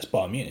that's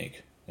Bayern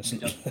Munich.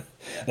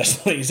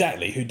 That's not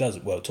exactly who does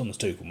it. Well, Thomas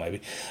Tuchel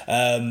maybe.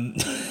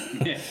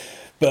 Yeah.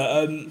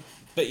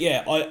 But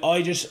yeah,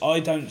 I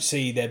don't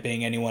see there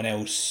being anyone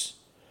else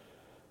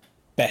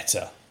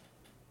better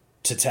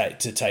to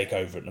take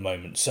over at the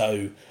moment.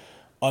 So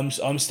I'm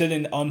still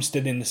in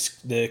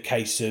the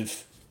case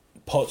of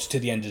Poch to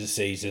the end of the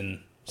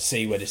season,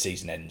 see where the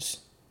season ends,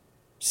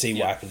 see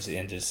what happens at the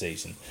end of the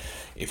season.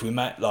 If we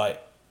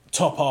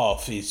top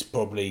half is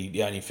probably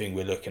the only thing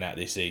we're looking at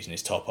this season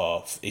is top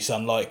half. It's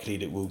unlikely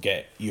that we'll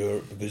get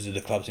Europe because of the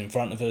clubs in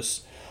front of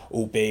us,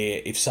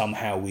 albeit if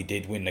somehow we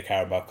did win the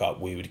Carabao Cup,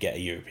 we would get a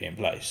European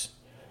place.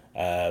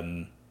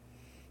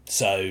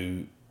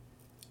 So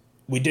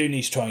we do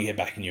need to try and get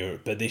back in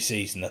Europe, but this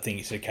season I think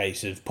it's a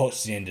case of Poch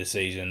to the end of the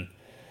season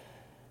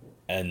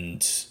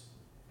and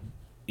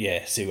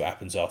see what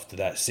happens after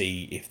that,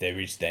 see if there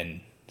is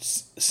then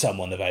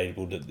someone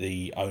available that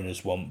the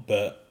owners want,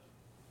 but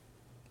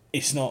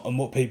it's not, and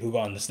what people got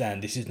to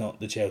understand, this is not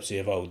the Chelsea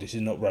of old. This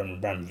is not Roman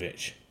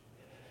Abramovich.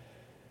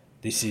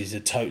 This is a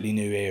totally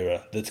new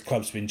era. The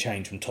club's been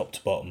changed from top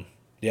to bottom.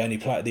 The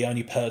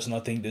only person I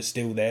think that's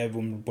still there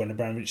when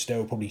Abramovich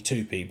there are probably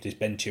two people. It's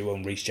Ben Chilwell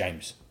and Reece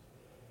James.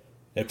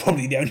 They're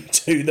probably the only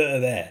two that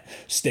are there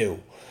still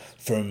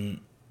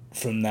from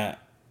that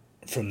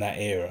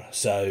era.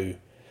 So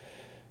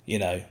you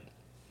know,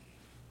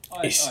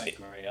 I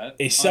agree.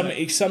 It's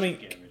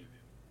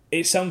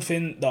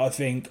something that I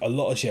think a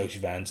lot of Chelsea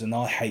fans, and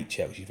I hate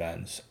Chelsea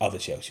fans, other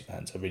Chelsea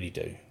fans, I really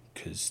do,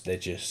 because they're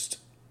just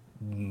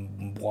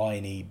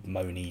whiny,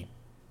 moany.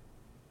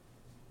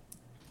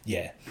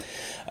 Yeah,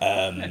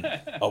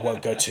 I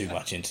won't go too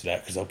much into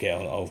that because I'll get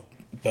on.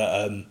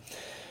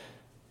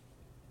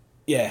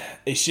 Yeah,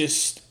 it's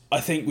just,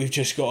 I think we've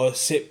just got to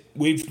sit.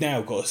 We've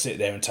now got to sit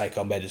there and take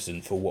our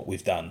medicine for what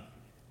we've done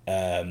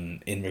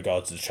in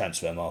regards to the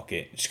transfer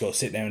market. Just got to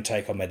sit there and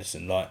take our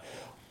medicine. Like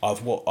I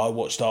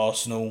watched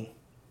Arsenal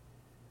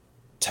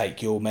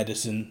take your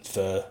medicine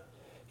for,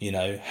 you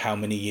know, how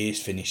many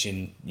years,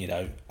 finishing, you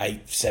know,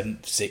 8th,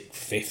 7th, 6th,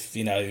 5th,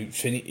 you know,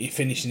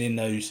 finishing in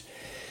those,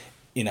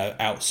 you know,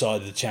 outside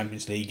of the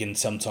Champions League, and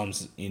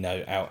sometimes, you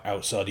know,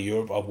 outside of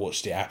Europe. I've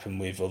watched it happen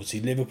with,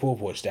 obviously, Liverpool.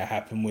 I've watched it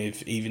happen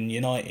with even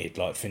United,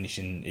 like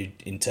finishing,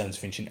 in terms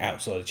of finishing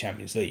outside of the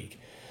Champions League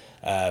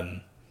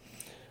on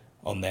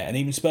there. And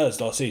even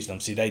Spurs last season,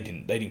 obviously, they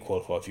didn't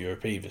qualify for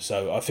Europe either.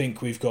 So I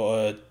think we've got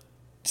to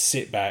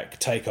sit back,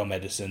 take our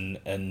medicine,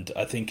 and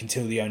I think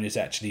until the owners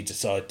actually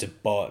decide to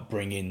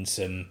bring in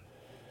some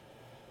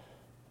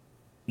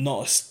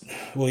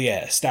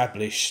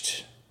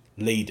established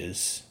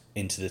leaders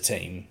into the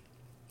team,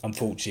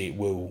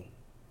 unfortunately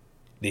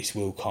this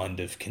will kind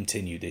of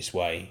continue this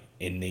way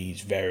in these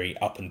very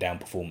up and down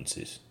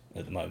performances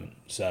at the moment.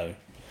 So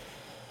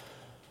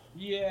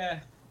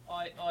yeah,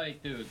 I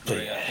do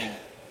agree. I think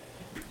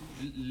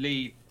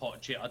leave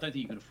Poch. I don't think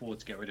you can afford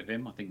to get rid of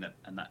him. I think that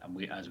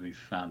as we've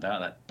found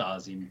out, that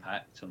does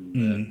impact on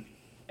the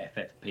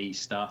FFP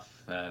stuff.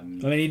 I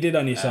mean, he did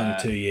only sign a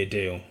 2-year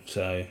deal,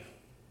 so.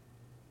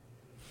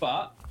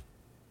 But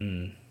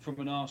from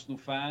an Arsenal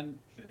fan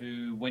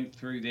who went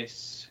through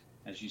this,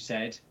 as you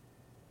said,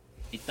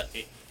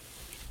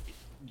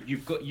 you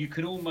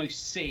can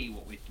almost see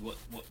what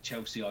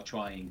Chelsea are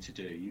trying to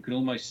do. You can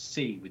almost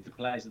see with the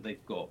players that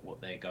they've got what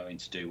they're going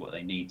to do, what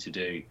they need to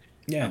do,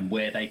 and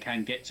where they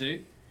can get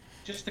to.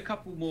 Just a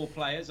couple more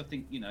players. I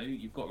think, you know,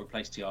 you've got to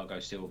replace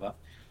Thiago Silva.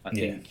 I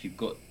think you've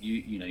got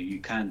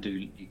you can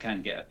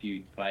get a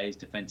few players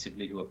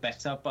defensively who are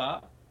better,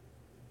 but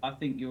I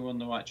think you're on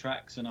the right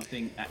tracks, and I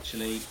think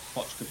actually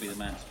Poch could be the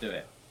man to do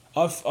it.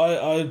 I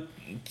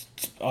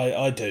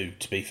do,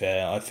 to be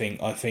fair. I think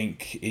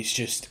this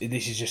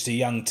is just a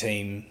young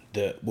team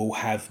that will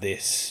have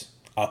this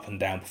up and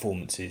down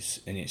performances,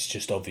 and it's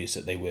just obvious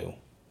that they will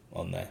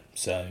on there.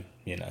 So,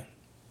 you know.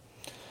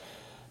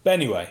 But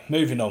anyway,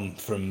 moving on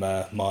from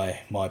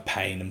my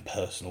pain and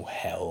personal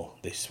hell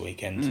this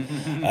weekend.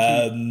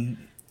 Man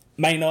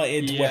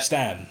United, West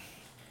Ham.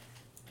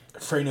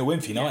 3-0 win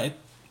for United.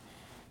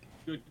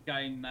 Good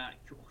game. That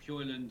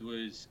Højlund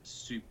was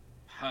superb.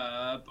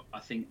 I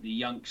think the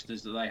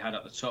youngsters that they had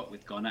at the top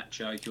with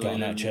Garnacho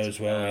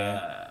as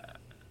well,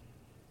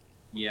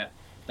 yeah,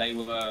 they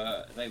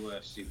were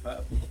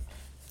superb.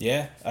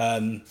 Yeah.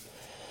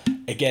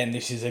 Again,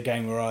 this is a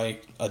game where I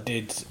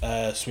did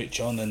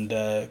switch on and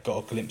got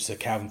a glimpse of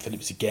Calvin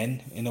Phillips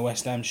again in a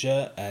West Ham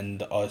shirt,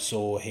 and I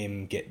saw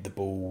him get the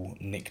ball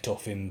nicked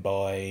off him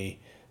by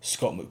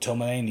Scott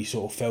McTominay, and he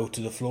sort of fell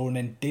to the floor and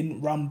then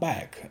didn't run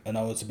back. And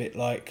I was a bit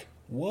like,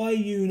 why are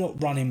you not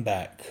running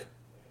back?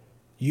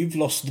 You've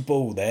lost the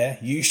ball there.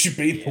 You should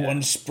be the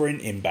one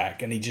sprinting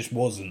back. And he just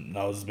wasn't. And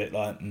I was a bit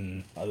like,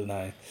 I don't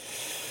know.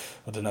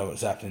 I don't know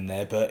what's happening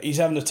there. But he's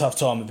having a tough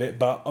time of it.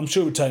 But I'm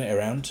sure he'll turn it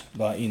around.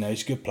 Like, you know,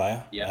 he's a good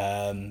player.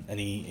 Yeah. And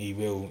he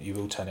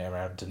will turn it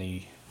around. And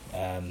he,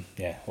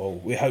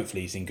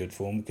 hopefully he's in good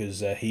form,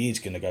 because he is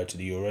going to go to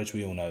the Euros.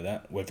 We all know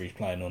that, whether he's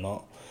playing or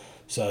not.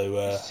 So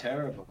it's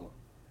terrible.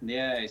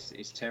 Yeah,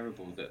 it's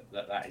terrible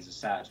that is a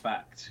sad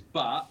fact.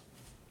 But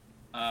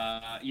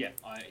he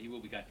will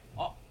be going.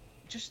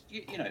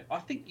 I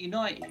think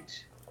United.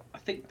 I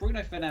think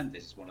Bruno Fernandes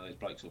is one of those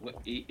blokes.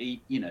 He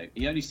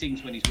only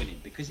sings when he's winning,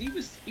 because he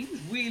was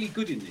really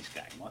good in this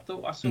game. I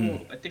thought I saw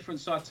a different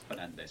side to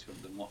Fernandes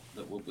than what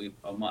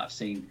I might have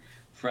seen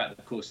throughout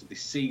the course of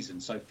this season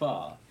so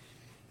far.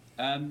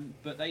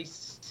 But they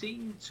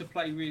seem to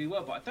play really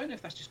well. But I don't know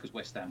if that's just because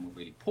West Ham were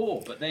really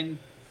poor. But then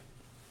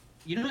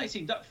United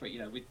seemed up for it, you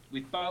know,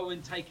 with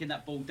Bowen taking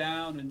that ball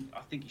down, and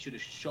I think he should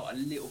have shot a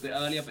little bit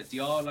earlier. But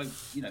Diallo,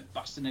 you know,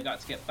 busting their gut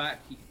to get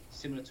back,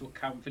 similar to what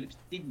Calvin Phillips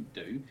didn't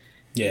do.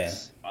 Yeah,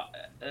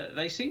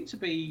 they seem to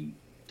be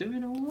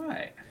doing all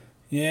right.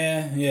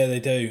 Yeah, they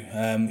do.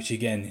 Which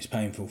again, is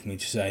painful for me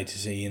to say, to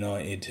see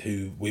United,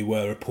 who we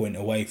were a point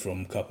away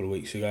from a couple of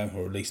weeks ago,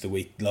 or at least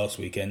last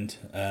weekend,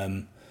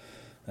 and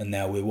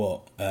now we're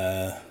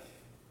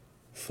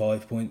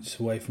 5 points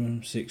away from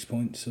them, 6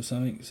 points or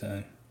something.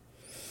 So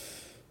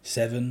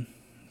 7.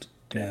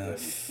 Yeah,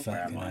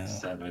 fucking hell.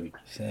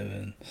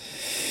 7.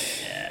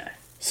 Yeah.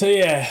 So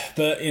yeah,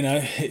 but you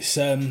know, it's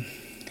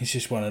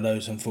just one of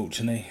those,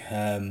 unfortunately.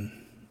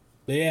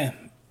 But yeah,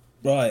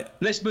 right.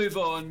 Let's move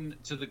on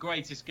to the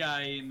greatest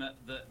game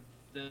that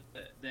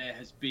there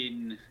has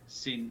been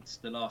since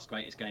the last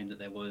greatest game that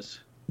there was.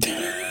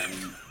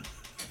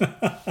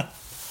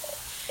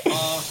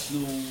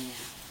 Arsenal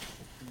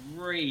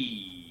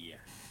 3,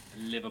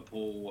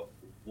 Liverpool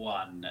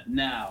won.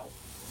 Now,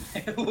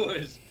 there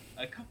was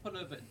a couple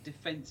of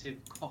defensive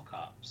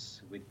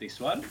cock-ups with this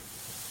one.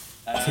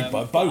 I think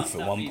by both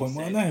at one point,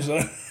 weren't they?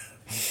 So.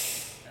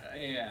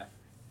 Yeah.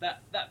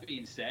 That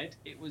being said,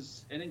 it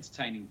was an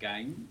entertaining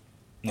game.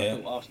 Yeah.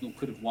 I thought Arsenal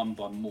could have won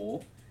by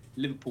more.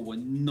 Liverpool were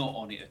not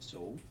on it at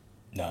all.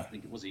 No. I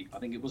think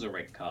it was a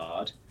red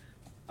card.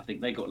 I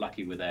think they got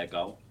lucky with their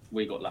goal.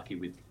 We got lucky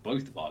with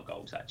both of our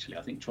goals, actually.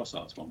 I think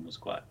Trossard's one was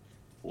quite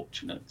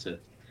fortunate to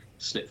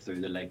slip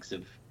through the legs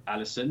of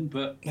Alisson,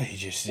 but he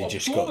just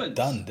got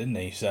done, didn't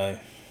he? So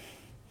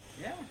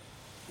yeah,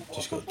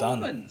 just got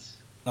done.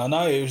 I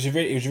know it was a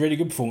really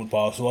good performance by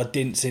Arsenal. I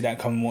didn't see that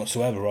coming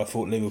whatsoever. I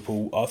thought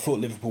Liverpool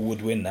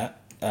would win that,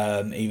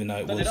 even though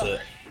it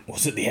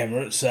was at the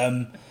Emirates.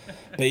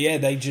 But yeah,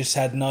 they just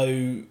had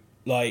no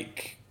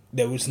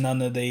there was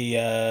none of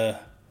the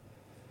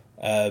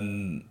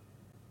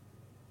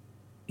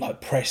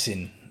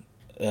pressing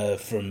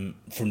from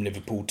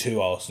Liverpool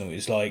to Arsenal.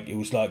 It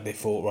was like they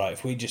thought, right,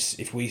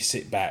 if we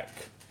sit back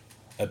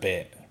a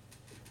bit,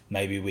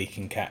 maybe we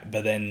can catch.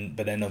 But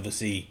then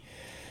obviously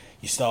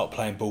you start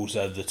playing balls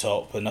over the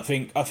top, and I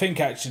think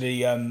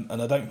actually, and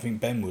I don't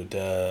think Ben would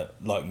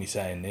like me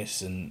saying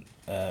this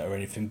or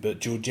anything, but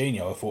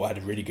Jorginho I thought had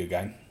a really good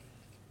game.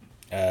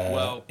 Ben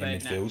in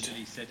midfield.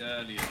 Actually said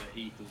earlier that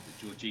he thought that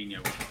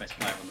Jorginho was the best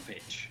player on the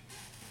pitch.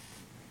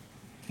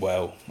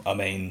 Well, I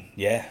mean,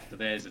 yeah. So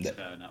there's a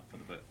turn up for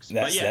the books.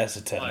 That's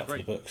a turn up for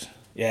the books.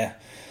 Yeah.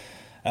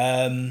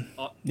 I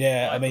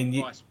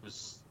mean, Rice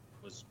was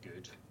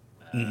good.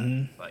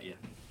 But yeah.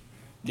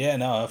 Yeah,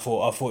 no, I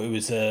thought it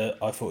was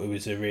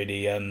a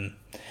really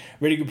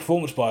really good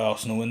performance by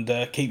Arsenal, and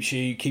keeps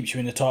you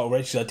in the title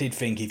race. Because I did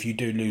think if you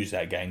do lose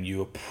that game, you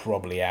were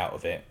probably out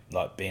of it.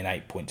 Like being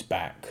 8 points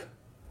back,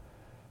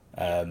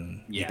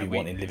 you'd be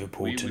wanting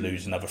Liverpool to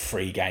lose another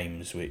 3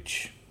 games,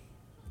 which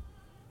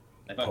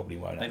probably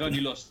won't happen. They've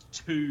only lost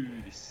 2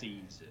 this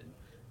season.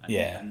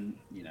 And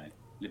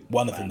Liverpool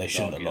one of them they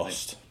shouldn't have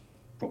lost.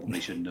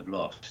 Probably shouldn't have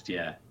lost.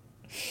 Yeah.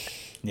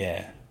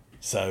 Yeah.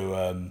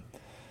 So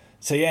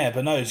yeah,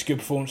 but no, it's a good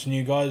performance from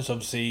you guys.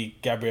 Obviously,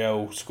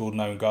 Gabriel scored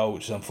an own goal,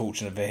 which is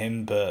unfortunate for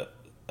him, but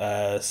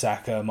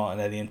Saka,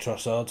 Martinelli and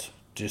Trossard,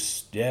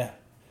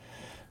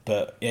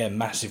 But yeah,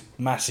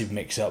 massive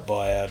mix-up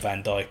by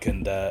Van Dijk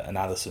and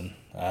Alisson.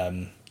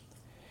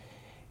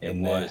 It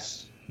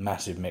was.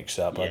 Massive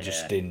mix-up. Yeah. I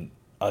just didn't...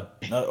 I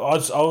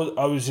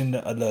was in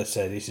the... Let's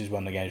say this is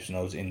one of the games when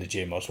I was in the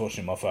gym. I was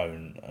watching my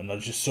phone, and I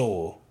just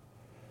heard,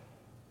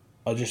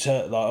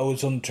 I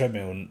was on the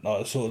treadmill and I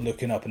was sort of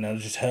looking up, and I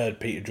just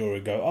heard Peter Drury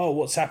go, "Oh,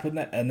 what's happened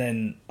there?" And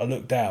then I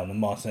looked down and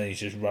Martinelli's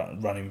just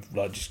running,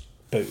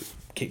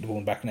 kicked the ball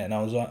in the back of the net, and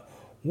I was like,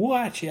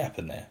 what actually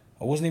happened there?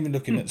 I wasn't even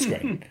looking at the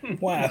screen.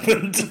 What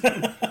happened?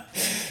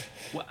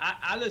 Well,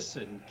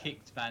 Alisson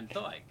kicked Van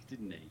Dijk,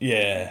 didn't he?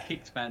 Yeah. He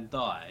kicked Van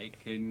Dijk,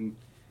 and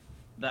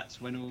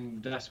that's when all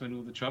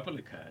the trouble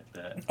occurred.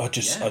 I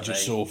just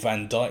saw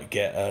Van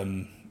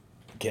Dijk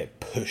get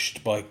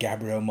pushed by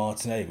Gabriel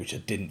Martinelli, which I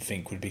didn't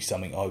think would be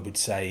something I would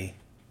say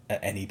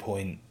at any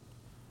point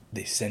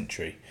this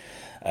century.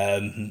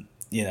 And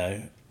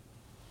it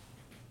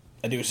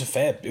was a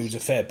fair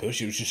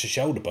push. It was just a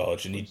shoulder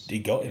barge, and he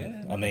got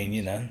him. Yeah, I mean,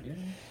 Yeah.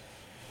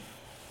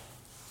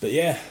 But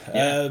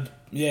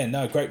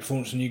no, great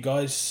performance from you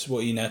guys. What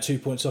are you now? 2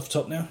 points off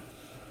top now?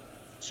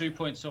 2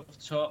 points off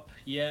the top.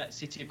 Yeah,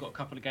 City have got a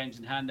couple of games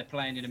in hand. They're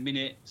playing in a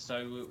minute,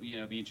 so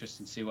it'll be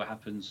interesting to see what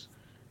happens.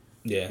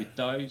 Yeah. With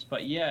those,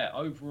 but yeah,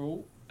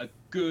 overall a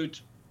good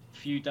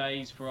few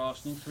days for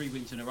Arsenal. 3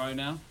 wins in a row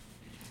now.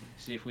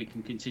 See if we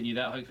can continue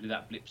that. Hopefully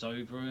that blips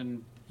over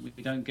and we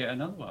don't get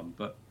another one.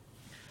 But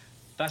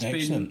that's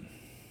been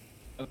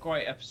a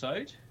great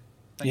episode.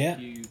 Thank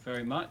you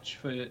very much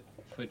for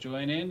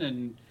joining,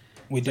 and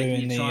we're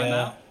doing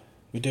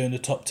the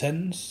top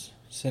 10s,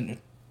 centre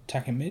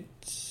attacking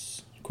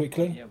mids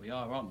quickly. Yeah, we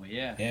are, aren't we?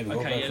 Yeah. Yeah.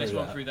 Let's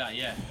run through that.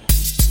 Yeah.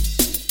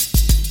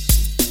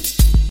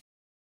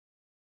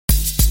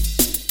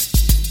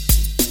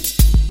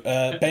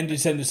 Ben did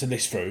send us a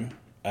list through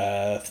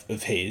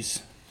of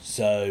his,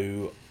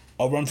 so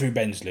I'll run through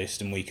Ben's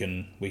list and we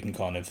can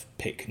kind of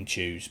pick and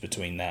choose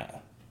between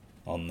that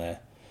on there.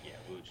 Yeah,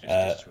 we'll just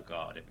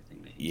disregard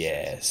everything that he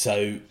says.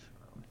 So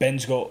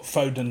Ben's got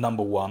Foden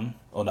number 1.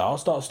 Oh no, I'll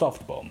start from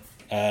the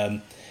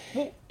bottom.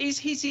 Well, is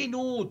his in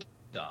order?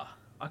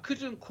 I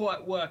couldn't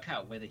quite work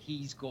out whether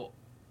he's got.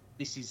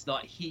 This is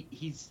like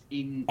he's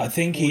in. I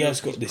think he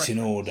has got this in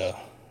order.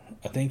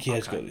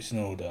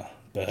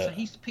 But so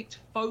he's picked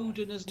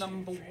Foden as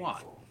number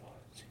 1.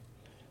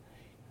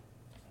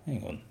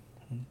 Hang on.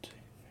 1, 2,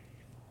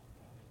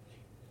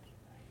 3,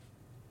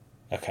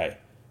 4. Okay,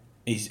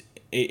 he's.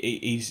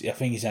 I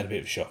think he's had a bit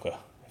of a shocker,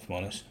 if I'm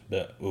honest.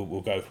 But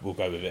we'll go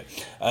with it.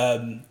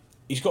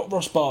 He's got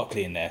Ross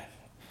Barkley in there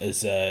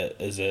as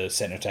a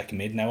centre attacking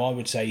mid. Now I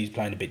would say he's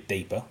playing a bit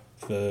deeper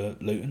for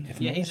Luton. If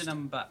I'm honest. He's a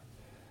number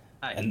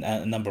 8.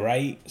 And number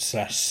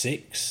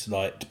 8/6,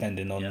 like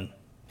depending on.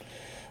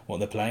 What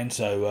they're playing.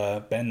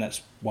 So Ben,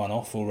 that's 1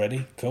 off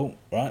already. Cool.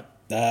 Right.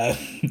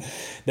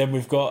 Then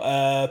we've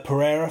got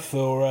Pereira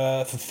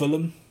for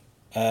Fulham,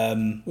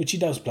 which he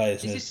does play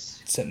as a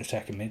centre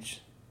attacking mid.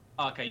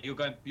 Okay, you're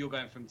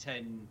going from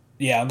 10.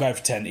 Yeah, I'm going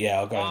for 10. Yeah,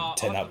 I'll go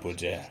 10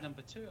 upwards. Yeah.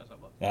 Number 2. I was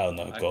like, what? Oh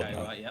no, God okay,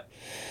 no. Right, yep.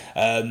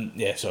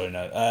 Yeah, sorry,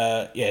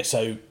 no. Yeah,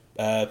 so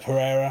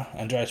Pereira,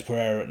 Andreas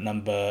Pereira at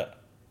number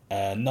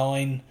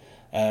 9.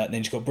 Then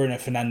you've got Bruno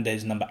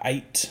Fernandes number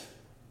 8.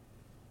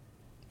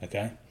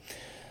 Okay.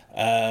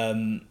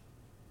 Then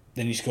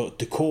he's got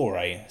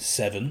Decore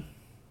 7.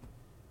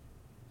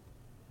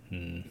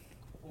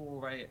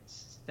 Decore at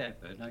 7.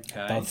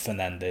 Okay. Above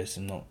Fernandes,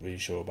 I'm not really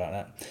sure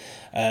about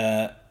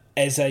that.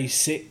 Eze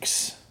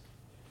 6.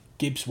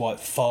 Gibbs White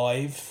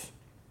 5.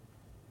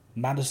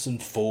 Maddison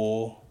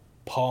 4.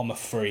 Palmer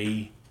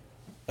 3.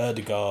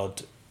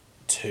 Erdegaard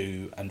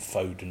 2 and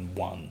Foden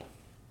 1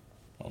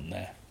 on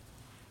there.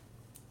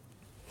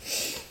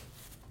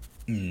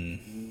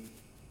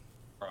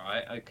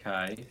 Right,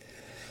 okay.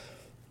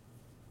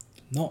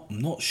 I'm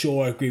not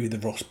sure I agree with the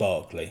Ross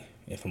Barkley,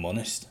 if I'm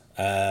honest.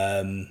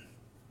 No,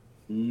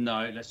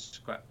 let's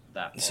scrap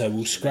that. So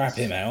we'll scrap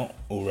him out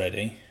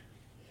already.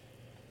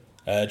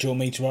 Do you want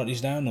me to write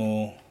these down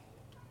or?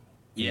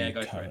 Yeah,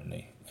 go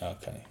currently. For it.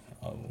 Okay,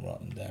 I will write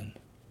them down.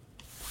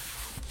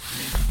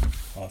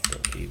 I've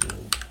got a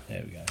keyboard.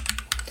 There we go.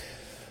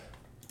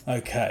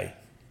 Okay.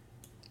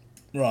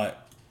 Right.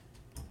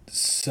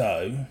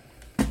 So,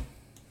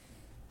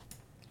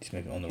 just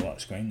move it on the right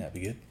screen. That'd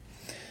be good.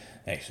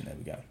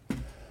 Excellent. There we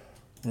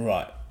go.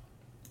 Right.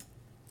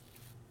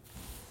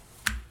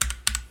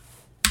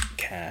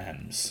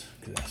 Cams,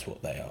 because that's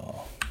what they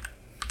are.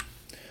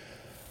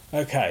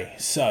 Okay.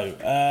 So,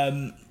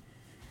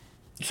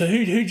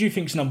 who do you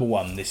think's number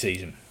 1 this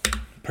season?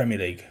 Premier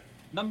League.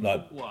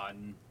 Number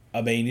 1.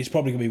 I mean, it's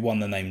probably going to be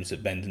one of the names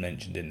that Ben's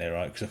mentioned in there,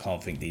 right? Because I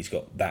can't think that he's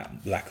got that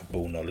lack of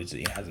ball knowledge that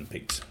he hasn't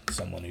picked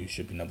someone who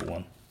should be number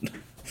 1.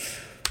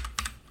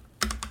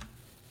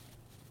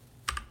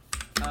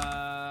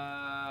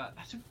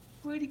 That's a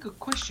really good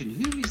question.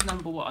 Who is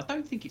number 1? I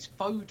don't think it's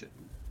Foden.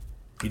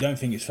 You don't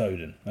think it's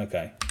Foden?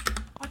 Okay.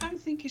 I don't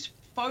think it's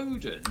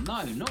Foden.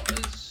 No, not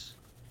as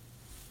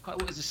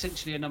what is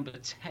essentially a number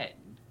 10.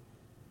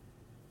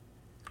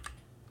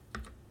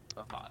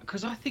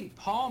 Because I think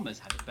Palmer's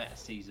had a better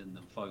season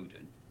than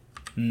Foden.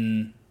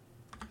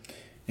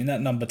 In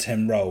that number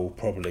 10 role,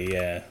 probably,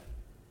 yeah.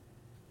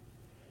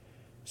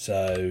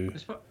 So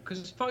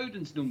because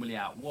Foden's normally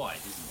out wide,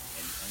 isn't he?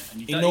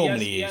 And he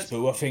normally is,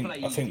 but I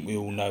think we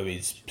all know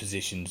his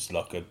position's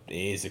like it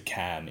is a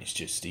cam. It's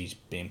just he's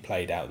being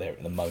played out there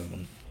at the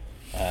moment,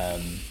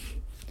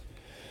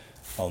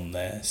 on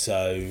there.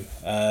 So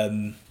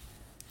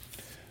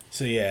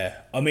yeah.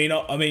 I mean,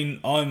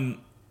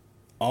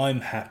 I'm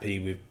happy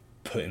with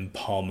putting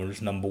Palmer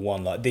as number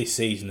 1. Like this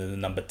season as a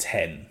number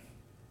 10.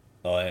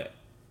 Like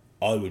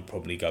I would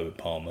probably go with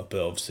Palmer,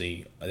 but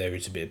obviously there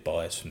is a bit of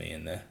bias for me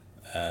in there.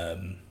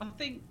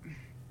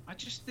 I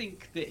just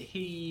think that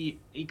he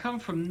come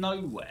from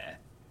nowhere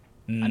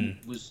and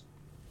was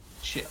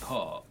shit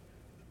hot.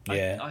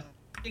 Yeah.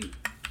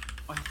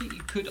 I think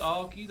you could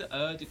argue that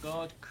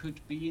Erdegaard could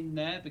be in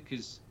there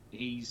because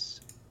I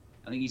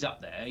think he's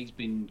up there. He's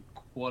been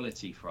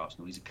quality for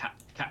Arsenal. He's a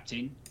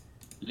captain,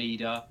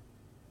 leader,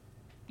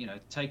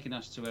 taking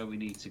us to where we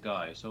need to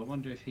go. So I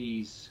wonder if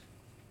he's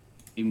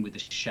in with a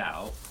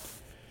shout.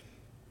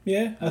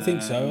 Yeah, I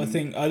think so. I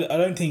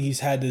don't think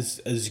he's had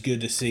as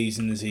good a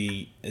season as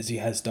he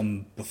has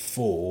done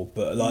before,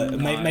 but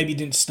maybe he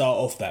didn't start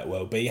off that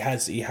well, but he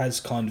has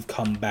kind of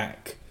come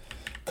back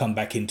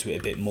into it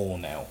a bit more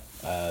now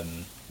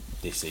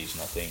this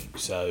season, I think.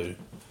 So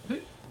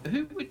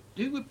who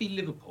would be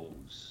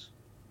Liverpool's?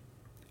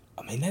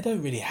 I mean, they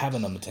don't really have a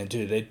number 10,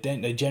 do they?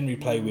 They generally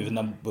play with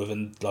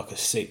a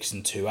 6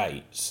 and 2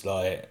 8s.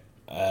 Like,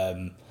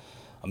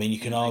 I mean, you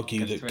can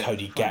argue that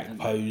Cody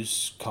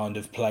Gakpo's kind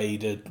of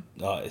played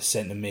a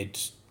centre mid,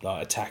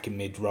 like attacking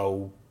mid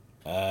role.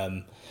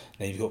 Then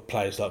you've got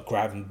players like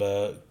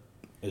Gravenberch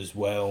as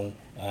well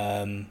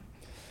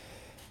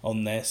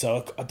on there.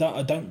 So I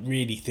don't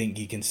really think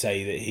you can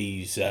say that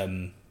he's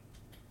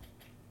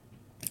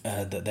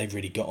that they've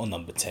really got a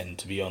number 10,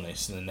 to be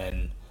honest. And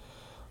then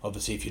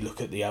obviously if you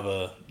look at the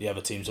other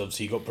teams,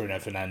 obviously you've got Bruno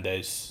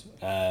Fernandes,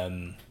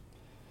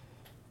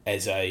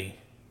 Eze,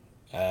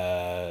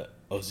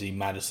 obviously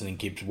Maddison and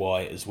Gibbs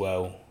White as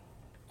well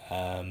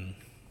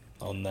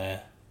on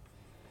there.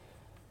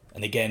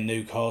 And again,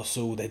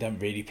 Newcastle, they don't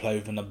really play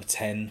with a number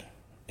 10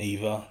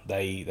 either.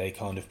 They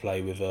kind of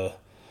play with a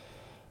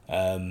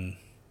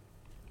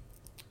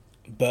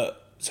but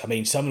I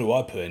mean, someone who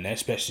I put in there,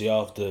 especially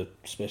after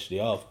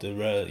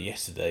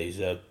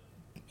yesterday's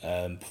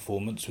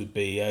performance, would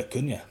be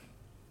Cunha.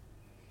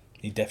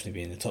 He'd definitely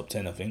be in the top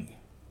 10, I think.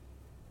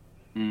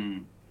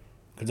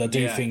 Because I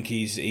do think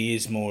he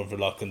is more of a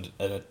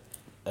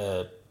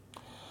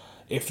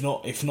if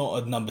not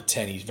a number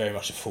 10, he's very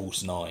much a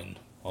false 9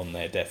 on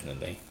there,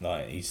 definitely.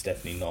 Like, he's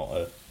definitely not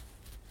a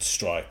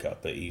striker,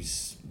 but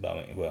he's,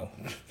 well,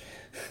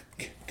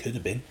 could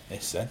have been,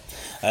 let's say.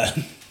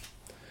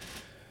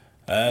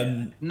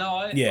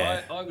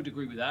 I would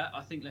agree with that.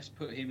 I think let's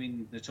put him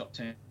in the top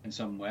 10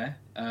 somewhere.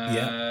 Who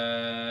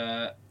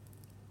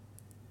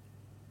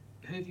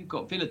have you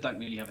got? Villa don't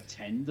really have a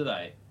 10, do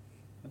they?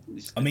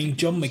 I mean,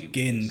 John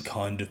McGinn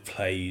kind of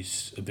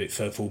plays a bit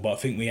further forward, but I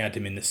think we had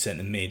him in the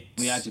centre mids.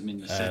 We had him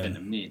in the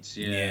centre mids,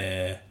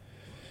 Yeah.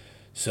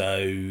 So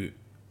you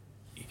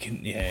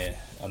can,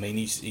 I mean,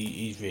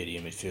 he's really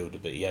a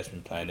midfielder, but he has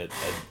been playing a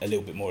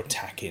little bit more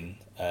attacking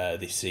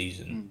this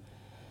season.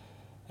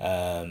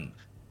 On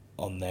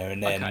there,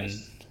 and then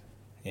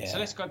So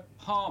let's go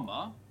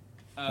Palmer,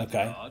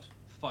 Ødegaard,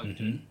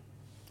 Foden.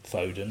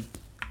 Foden.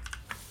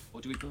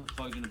 Or do we put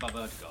Foden above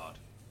Ødegaard?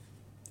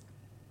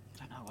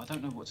 I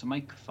don't know what to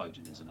make of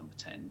Foden as a number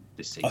 10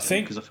 this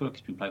season, because I feel like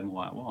he's been playing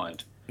more out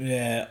wide.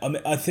 Yeah, I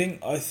mean, I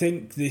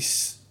think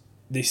this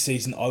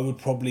season I would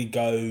probably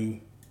go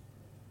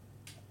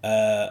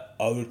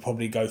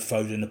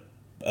Foden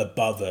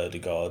above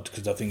Ødegaard,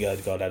 because I think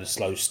Ødegaard had a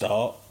slow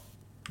start,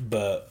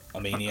 but I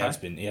mean he has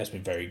been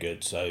very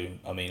good. So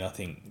I mean I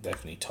think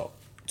definitely top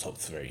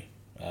 3.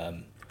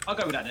 I'll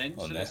go with that then.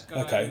 Let's go.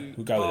 Okay,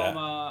 we'll go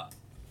Palmer,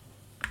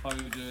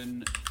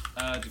 Foden,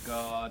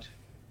 Ødegaard.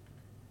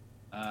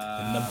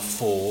 And number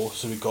 4,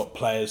 so we've got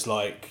players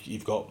like,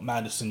 you've got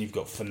Maddison, you've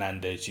got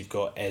Fernandes, you've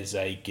got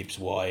Eze,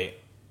 Gibbs-White,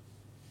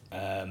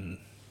 Pereira.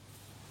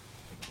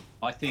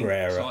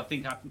 So I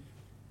think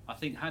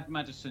had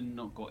Maddison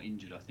not got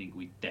injured, I think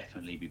we'd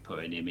definitely be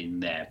putting him in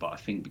there. But I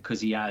think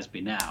because he has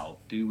been out,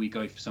 do we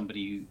go for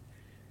somebody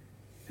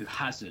who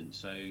hasn't?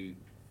 So I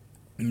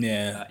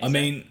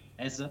mean,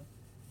 Eze.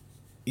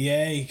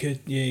 Yeah, you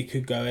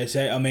could go Eze.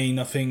 I mean,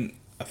 I think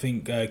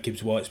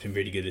Gibbs-White's been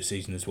really good this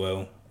season as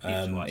well.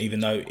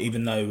 Even though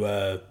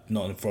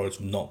Nottingham Forest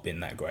have not been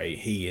that great,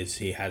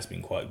 he has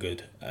been quite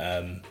good.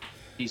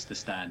 He's the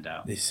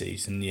standout this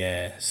season.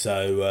 Yeah.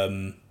 So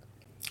I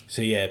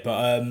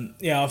think Eze.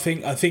 Yeah, I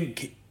think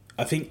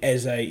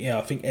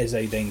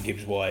Eze then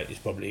Gibbs-White is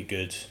probably a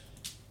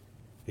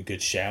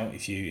good shout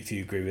if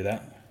you agree with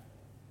that.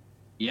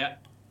 Yeah.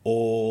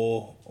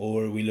 Or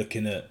are we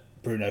looking at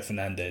Bruno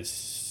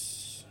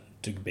Fernandes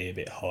to be a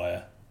bit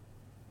higher?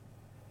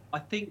 I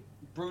think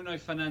Bruno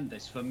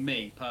Fernandes, for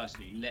me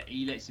personally,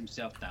 he lets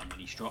himself down when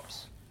he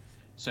drops.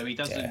 So he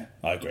doesn't. Yeah,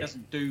 I agree. He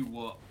doesn't do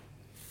what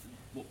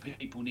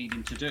people need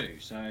him to do.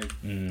 So.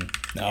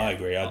 I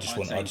agree. I just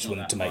wanted to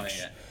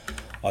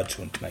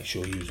make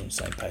sure he was on the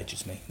same page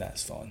as me.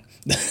 That's fine.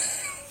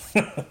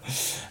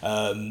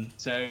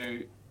 So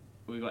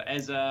we've got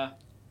Eze.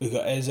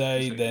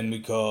 Then we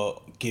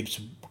got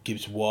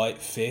Gibbs-White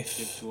 5th.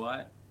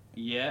 Gibbs-White.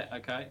 Yeah.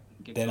 Okay.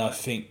 Then I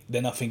think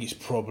it's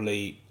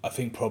probably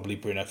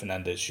Bruno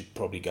Fernandes should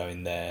probably go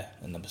in there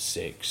at number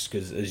 6,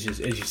 because as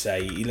you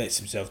say, he lets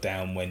himself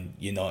down when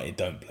United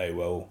don't play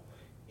well.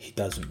 He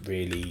doesn't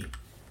really.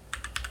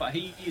 But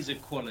he is a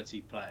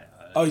quality player.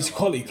 Oh, he's a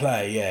quality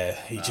player. Yeah,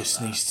 he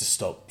just needs to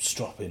stop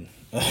stropping.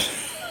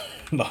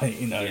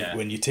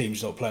 When your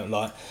team's not playing.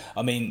 Like,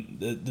 I mean,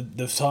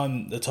 the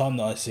time that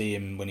I see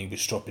him when he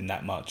was stropping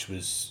that much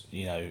was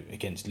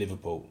against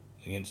Liverpool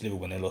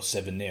when they lost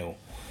 7-0.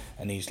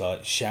 And he's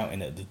like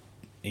shouting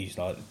he's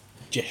like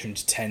gesturing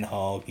to Ten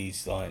Hag.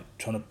 He's like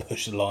trying to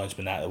push the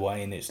linesman out of the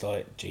way, and it's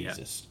like,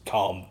 Jesus,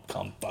 calm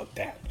fuck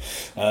down,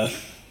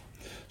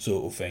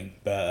 sort of thing.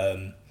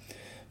 But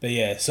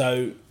yeah.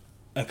 So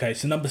okay,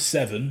 so number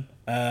 7.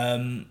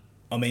 I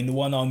mean, the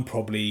one I'm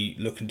probably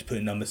looking to put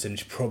in number 7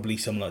 is probably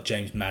someone like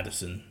James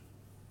Maddison,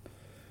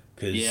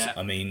 because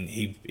I mean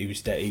he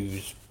was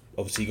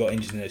obviously got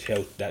injured in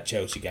that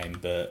Chelsea game,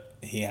 but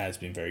he has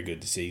been very good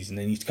this season,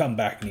 and he's come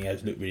back and he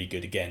has looked really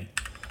good again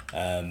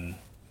on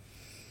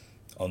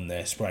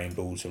there, spraying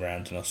balls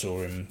around, and I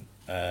saw him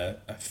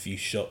a few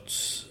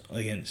shots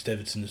against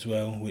Everton as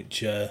well,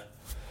 which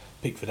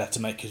Pickford had to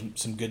make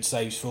some good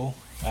saves for.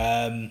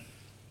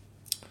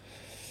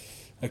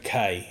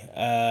 Okay,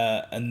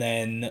 and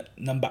then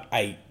number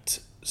 8.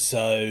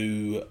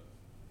 So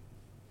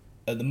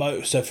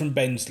from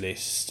Ben's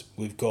list,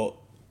 we've got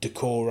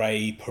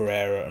Decore,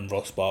 Pereira, and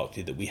Ross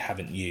Barkley that we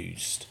haven't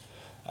used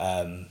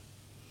on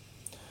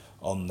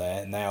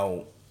there.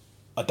 Now,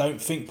 I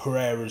don't think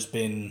Pereira's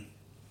been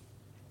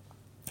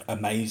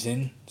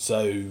amazing,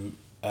 so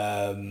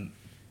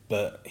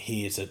but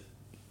he is a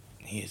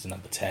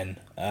number 10.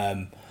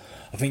 I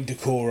think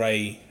Decore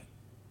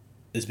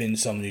has been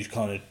someone who's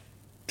kind of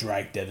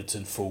dragged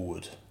Everton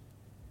forward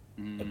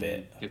a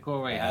bit.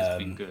 Decore has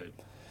been good.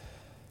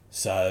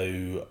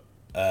 So,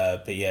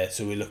 but yeah,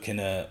 so we're looking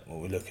at what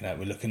we're looking at.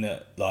 We're looking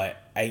at like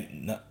 8,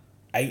 9,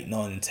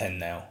 and 10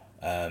 now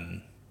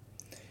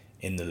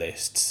in the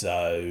list.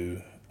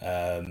 So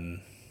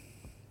I'm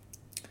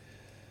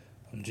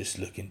just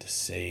looking to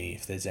see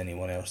if there's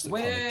anyone else that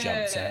kind of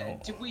jumps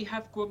out. Did we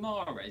have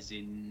Guimaraes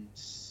in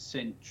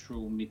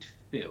central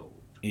midfield?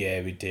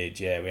 Yeah, we did.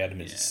 Yeah, we had him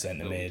as a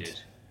centre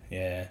mid.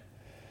 Yeah.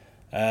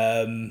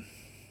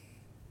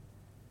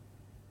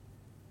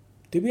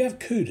 Did we have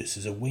Kudus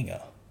as a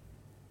winger?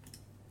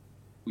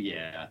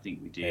 Yeah, I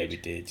think we did. Yeah, we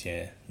did.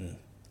 Yeah,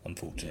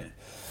 unfortunate.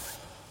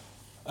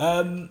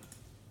 What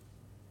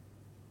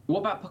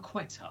about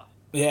Paqueta?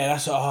 Yeah,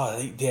 that's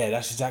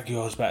exactly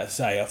what I was about to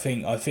say. I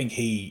think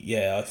he,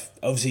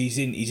 obviously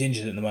he's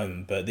injured at the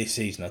moment, but this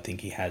season I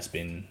think he has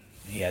been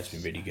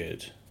really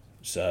good.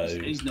 So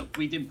he's not.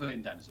 We didn't put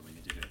him down as a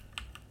winger, did we?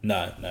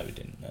 No, we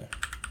didn't. No.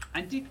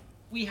 And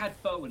we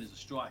had Bowen as a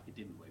striker,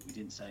 didn't we? We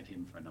didn't save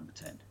him for a number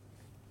 10.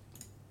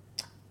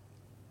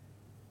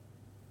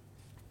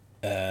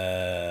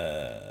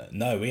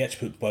 No, we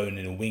actually put Bowen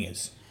in the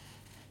wingers.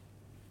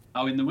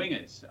 Oh, in the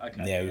wingers.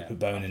 Okay. Yeah, we put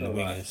Bowen in the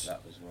wingers.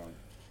 That was wrong.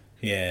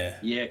 Yeah.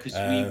 Yeah, because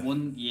we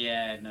won.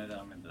 Yeah, no, I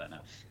remember that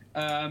now.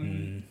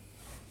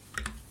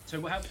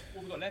 So what have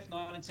we got left?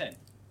 9 and 10.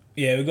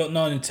 Yeah, we've got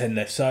 9 and 10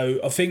 left. So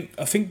I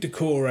think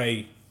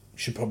Decore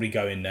should probably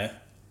go in there.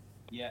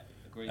 Yeah,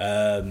 agreed.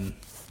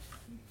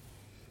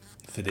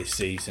 For this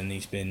season,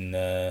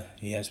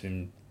 he has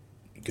been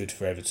good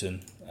for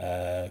Everton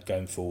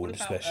going forward,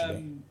 what about,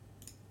 especially.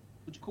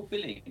 What do you call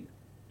Billing?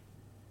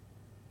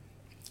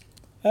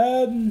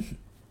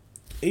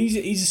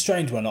 He's a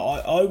strange one.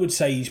 I would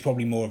say he's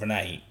probably more of an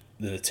 8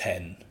 than a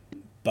 10,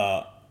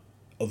 but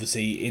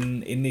obviously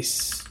in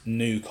this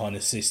new kind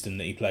of system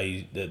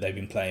that they've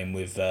been playing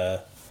with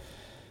the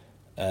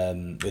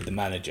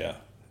manager,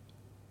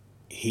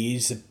 he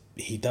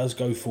does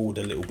go forward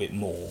a little bit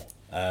more,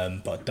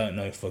 but I don't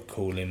know if I'd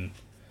call him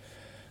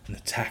an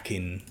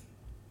attacking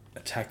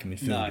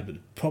midfielder. No. But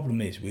the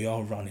problem is we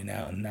are running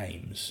out of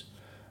names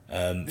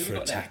for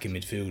attacking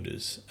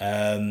midfielders.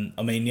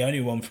 I mean, the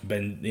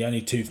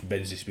only two from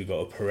Ben's we got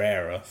are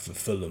Pereira for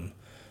Fulham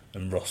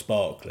and Ross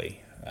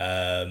Barkley.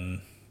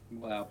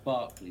 Well,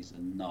 Barkley's a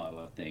no,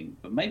 I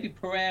think, but maybe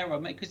Pereira,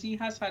 because he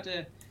has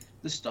had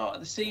the start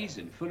of the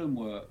season. Fulham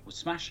were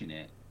smashing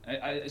it.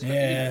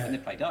 When they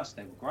played us,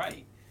 they were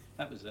great.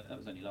 That was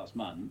only last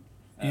month.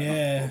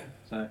 Yeah,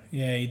 so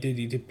he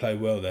did play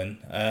well then.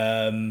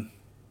 I'm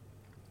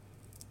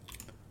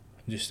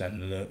just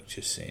having a look,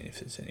 just seeing if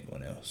there's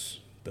anyone else.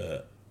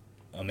 But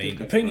I mean,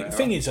 the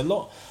thing is, a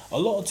lot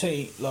of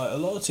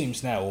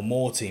teams now, or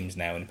more teams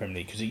now in the Premier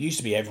League, because it used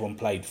to be everyone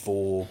played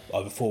for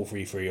either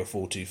 4-3-3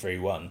 or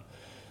 4-2-3-1,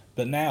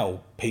 but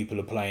now people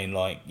are playing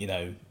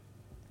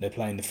they're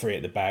playing the 3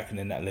 at the back, and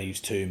then that leaves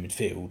 2 in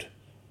midfield,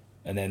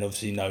 and then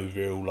obviously no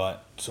real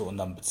sort of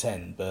number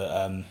 10.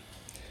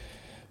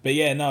 But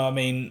yeah, no, I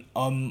mean,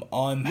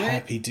 I'm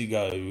happy to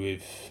go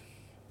with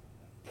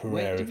Pereira.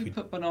 Where did we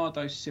put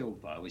Bernardo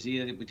Silva?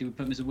 Did we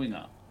put him as a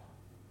winger?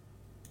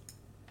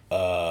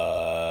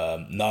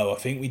 No, I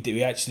think we did.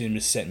 We actually did him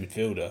as a centre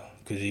midfielder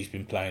because he's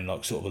been playing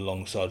sort of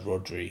alongside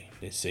Rodri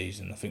this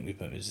season. I think we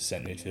put him as a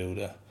centre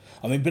midfielder.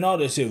 I mean,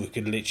 Bernardo Silva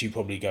could literally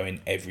probably go in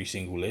every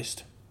single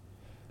list.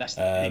 That's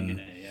the thing, isn't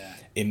it? Yeah.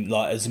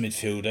 As a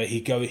midfielder,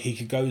 he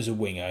could go as a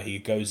winger. He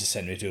could go as a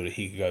centre midfielder.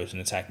 He could go as an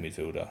attacking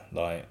midfielder.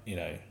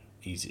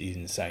 He's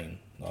insane.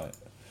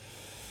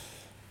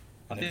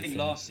 I think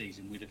last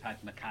season we'd have had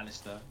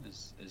McAllister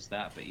as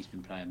that, but he's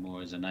been playing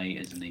more as an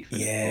 8, isn't he?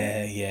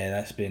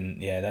 That's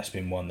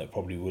been one that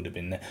probably would have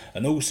been there.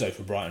 And also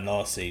for Brighton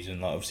last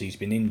season, obviously he's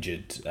been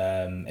injured.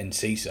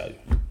 Enciso,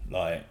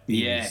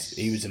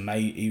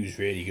 he was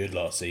really good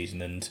last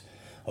season, and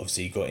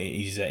obviously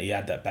he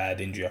had that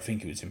bad injury. I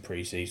think it was in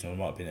pre-season, or it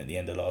might have been at the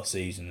end of last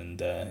season, and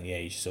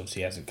he just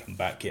obviously hasn't come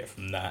back yet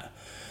from that.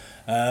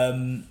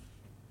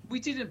 We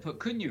didn't put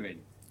Cunha in.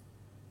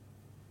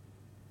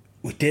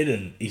 We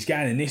didn't. He's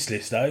going in this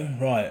list though,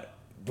 right?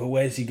 But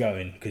where's he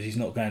going? Because he's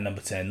not going number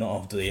 10. Not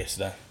after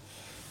yesterday.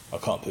 I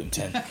can't put him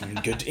 10.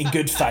 In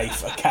good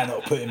faith, I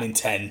cannot put him in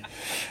 10.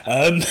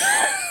 Who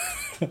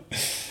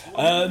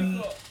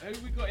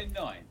we got in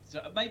 9?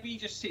 So maybe he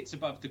just sits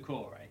above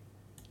Decore.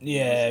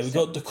 Yeah, we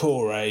got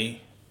Decore at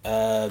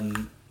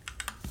 9,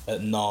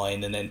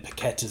 and then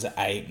Paqueta's at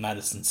 8,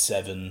 Maddison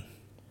 7.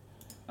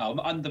 Oh,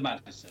 under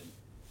Maddison.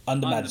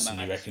 Under Maddison,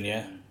 you reckon?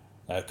 Yeah.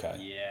 Okay.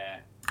 Yeah.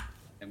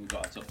 Then we've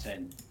got our top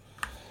 10.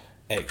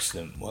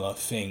 Excellent. Well, I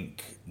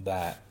think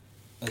that.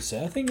 I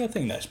think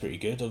that's pretty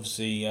good.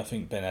 Obviously, I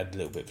think Ben had a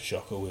little bit of a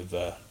shocker with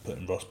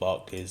putting Ross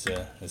Barkley as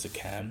a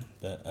cam,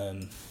 but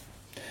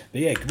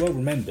yeah, well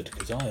remembered,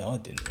 because I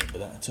didn't remember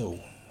that at all.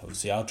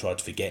 Obviously, I tried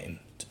to forget him,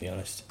 to be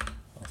honest,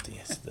 after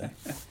yesterday.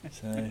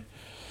 So.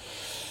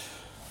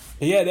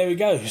 But yeah, there we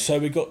go. So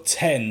we got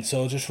 10.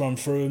 So I'll just run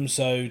through them.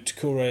 So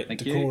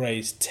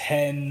Decore's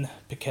 10,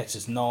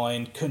 Paqueta's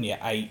 9, Cunha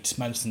 8,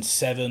 Maddison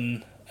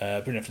 7,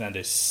 Bruno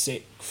Fernandes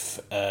 6,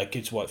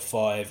 Gibbs White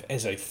 5,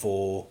 Eze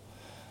 4,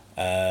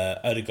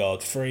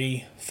 Odegaard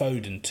 3,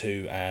 Foden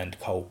 2, and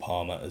Cole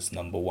Palmer as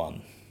number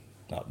 1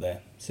 up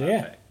there. So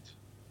perfect.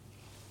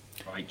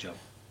 Yeah. Great job.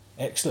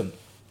 Excellent.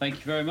 Thank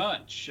you very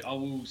much. I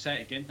will say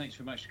it again. Thanks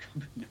very much for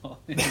coming on.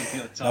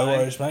 Your time. No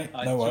worries, mate.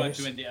 No worries. I tried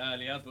to end it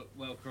earlier, but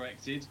well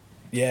corrected.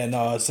 Yeah,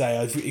 no, I'd say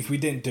if we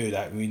didn't do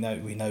that, we know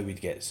we'd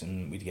get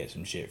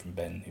some shit from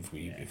Ben if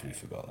we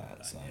forgot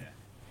that. So. Yeah.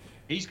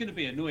 He's going to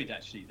be annoyed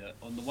actually that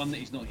on the one that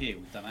he's not here,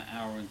 we've done an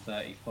hour and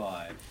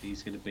 35.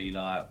 He's going to be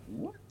like,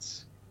 what?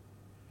 It's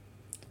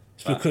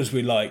because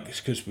we like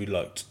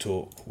to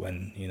talk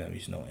when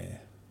he's not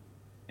here.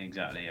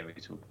 Exactly. Yeah, we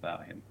can talk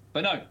about him.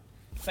 But no,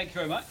 thank you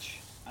very much,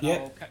 and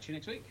I'll catch you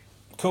next week.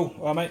 Cool.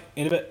 All right, mate.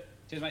 In a bit.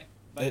 Cheers, mate.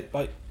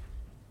 Bye.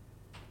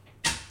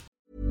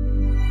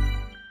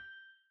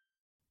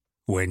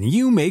 When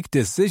you make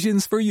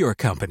decisions for your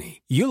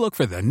company, you look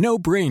for the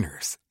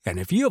no-brainers. And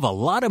if you have a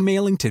lot of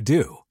mailing to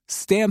do,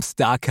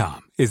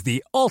 Stamps.com is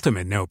the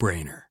ultimate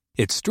no-brainer.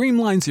 It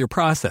streamlines your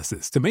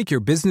processes to make your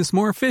business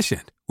more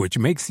efficient, which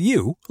makes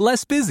you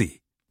less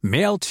busy.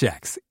 Mail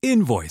checks,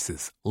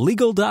 invoices,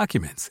 legal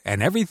documents,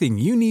 and everything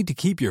you need to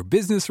keep your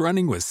business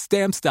running with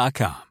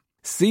Stamps.com.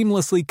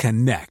 Seamlessly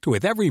connect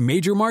with every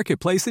major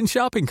marketplace and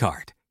shopping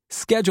cart.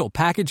 Schedule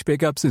package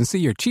pickups and see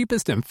your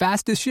cheapest and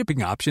fastest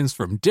shipping options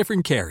from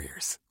different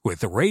carriers,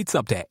 with rates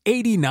up to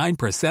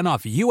 89%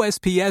 off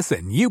USPS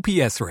and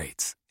UPS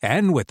rates.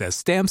 And with the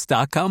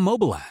Stamps.com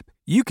mobile app,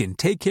 you can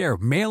take care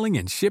of mailing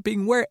and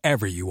shipping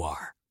wherever you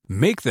are.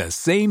 Make the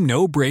same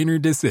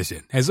no-brainer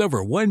decision as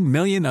over 1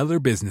 million other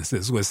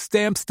businesses with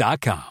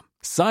Stamps.com.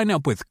 Sign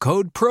up with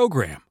code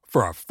PROGRAM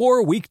for a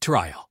 4-week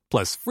trial,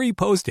 plus free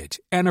postage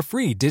and a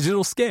free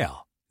digital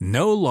scale.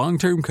 No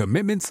long-term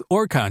commitments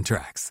or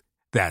contracts.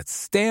 That's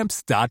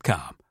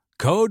Stamps.com.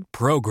 Code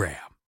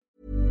PROGRAM.